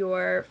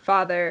your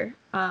father,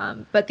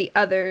 but the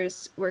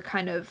others were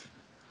kind of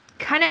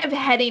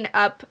heading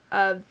up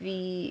of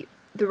the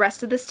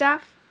rest of the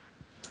staff.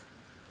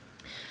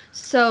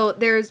 So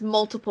there's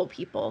multiple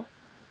people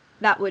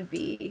that would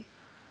be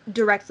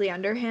directly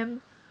under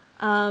him.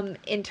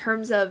 In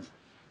terms of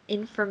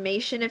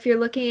information, if you're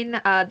looking,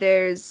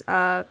 there's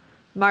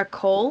Mark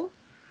Cole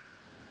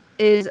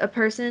is a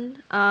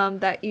person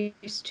that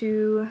used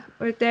to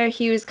work there.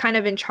 He was kind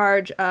of in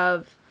charge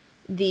of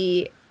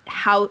the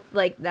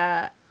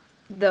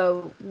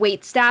the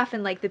wait staff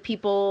and like the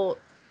people,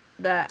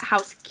 the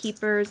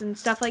housekeepers and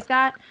stuff like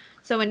that.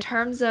 So in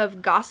terms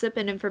of gossip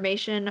and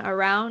information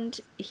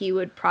around, he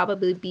would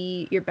probably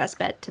be your best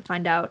bet to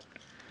find out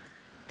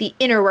the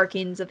inner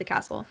workings of the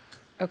castle.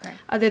 Okay.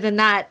 Other than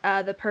that,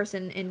 the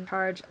person in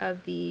charge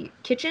of the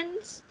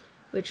kitchens,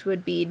 which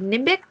would be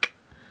Nimbic,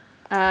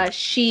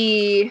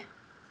 she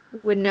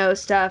would know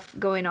stuff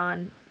going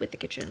on with the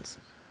kitchens.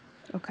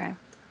 Okay.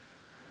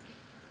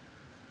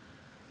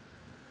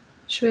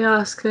 Should we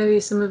ask maybe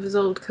some of his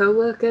old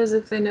co-workers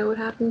if they know what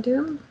happened to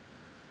him?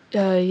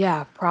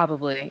 Yeah,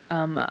 probably.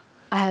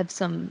 I have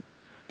some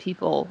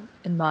people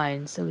in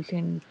mind, so we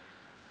can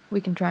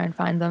try and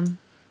find them.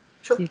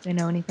 Sure. See if they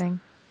know anything.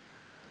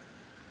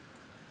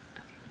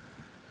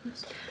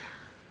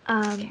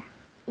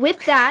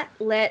 With that,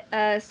 let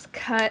us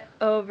cut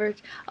over.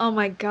 Oh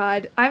my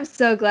god, I'm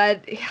so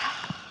glad.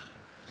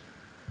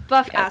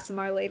 Buff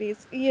Asimar,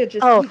 ladies. You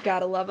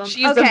gotta love them.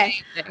 She's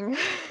amazing.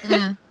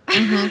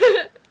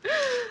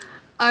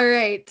 All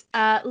right.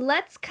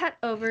 Let's cut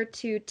over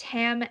to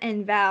Tam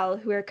and Val,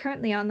 who are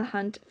currently on the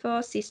hunt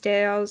for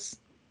sisters.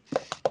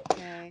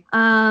 Okay.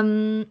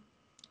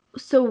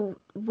 So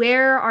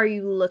where are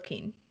you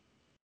looking?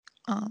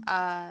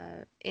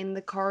 In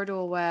the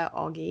corridor where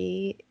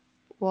Oggy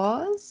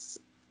was,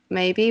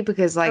 maybe,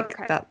 because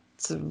Okay.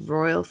 that's a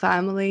royal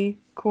family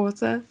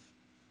quarter.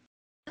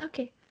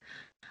 Okay.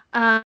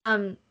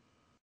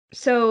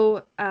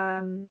 So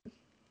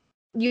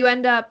you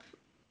end up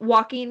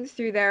walking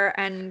through there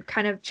and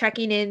kind of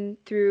checking in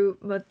through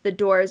the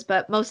doors,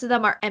 but most of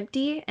them are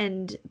empty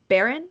and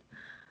barren.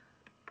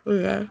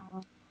 Okay.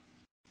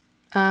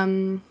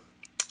 Can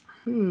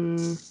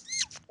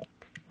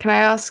I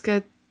ask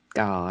a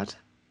guard?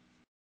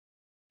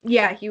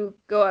 Yeah, you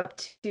go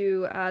up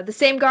to the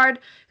same guard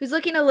who's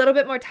looking a little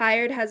bit more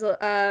tired, has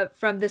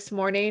from this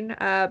morning,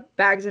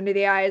 bags under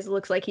the eyes,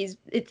 looks like it's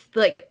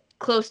like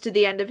close to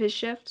the end of his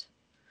shift.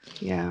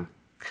 Yeah.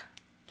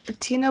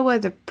 Do you know where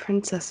the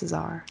princesses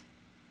are?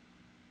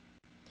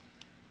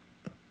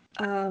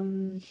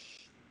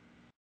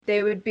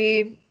 They would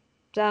be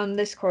down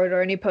this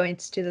corridor, and he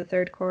points to the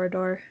third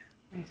corridor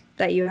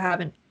that you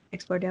haven't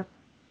explored yet.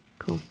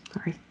 Cool.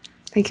 All right.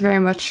 Thank you very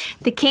much.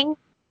 The king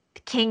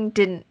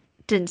didn't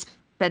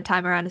spend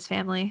time around his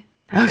family.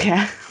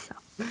 Okay.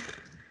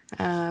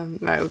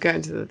 Right, we'll go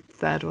into the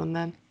third one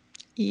then.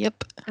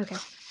 Yep. Okay.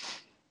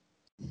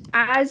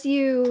 As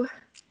you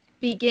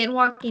begin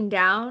walking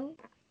down,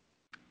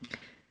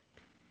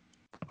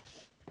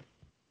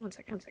 one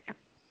second.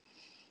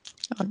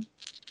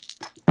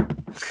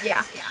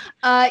 Yeah.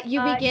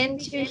 You begin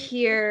to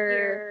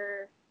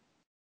hear.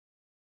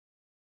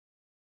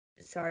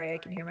 Sorry, I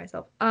can hear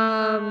myself.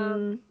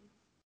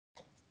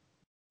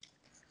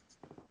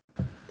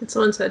 Did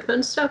someone's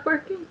headphones stop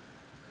working?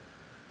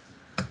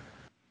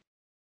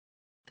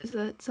 Is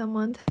that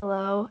someone?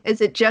 Hello?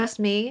 Is it just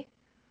me?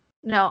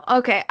 No.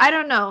 Okay. I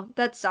don't know.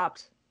 That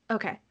stopped.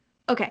 Okay.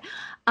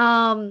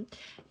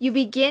 You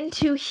begin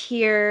to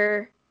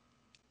hear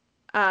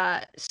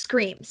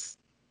screams.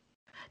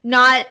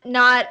 Not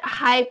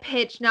high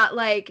pitched, not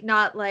like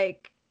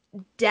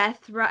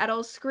death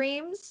rattle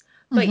screams,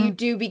 but you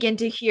do begin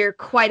to hear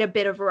quite a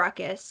bit of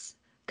ruckus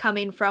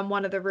coming from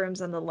one of the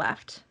rooms on the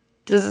left.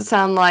 Does it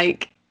sound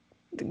like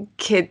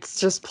kids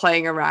just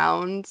playing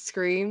around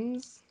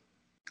screams.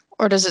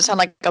 Or does it sound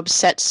like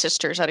upset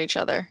sisters at each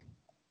other?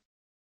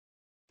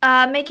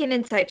 Make an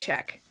insight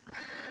check.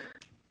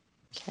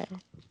 Okay.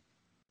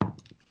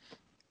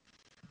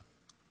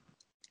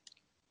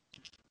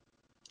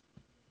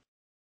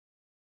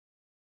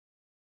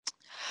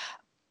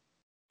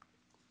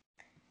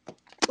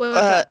 What's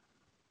up?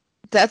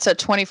 That's a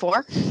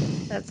 24.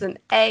 That's an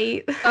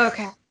 8.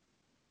 Okay.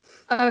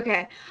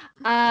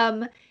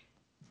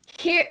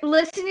 Here,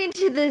 listening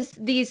to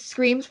these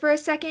screams for a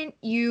second,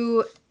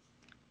 you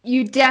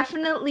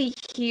definitely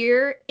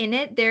hear in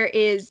it there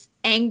is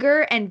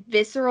anger and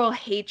visceral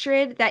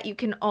hatred that you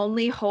can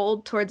only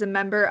hold towards a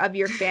member of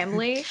your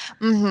family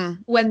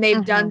when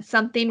they've done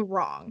something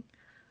wrong.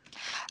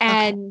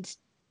 And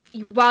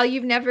while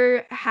you've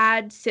never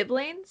had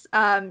siblings,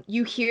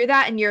 you hear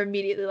that and you're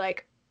immediately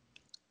like,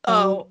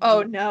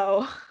 oh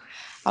no.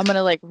 I'm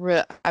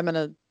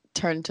gonna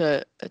turn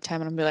to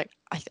Tam and I'm gonna be like,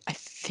 I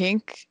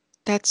think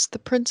that's the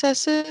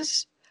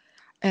princesses,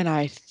 and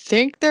I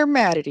think they're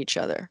mad at each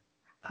other.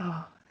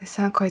 Oh, they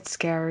sound quite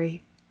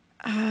scary.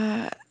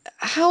 How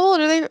old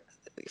are they?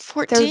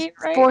 14,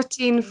 right?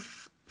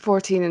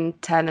 14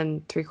 and 10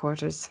 and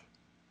 3/4.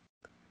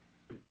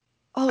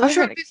 Oh, I'm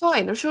sure it'll be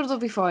fine. I'm sure it'll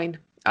be fine.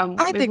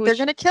 I think they're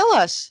gonna kill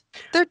us.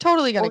 They're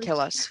totally gonna kill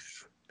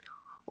us.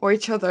 Or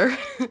each other.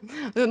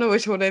 I don't know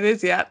which one it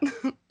is yet.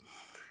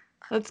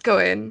 Let's go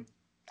in.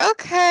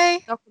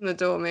 Okay. Knock on the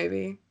door,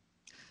 maybe.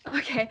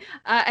 Okay.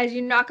 As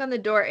you knock on the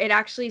door, it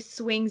actually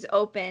swings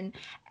open,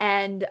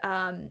 and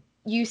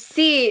you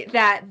see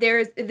that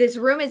this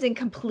room is in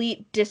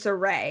complete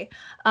disarray.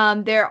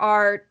 There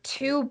are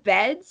 2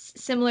 beds,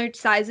 similar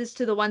sizes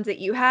to the ones that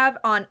you have,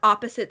 on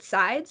opposite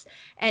sides,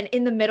 and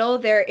in the middle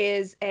there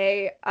is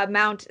a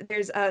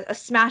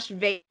smashed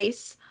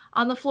vase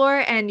on the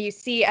floor, and you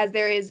see as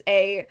there is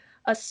a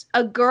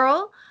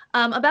girl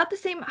about the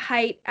same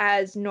height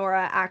as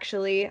Nora,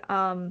 actually,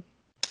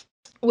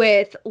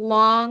 with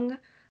long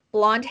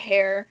blonde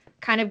hair,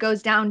 kind of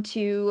goes down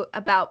to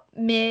about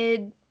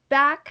mid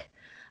back,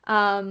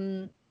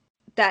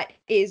 that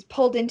is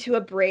pulled into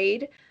a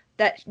braid,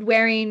 that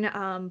wearing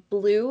a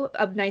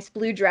nice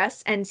blue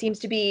dress, and seems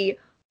to be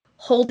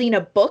holding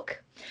a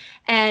book.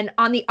 And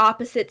on the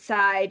opposite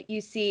side,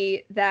 you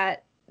see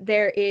that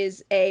there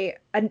is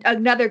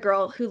another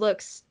girl who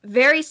looks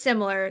very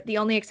similar, the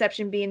only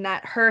exception being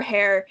that her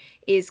hair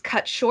is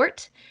cut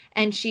short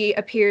and she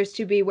appears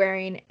to be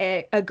wearing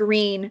a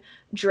green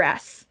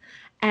dress.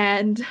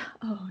 And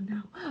oh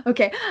no.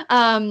 Okay.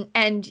 And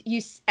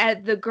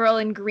the girl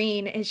in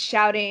green is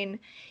shouting,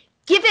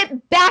 "Give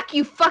it back,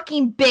 you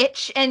fucking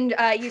bitch!" And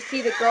you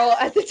see the girl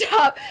at the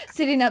top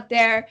sitting up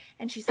there,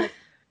 and she's like,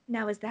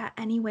 Now is that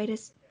any way to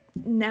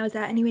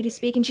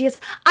speak? And she goes,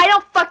 "I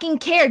don't fucking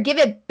care. Give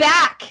it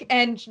back!"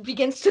 And she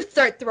begins to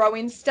start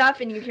throwing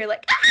stuff, and you hear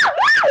like,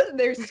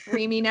 they're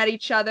screaming at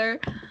each other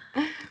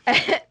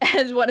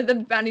as one of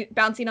them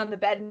bouncing on the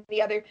bed, and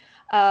the other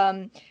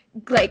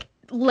like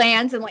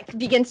lands and like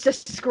begins to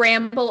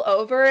scramble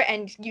over,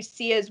 and you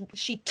see as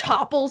she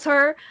topples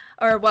her,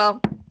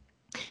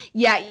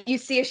 you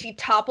see as she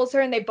topples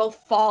her, and they both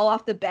fall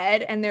off the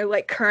bed, and they're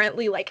like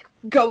currently like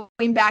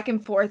going back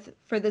and forth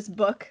for this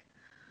book.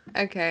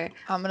 Okay.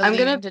 I'm gonna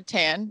lean into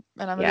Tan,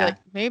 and I'm gonna be like,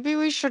 maybe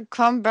we should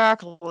come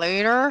back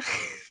later.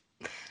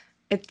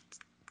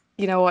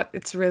 You know what?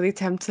 It's really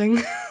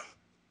tempting.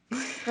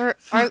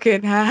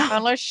 Fucking hell.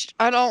 Unless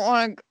I don't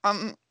want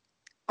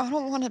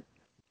to.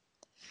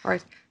 All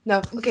right.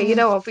 No. Okay. You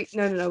know what?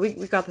 No.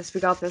 We got this. We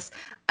got this.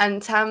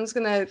 And Tam's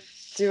gonna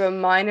do a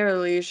minor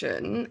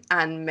illusion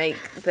and make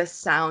the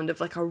sound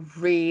of like a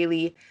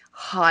really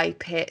high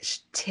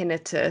pitched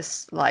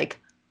tinnitus like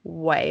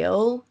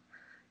wail.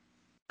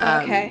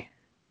 Okay.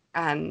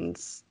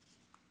 And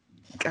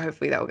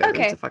hopefully that will get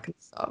them to fucking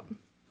stop.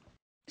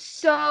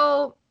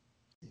 So,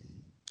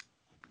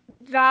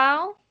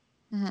 Val.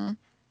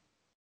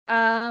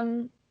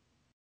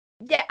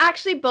 Yeah,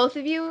 actually, both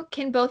of you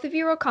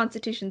roll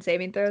Constitution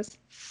saving throws?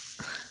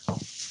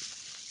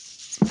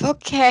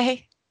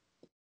 Okay.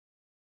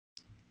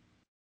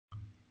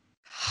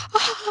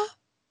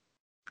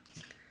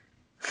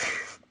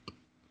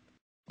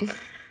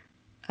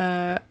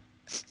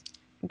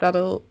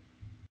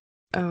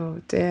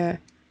 Oh dear.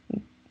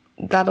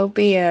 That'll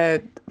be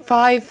a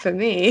 5 for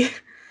me. I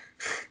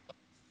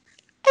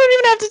don't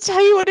even have to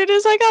tell you what it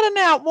is. I got a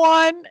nat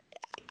 1.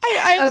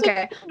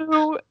 Okay.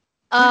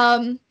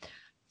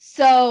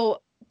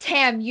 So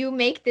Tam, you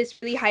make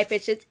this really high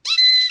pitched,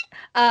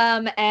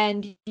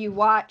 and you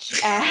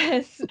watch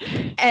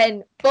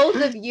and both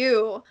of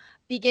you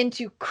begin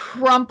to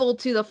crumple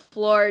to the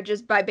floor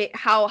just by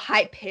how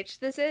high pitched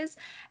this is.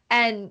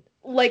 And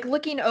like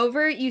looking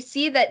over, you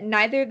see that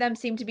neither of them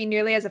seem to be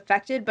nearly as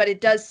affected, but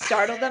it does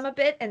startle them a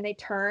bit, and they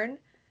turn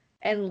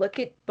and look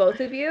at both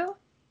of you.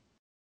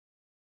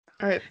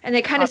 All right. And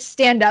they kind of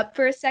stand up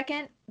for a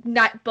second.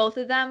 Not both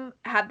of them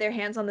have their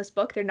hands on this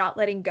book. They're not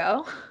letting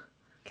go.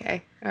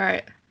 Okay. All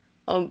right.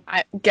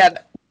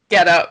 Get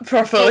up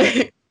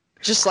properly.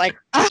 Just like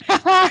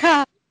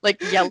like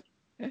yell.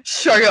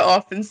 shrug it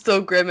off and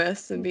still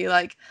grimace and be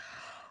like,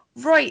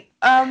 right,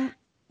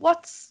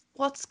 what's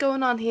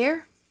going on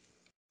here?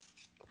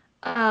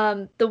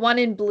 The one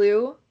in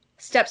blue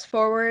steps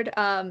forward,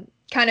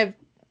 kind of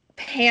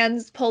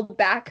hands pulled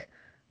back,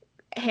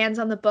 hands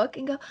on the book,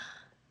 and go,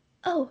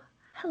 "Oh,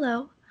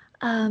 hello.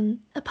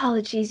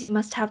 Apologies, you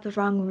must have the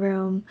wrong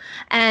room."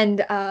 And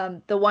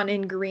the one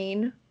in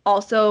green,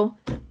 also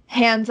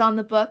hands on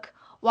the book,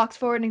 walks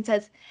forward and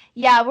says,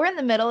 "Yeah, we're in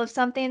the middle of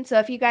something, so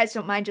if you guys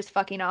don't mind just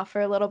fucking off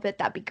for a little bit,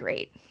 that'd be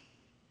great."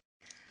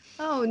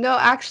 Oh, no,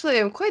 actually,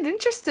 I'm quite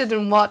interested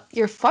in what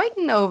you're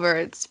fighting over.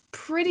 It's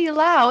pretty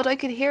loud. I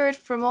could hear it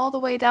from all the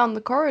way down the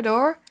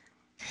corridor.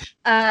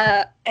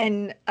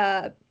 And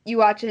you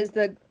watch as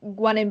the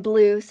one in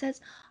blue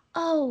says,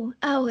 "Oh,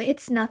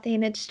 it's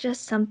nothing. It's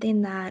just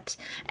something that."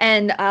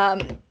 And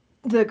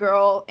the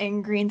girl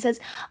in green says,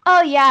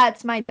 "Oh yeah,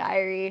 it's my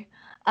diary.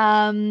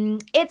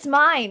 It's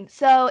mine.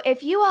 So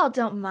if you all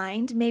don't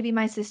mind, maybe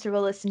my sister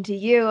will listen to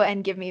you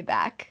and give me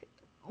back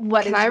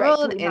what Can is I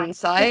roll an rightfully mine."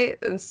 insight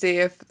and see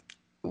if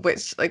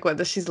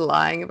whether she's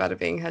lying about it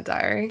being her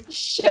diary?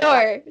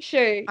 Sure, I'm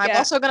yeah.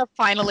 also gonna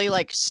finally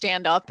like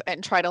stand up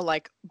and try to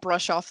like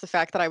brush off the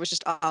fact that I was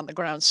just on the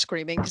ground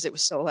screaming because it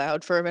was so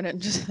loud for a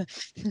minute.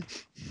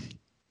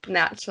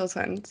 Natural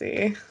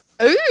 20.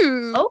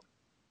 Ooh. Oh.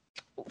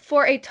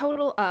 For a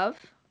total of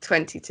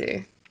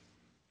 22.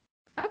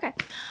 Okay.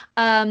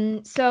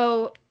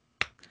 So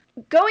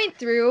going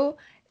through,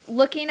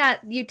 looking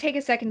at, you take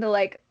a second to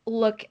like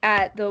look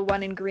at the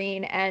one in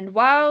green, and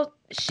while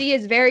she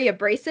is very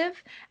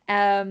abrasive,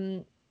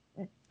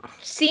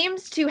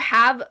 seems to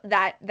have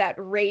that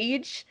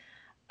rage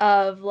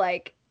of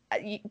like,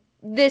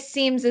 this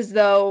seems as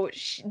though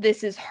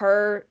this is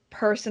her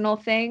personal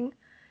thing,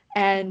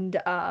 and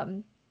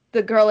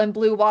the girl in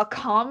blue, while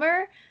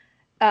calmer,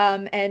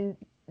 and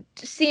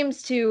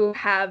seems to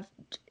have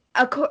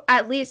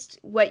at least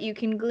what you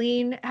can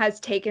glean, has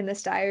taken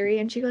this diary,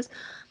 and she goes,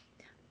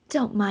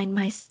 "Don't mind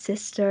my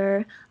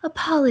sister.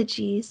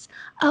 Apologies.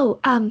 Oh,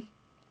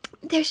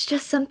 there's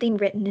just something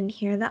written in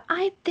here that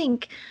I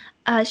think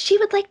she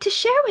would like to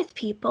share with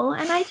people,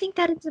 and I think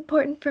that it's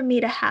important for me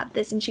to have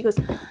this." And she goes,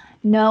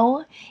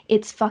 "No,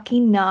 it's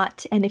fucking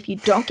not. And if you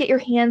don't get your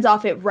hands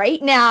off it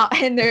right now,"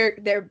 and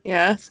they're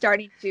Yeah.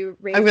 starting to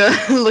raise. I'm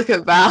gonna look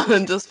at Val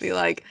and just be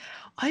like,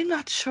 I'm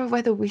not sure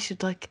whether we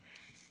should, like,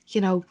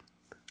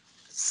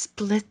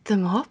 split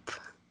them up.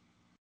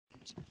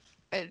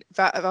 And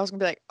Val's gonna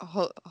be like,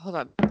 hold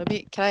on,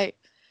 can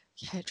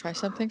I try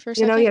something for a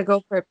second? Yeah,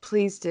 go for it.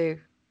 Please do.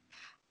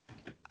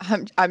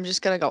 I'm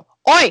just gonna go,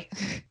 oi,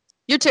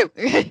 you two,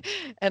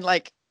 and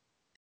like,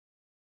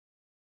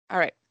 all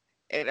right.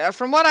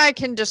 From what I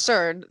can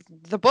discern,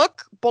 the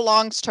book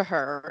belongs to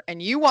her,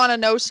 and you want to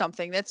know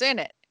something that's in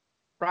it,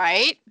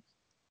 right?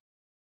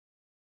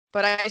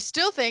 But I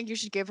still think you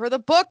should give her the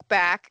book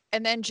back,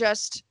 and then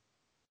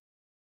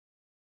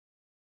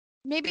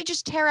maybe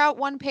just tear out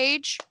one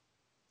page.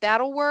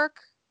 That'll work.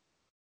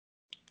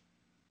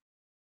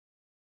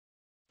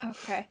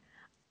 Okay.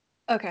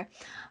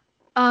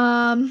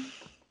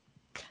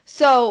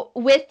 So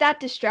with that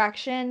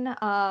distraction,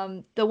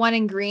 the one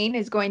in green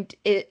is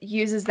it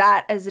uses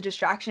that as a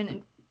distraction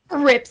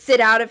and rips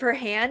it out of her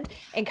hand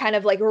and kind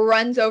of like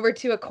runs over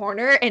to a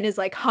corner and is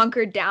like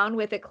hunkered down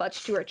with it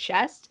clutched to her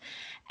chest.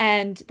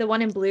 And the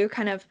one in blue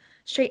kind of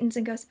straightens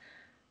and goes,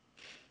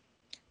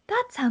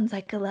 "That sounds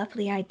like a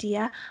lovely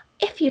idea.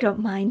 If you don't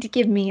mind,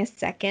 give me a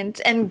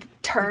second," and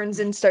turns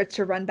and starts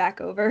to run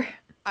back over.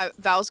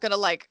 Val's gonna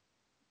like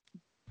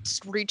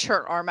reach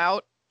her arm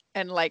out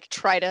and like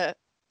try to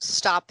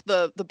stop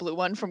the blue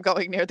one from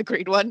going near the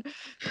green one.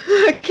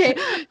 Okay.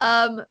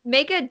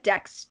 Make a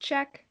dex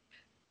check.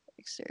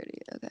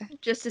 Dexterity, okay.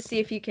 Just to see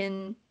if you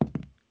can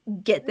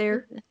get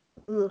there.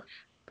 Ugh,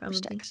 probably.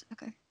 Dex,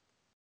 okay.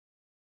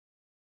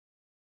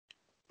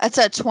 That's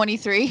a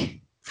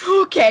 23.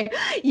 Okay.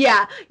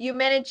 Yeah, you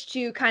managed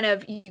to kind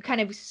of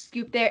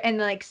scoop there and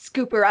like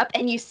scoop her up,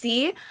 and you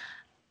see,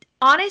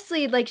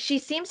 honestly, like she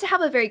seems to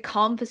have a very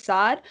calm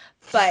facade,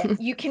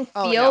 but you can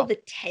feel the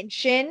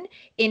tension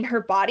in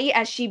her body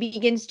as she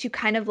begins to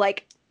kind of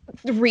like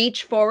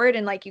reach forward,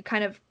 and like you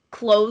kind of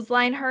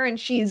clothesline her, and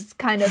she's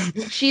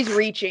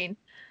reaching.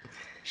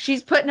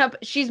 She's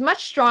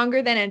much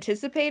stronger than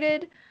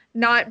anticipated,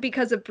 not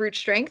because of brute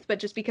strength, but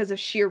just because of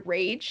sheer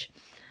rage.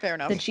 Fair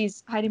enough. That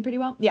she's hiding pretty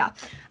well. Yeah.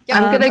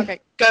 I'm gonna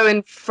go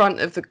in front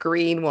of the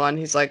green one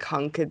who's like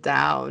hunkered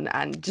down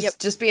and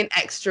just be an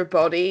extra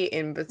body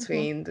in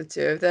between the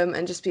two of them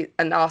and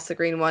ask the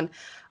green one,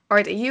 all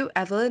right, are you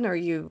Evelyn or are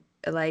you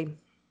Elaine?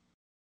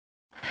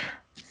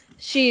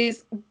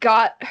 She's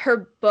got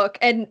her book,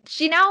 and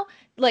she now,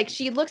 like,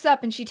 she looks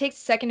up and she takes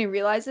a second and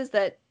realizes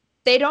that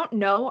they don't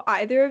know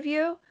either of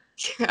you.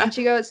 Yeah. And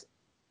she goes,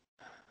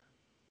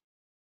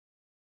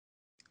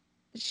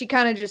 she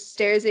kind of just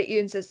stares at you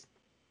and says,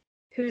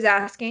 "Who's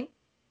asking?"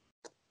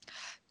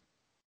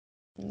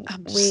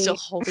 I'm still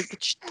holding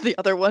the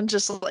other one,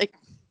 just like.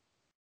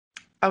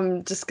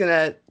 I'm just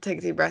gonna take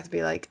a deep breath and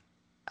be like,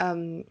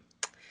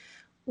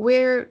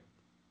 we're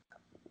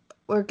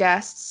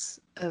guests.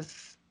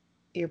 of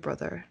your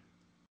brother.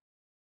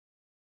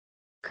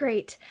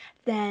 Great.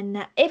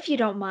 Then, if you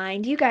don't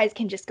mind, you guys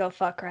can just go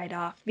fuck right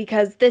off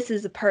because this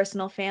is a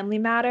personal family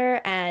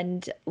matter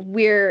and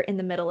we're in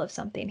the middle of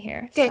something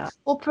here. Okay, So.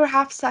 well,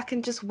 perhaps I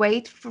can just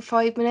wait for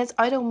 5 minutes.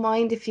 I don't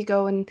mind if you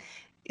go and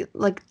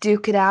like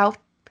duke it out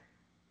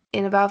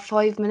in about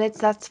 5 minutes.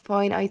 That's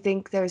fine. I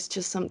think there's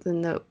just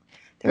something that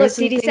there Look, is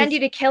some did he send things. you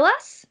to kill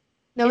us?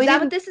 No, Is he that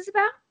didn't. what this is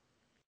about?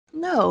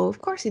 No,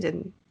 of course he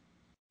didn't.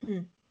 Hmm.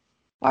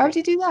 Why would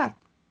he do that?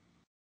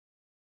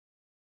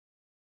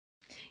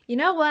 You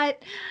know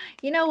what?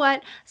 You know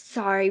what?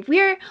 Sorry.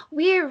 We're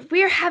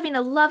having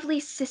a lovely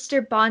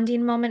sister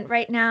bonding moment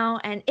right now,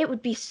 and it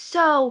would be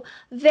so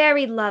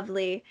very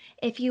lovely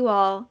if you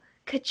all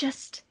could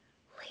just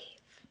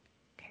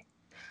leave.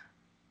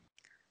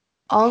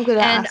 All I'm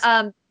gonna And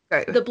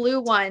ask. the blue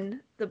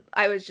one,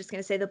 I was just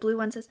gonna say the blue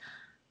one says,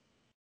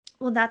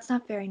 "Well, that's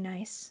not very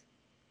nice."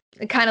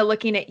 And kind of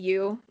looking at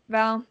you,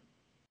 Val.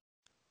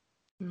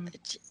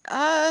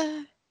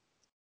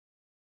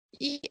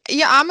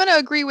 Yeah, I'm gonna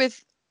agree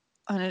with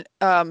I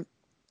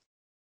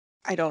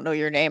don't know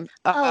your name.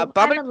 Oh,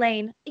 Bob. I'm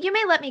Elaine. You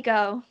may let me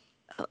go.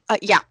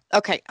 Yeah.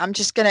 Okay. I'm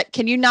just gonna.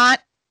 Can you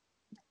not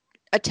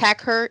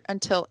attack her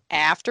until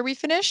after we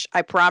finish?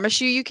 I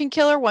promise you can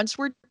kill her once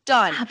we're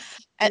done.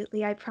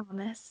 Absolutely, I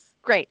promise.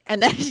 Great.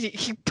 And then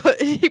he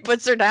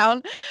puts her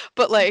down,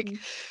 but like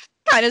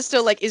kind of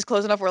still like is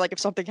close enough where like if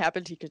something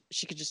happened,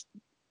 she could just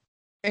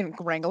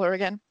wrangle her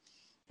again.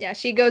 Yeah,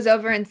 she goes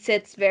over and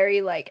sits very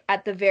like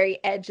at the very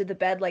edge of the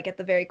bed, like at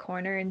the very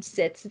corner, and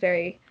sits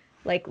very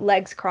like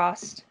legs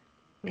crossed,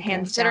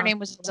 hands You said her down. name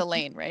was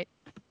Elaine, right?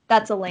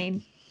 That's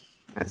Elaine.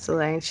 That's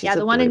Elaine. She's Yeah, a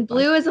the one in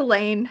blue blue is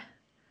Elaine.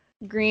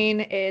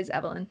 Green is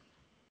Evelyn.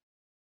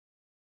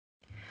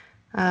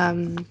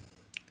 All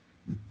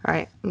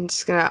right. I'm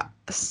just gonna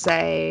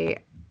say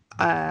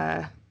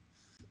to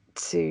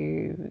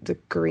the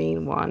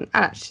green one, and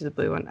actually the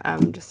blue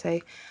one, just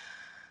say,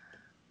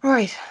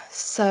 right,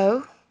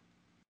 so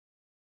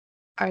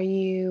are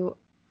you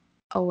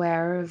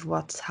aware of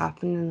what's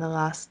happened in the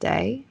last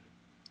day?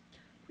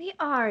 We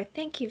are.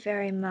 Thank you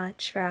very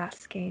much for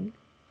asking.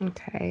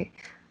 Okay.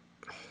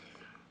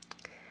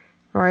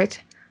 Right.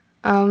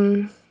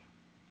 I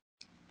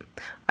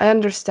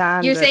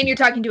understand. You're saying you're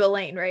talking to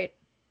Elaine, right?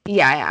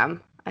 Yeah, I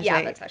am.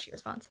 That's how she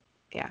responds.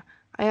 Yeah,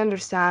 I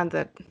understand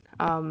that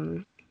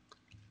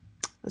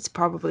it's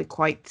probably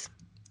quite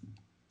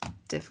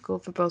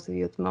difficult for both of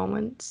you at the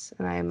moment,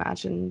 and I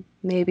imagine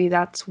maybe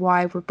that's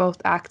why we're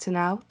both acting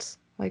out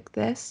like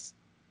this.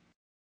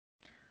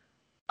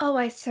 Oh,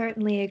 I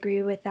certainly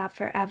agree with that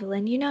for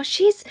Evelyn. You know,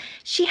 she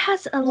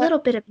has a little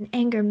bit of an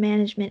anger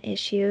management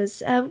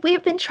issues.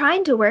 We've been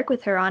trying to work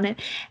with her on it.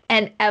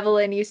 And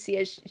Evelyn, you see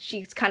as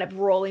she's kind of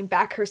rolling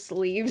back her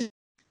sleeves.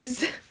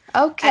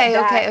 Okay.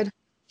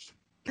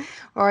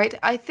 All right.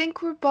 I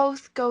think we're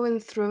both going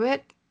through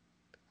it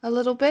a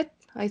little bit.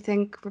 I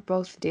think we're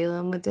both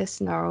dealing with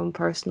this in our own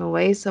personal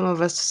ways. Some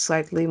of us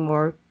slightly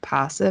more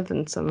passive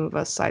and some of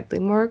us slightly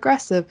more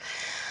aggressive.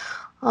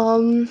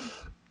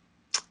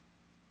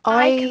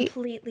 I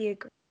completely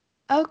agree.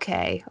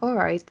 Okay, all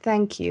right,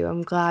 thank you.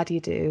 I'm glad you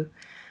do.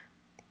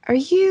 Are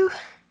you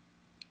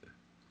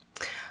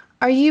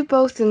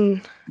both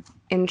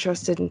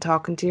interested in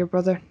talking to your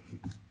brother?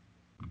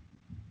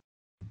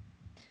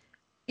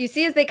 You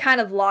see as they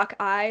kind of lock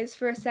eyes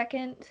for a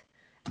second,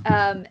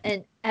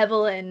 and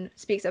Evelyn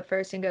speaks up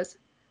first and goes,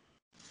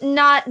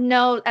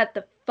 no, at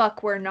the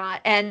fuck we're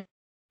not. And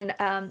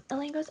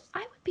Elaine goes, I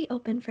would be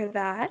open for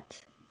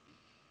that.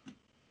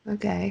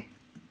 Okay.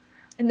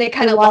 And they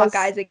kind of lock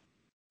eyes again.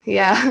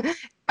 Yeah.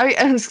 I was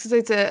going to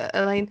say to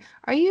Elaine,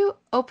 are you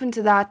open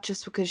to that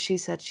just because she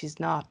said she's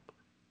not?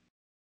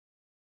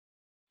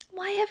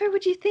 Why ever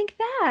would you think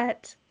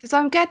that? Because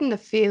I'm getting a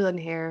feeling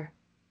here,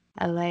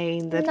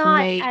 Elaine, that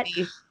Not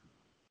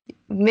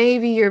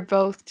maybe you're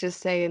both just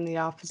saying the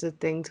opposite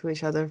thing to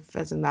each other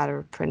as a matter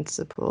of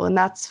principle, and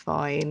that's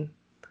fine.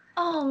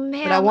 Oh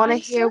man, but I want to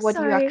hear so what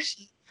sorry. you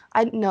actually.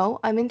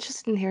 I'm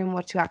interested in hearing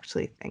what you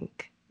actually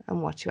think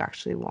and what you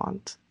actually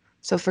want.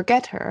 So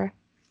forget her.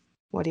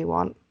 What do you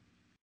want?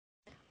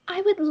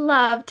 I would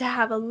love to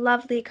have a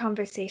lovely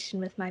conversation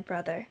with my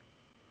brother.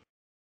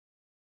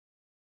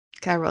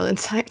 Can I roll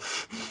insight?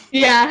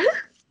 Yeah.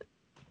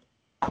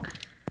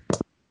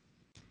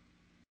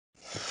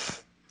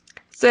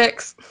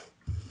 6.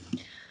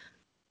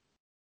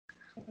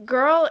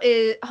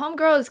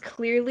 Homegirl is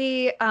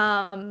clearly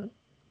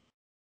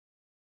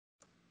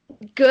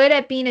good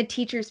at being a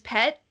teacher's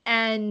pet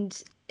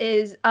and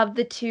is of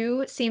the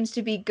two seems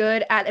to be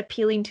good at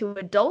appealing to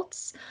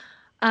adults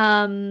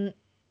in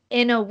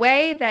a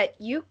way that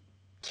you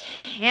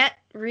can't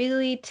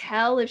really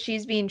tell if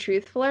she's being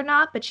truthful or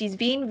not, but she's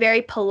being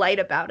very polite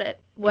about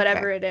it,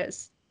 whatever it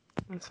is.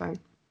 That's fine.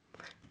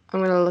 I'm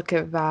going to look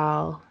at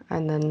Val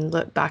and then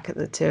look back at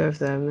the two of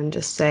them and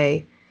just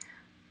say,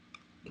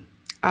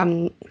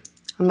 I'm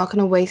not going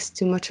to waste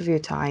too much of your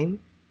time.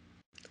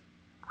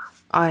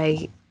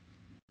 I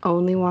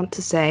only want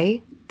to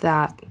say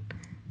that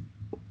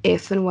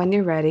if and when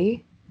you're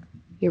ready,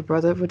 your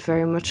brother would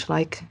very much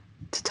like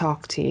to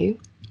talk to you.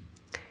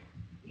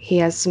 He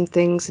has some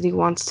things that he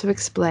wants to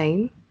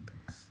explain,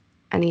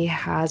 and he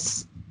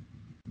has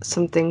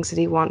some things that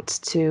he wants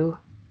to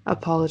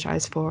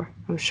apologize for,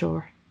 I'm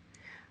sure.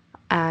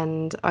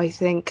 And I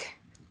think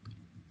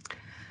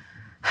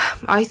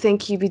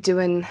you'd be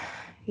doing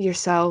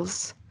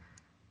yourselves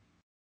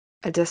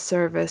a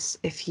disservice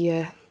if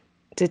you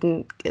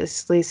didn't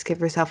at least give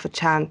yourself a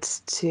chance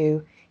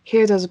to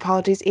hear those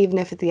apologies, even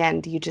if at the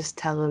end you just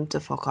tell him to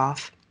fuck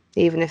off,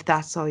 even if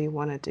that's all you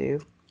want to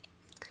do.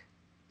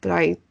 But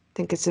I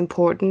think it's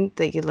important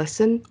that you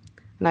listen,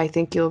 and I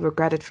think you'll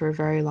regret it for a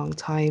very long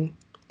time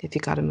if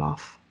you got him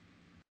off.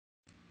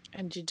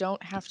 And you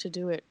don't have to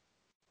do it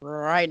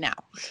right now.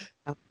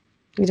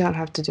 You don't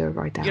have to do it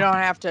right now. You don't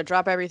have to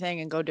drop everything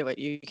and go do it.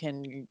 You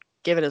can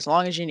give it as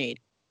long as you need.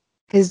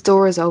 His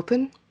door is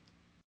open.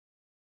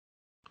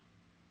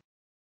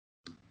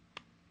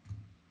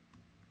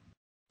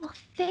 Well,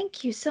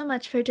 thank you so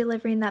much for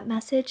delivering that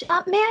message.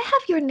 May I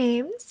have your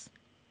names?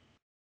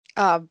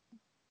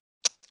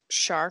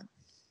 Shar.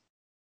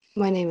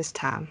 My name is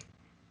Tam.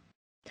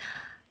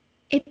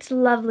 It's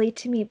lovely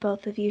to meet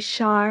both of you,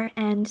 Shar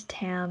and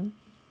Tam.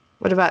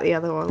 What about the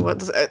other one? What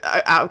does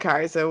out of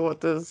character?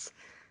 What does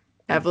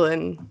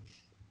Evelyn?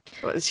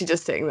 What is she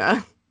just saying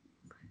there?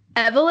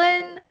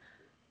 Evelyn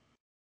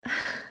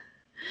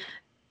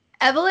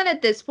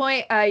at this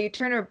point, you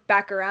turn her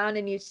back around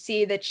and you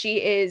see that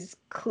she is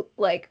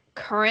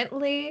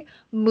currently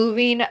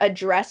moving a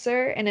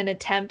dresser in an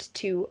attempt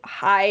to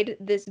hide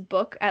this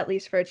book, at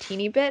least for a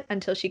teeny bit,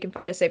 until she can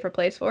find a safer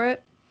place for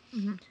it.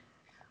 Mm-hmm.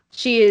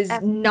 She is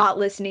not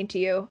listening to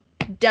you.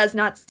 Does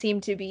not seem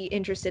to be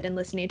interested in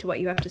listening to what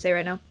you have to say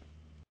right now.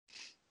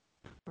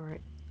 All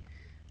right.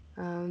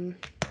 Right.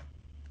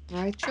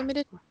 Do you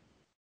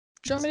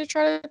want me to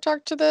try to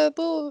talk to the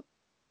little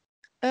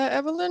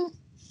Evelyn?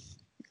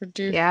 Or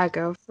Yeah,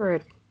 go for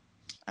it.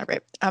 All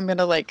right. I'm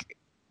gonna do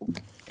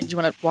you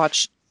want to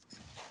watch?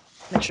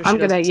 Make sure I'm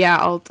gonna. Yeah,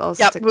 I'll.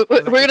 Yeah, stick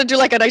we're gonna do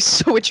like a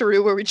nice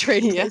switcheroo where we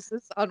trade Yeah.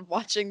 places on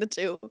watching the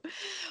two.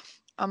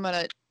 I'm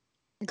gonna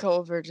go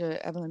over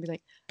to Evelyn and be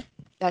like,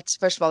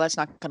 first of all, that's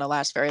not gonna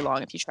last very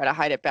long if you try to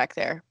hide it back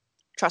there.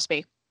 Trust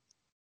me.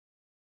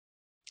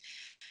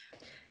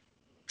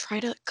 Try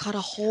to cut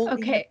a hole.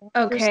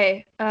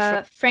 Okay.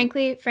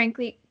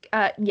 Frankly,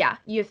 yeah,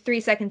 you have 3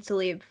 seconds to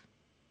leave.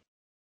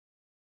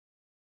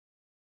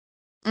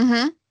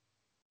 Mm-hmm.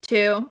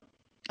 2.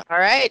 All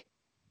right.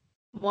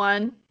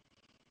 1.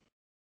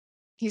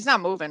 He's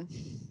not moving.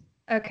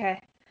 Okay.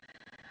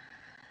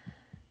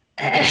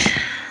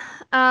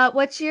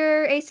 What's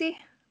your AC?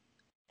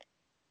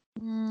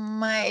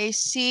 My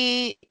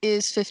AC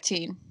is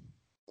 15.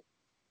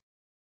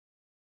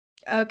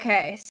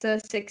 Okay, so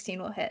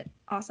 16 will hit.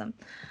 Awesome.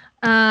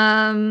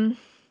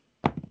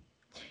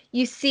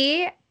 You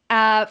see,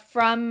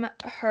 from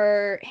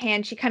her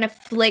hand, she kind of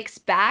flicks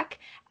back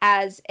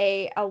as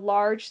a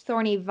large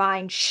thorny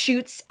vine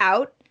shoots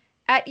out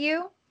at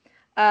you,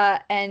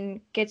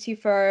 and gets you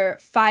for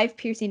 5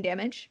 piercing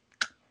damage.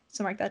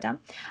 So mark that down.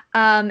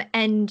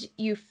 And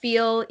you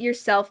feel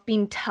yourself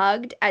being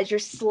tugged as you're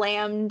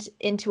slammed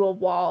into a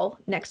wall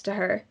next to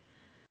her.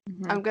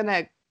 Mm-hmm. I'm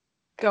gonna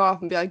go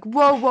off and be like,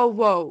 whoa, whoa,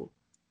 whoa.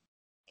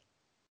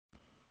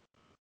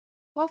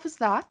 What was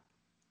that?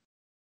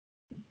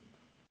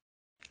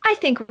 I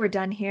think we're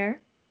done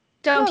here.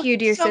 Don't No, you,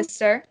 dear so-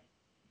 sister?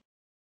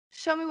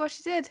 Show me what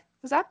she did.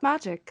 Was that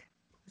magic?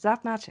 Was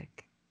that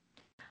magic?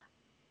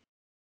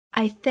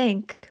 I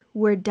think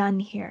we're done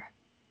here.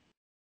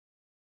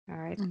 All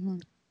right. Mm-hmm.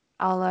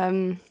 I'll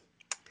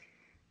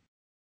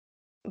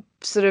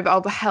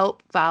I'll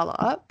help Val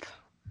up.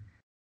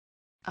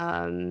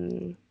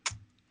 And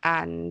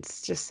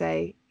just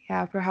say,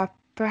 yeah,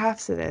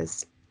 perhaps it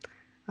is.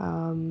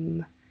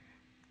 And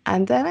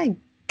then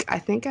I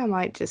think I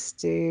might just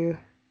do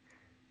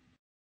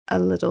a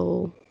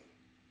little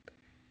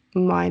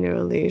minor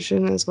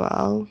illusion as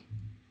well.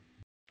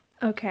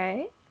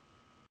 Okay.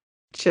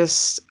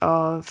 Just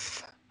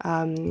of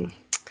the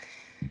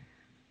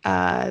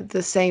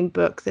same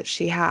book that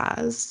she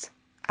has,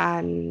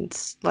 and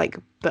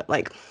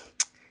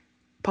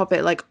pop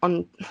it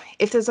on,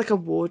 if there's a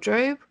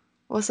wardrobe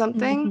or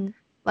something,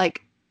 Mhm.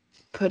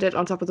 Put it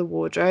on top of the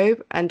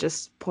wardrobe and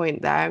just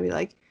point there and be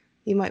like,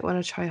 you might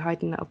want to try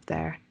hiding it up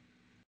there.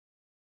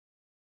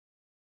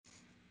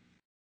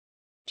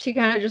 She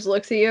kind of just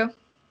looks at you.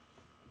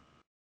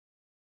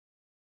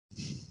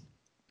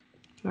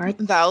 All right.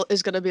 Val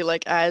is gonna be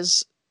like,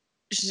 as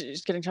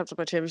she's getting chopped up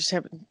by Tim, as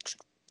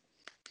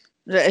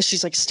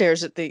she's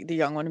stares at the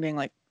young one, being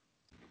like,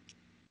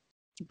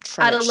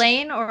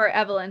 Adelaine or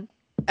Evelyn?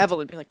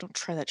 Evelyn, be like, don't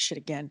try that shit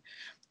again.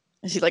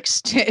 And she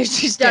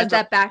she does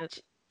that back.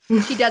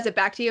 She does it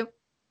back to you.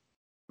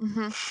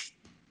 Mm-hmm.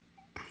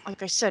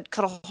 Like I said,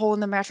 cut a hole in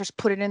the mattress,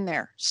 put it in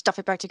there, stuff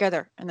it back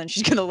together, and then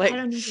she's gonna I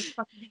don't need your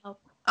fucking help.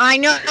 I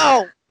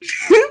know.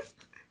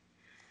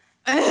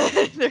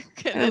 They're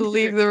gonna And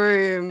leave the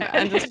room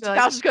and just be like,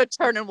 Val's just gonna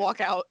turn and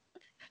walk out.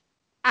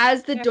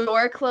 As the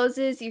door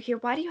closes, you hear,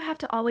 "Why do you have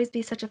to always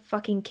be such a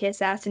fucking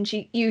kiss ass?" And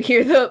you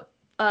hear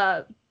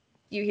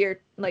you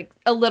hear like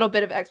a little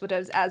bit of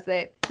expletives as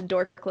the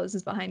door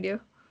closes behind you.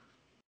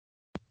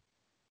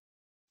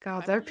 God,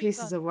 My they're money's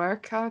pieces on- of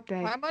work, aren't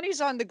they? My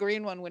money's on the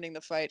green one winning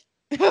the fight.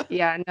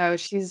 Yeah, no,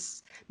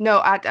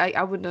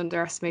 I wouldn't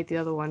underestimate the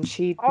other one.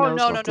 She Oh knows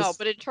no, what no, to no!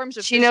 But in terms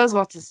of she knows physical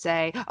what to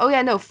say. Oh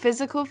yeah, no,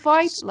 physical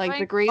fight, like the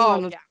strength, green oh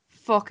one would yeah,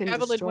 fucking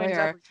Evelyn destroy wins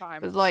her. every time.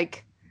 But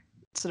like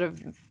sort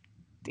of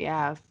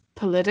yeah,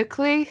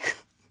 politically,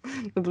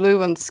 the blue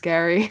one's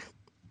scary.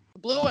 The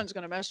blue one's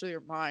gonna mess with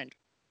your mind.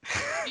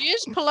 She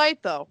is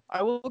polite though.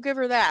 I will give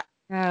her that.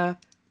 Yeah.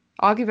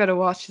 Augie better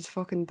watch his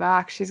fucking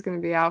back. She's gonna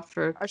be out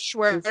for I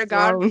swear his to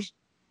God, throne.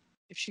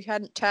 if she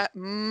hadn't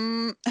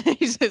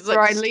he's like,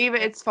 Right, leave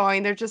it. It's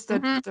fine. They're just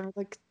Mhm. they're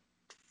like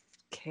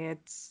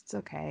kids. It's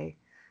okay.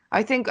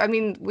 I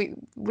mean,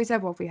 we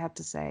said what we had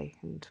to say,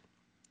 and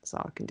that's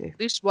all I can do. At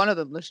least one of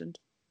them listened.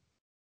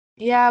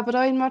 Yeah, but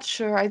I'm not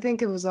sure. I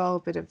think it was all a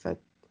bit of a,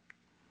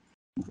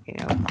 you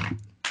know,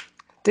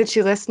 did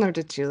she listen or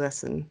did she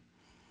listen?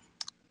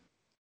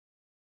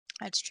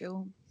 That's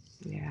true.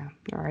 Yeah.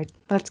 All right,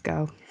 let's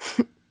go.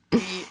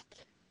 We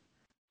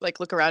like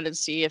look around and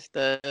see if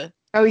the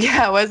Oh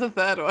yeah, where's the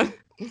third one?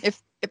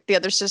 if the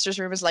other sister's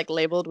room is like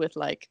labeled with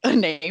like a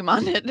name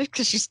on it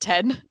because she's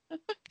 10.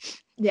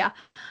 Yeah.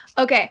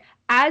 Okay.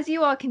 As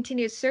you all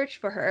continue to search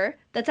for her,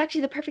 that's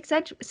actually the perfect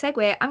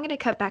segue. I'm going to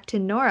cut back to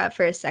Nora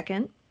for a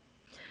second.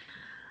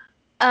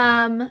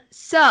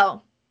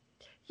 So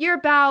you're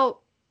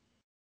about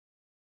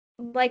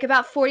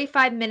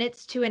 45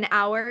 minutes to an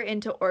hour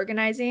into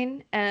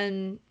organizing,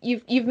 and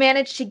you've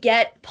managed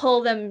to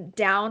pull them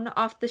down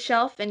off the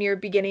shelf, and you're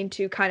beginning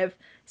to kind of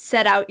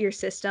set out your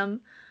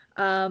system.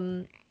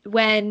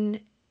 When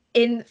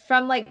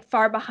from like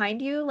far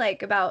behind you,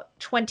 like about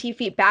 20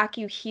 feet back,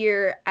 you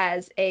hear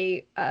as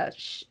a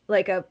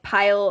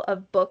pile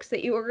of books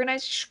that you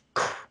organized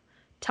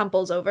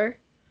tumbles over.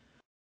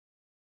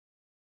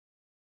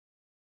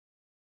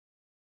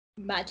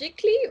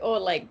 Magically, or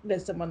like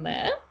there's someone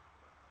there?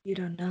 You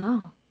don't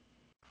know.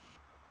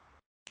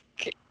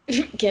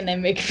 Can I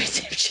make a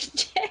perception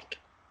check?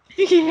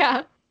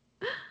 Yeah.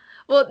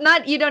 Well,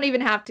 you don't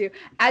even have to.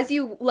 As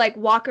you like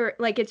walk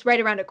it's right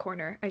around a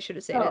corner, I should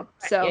have stated. Oh,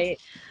 So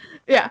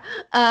yeah.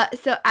 yeah.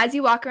 So as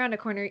you walk around a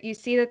corner, you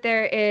see that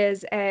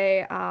there's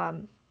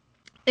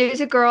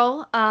a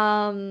girl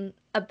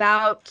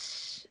about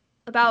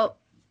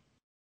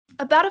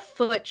a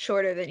foot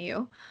shorter than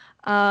you.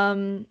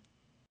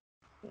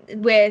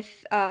 With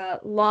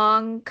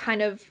long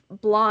kind of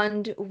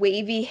blonde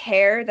wavy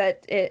hair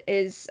that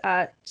is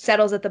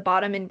settles at the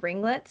bottom in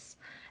ringlets,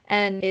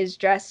 and is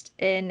dressed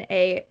in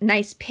a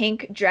nice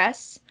pink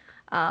dress,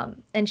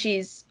 and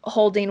she's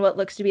holding what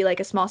looks to be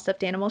like a small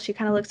stuffed animal. She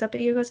kind of looks up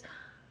at you and goes,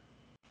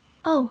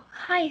 "Oh,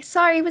 hi,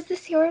 sorry, was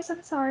this yours?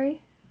 I'm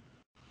sorry."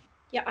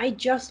 Yeah, I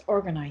just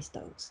organized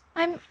those.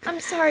 I'm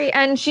sorry.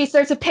 And she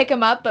starts to pick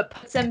them up, but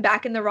puts them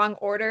back in the wrong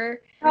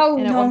order. Oh,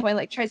 And at no. one point,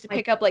 like, tries to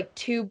pick up like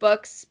 2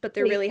 books, but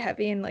they're Please. really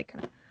heavy and like.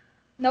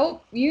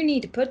 Nope, you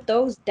need to put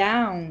those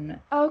down.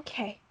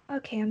 Okay,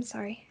 I'm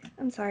sorry.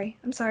 I'm sorry.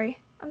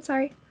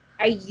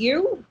 Are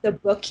you the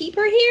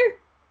bookkeeper here?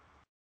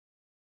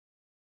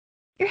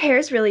 Your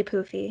hair's really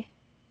poofy.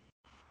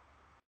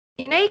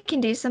 You know you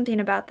can do something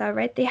about that,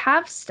 right? They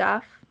have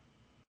stuff.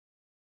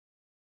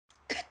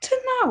 Good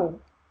to know.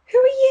 Who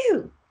are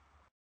you?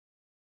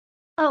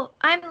 Oh,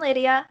 I'm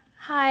Lydia.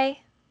 Hi.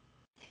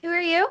 Who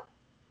are you?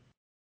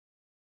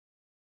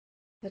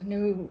 The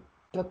new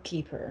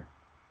bookkeeper.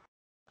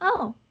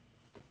 Oh.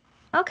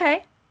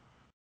 Okay.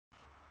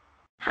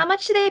 How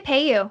much do they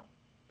pay you?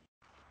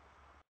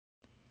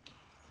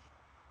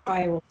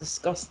 I will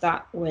discuss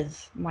that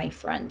with my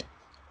friend.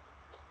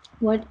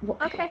 What?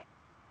 Okay.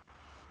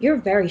 You're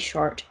very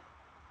short.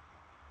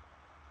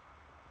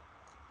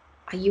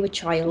 Are you a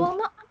child? Well,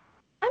 no,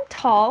 I'm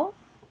tall.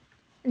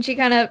 And she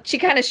kind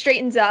of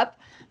straightens up.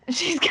 And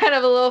she's kind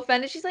of a little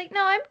offended. She's like,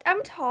 "No,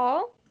 I'm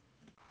tall."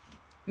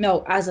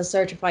 No, as a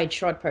certified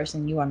short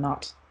person, you are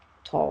not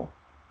tall.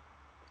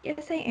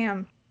 Yes, I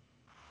am.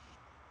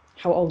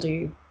 How old are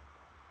you?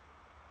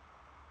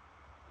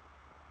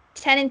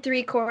 10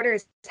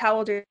 3/4. How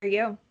old are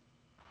you?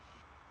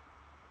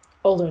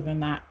 Older than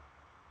that.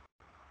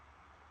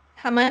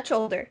 How much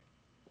older?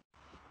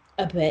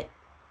 A bit.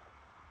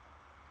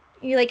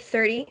 You like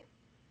 30?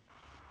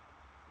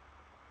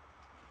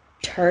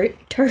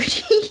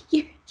 30?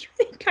 You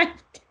think I'm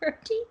 30?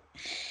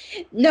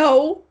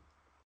 No.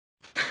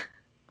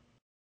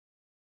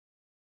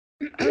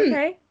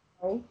 Okay.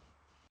 No.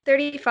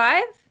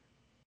 35?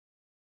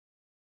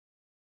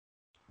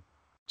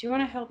 Do you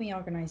want to help me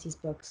organize these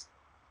books?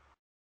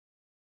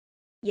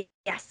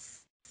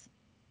 Yes.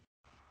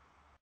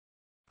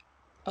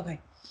 Okay.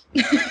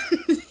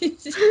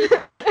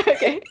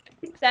 Okay.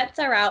 Sets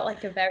her out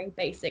like a very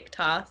basic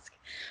task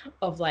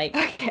of like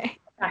Okay.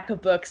 a pack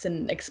of books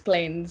and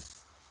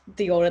explains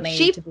the order they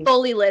She need to be.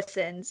 fully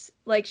listens.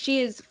 Like,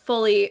 she is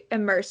fully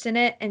immersed in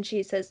it, and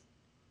she says,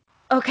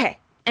 "Okay,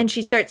 and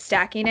she starts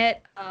stacking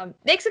it.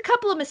 Makes a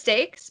couple of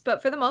mistakes,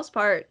 but for the most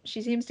part,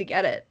 she seems to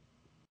get it.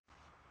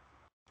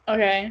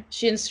 Okay.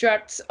 She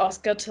instructs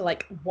Oscar to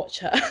like watch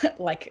her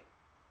like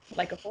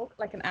a hawk,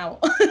 like an owl.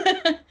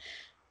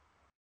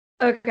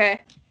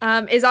 Okay.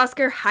 Is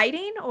Oscar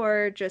hiding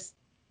or just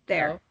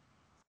there? No.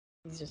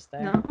 He's just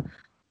there. No.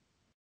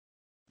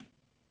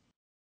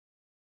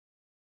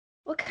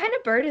 What kind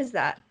of bird is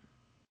that?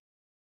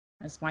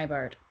 It's my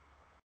bird.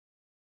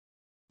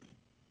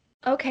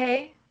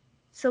 Okay.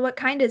 So what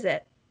kind is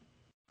it?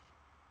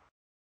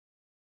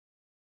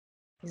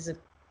 He's a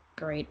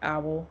great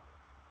owl.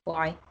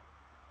 Why? Have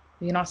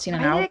you not seen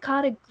an Why do owl? they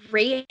call it a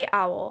great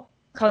owl?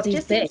 Because It he's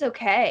just big. seems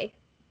okay.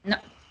 No.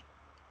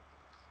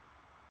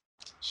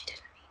 She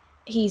didn't mean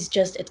it. He's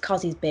just, it's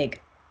because he's big.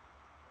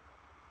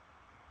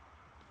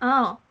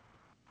 Oh.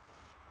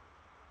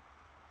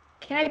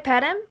 Can I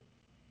pet him?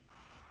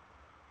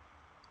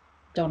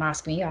 Don't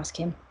ask me, ask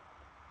him.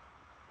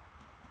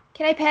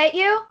 Can I pet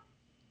you?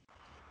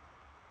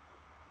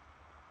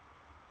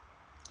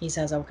 He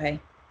says okay.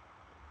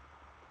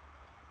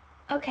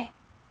 Okay.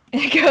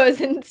 And it goes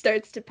and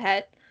starts to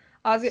pet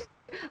Oscar,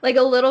 like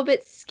a little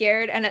bit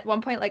scared. And at one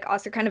point, like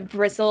Oscar kind of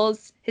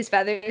bristles his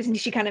feathers, and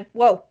she kind of,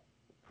 whoa,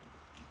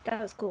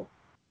 that was cool.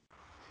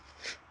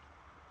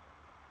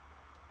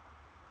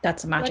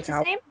 That's a magic What's his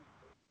owl. name?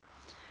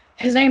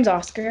 His name's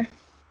Oscar.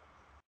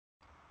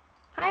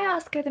 Hi,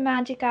 Oscar the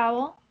magic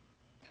owl.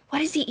 What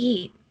does he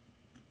eat?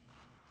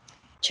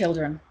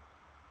 Children.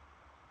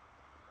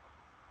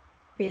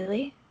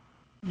 Really?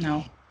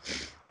 No.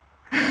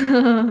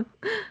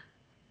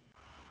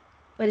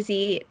 What does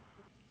he eat?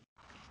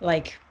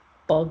 Like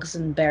bugs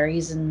and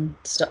berries and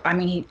stuff. I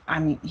mean,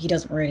 he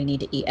doesn't really need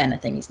to eat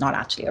anything. He's not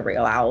actually a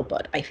real owl,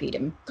 but I feed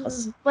him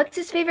because. What's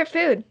his favorite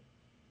food?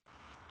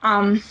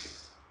 What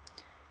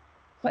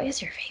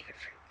is your favorite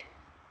fruit?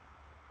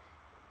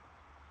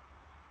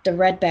 The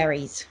red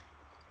berries.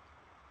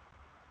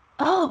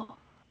 Oh.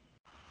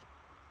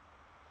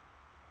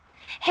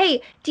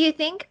 Hey, do you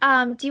think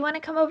do you want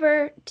to come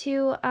over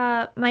to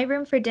my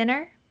room for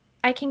dinner?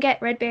 I can get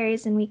red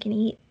berries and we can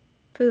eat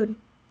food.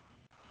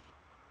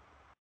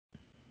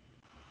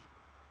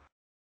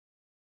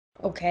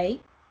 Okay.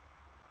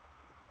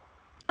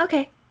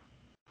 Okay.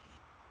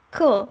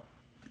 Cool.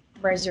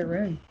 Where's your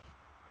room?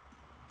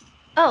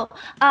 Oh,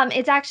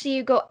 it's actually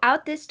you go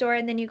out this door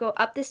and then you go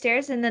up the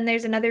stairs and then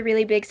there's another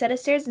really big set of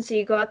stairs and so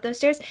you go up those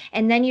stairs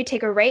and then you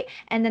take a right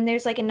and then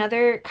there's like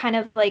another kind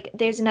of like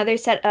there's another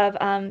set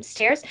of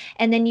stairs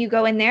and then you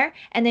go in there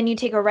and then you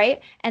take a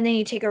right and then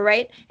you take a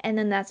right and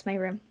then that's my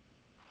room.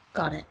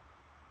 Got it.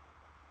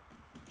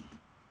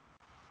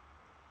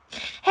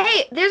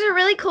 Hey, there's a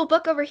really cool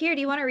book over here.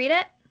 Do you want to read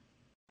it?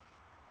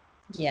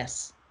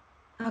 Yes.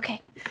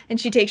 Okay. And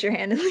she takes your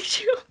hand and leads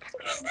you over.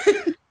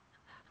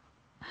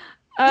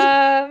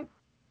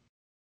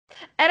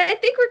 And I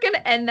think we're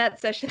gonna end that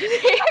session there.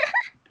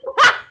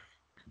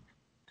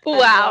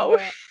 Wow.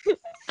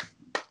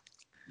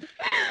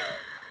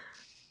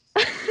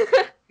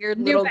 Weird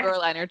New little back-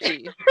 girl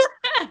energy.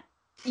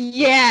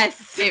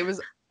 Yes. It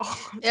was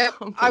Yep,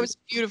 awesome. I was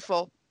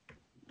beautiful.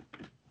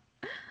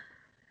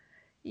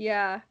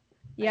 Yeah.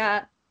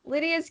 Yeah.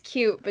 Lydia's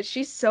cute, but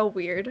she's so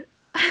weird.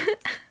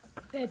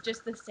 They're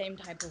just the same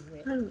type of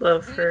weird. I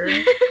love her.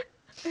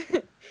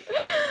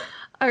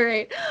 All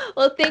right.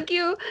 Well, thank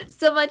you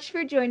so much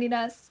for joining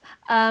us.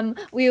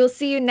 We will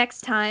see you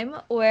next time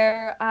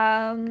where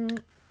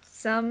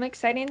some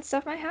exciting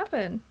stuff might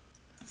happen.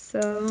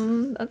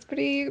 So that's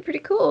pretty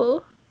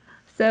cool.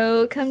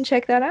 So come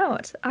check that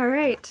out. All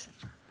right.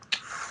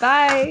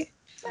 Bye.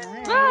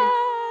 Bye.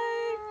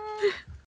 Bye.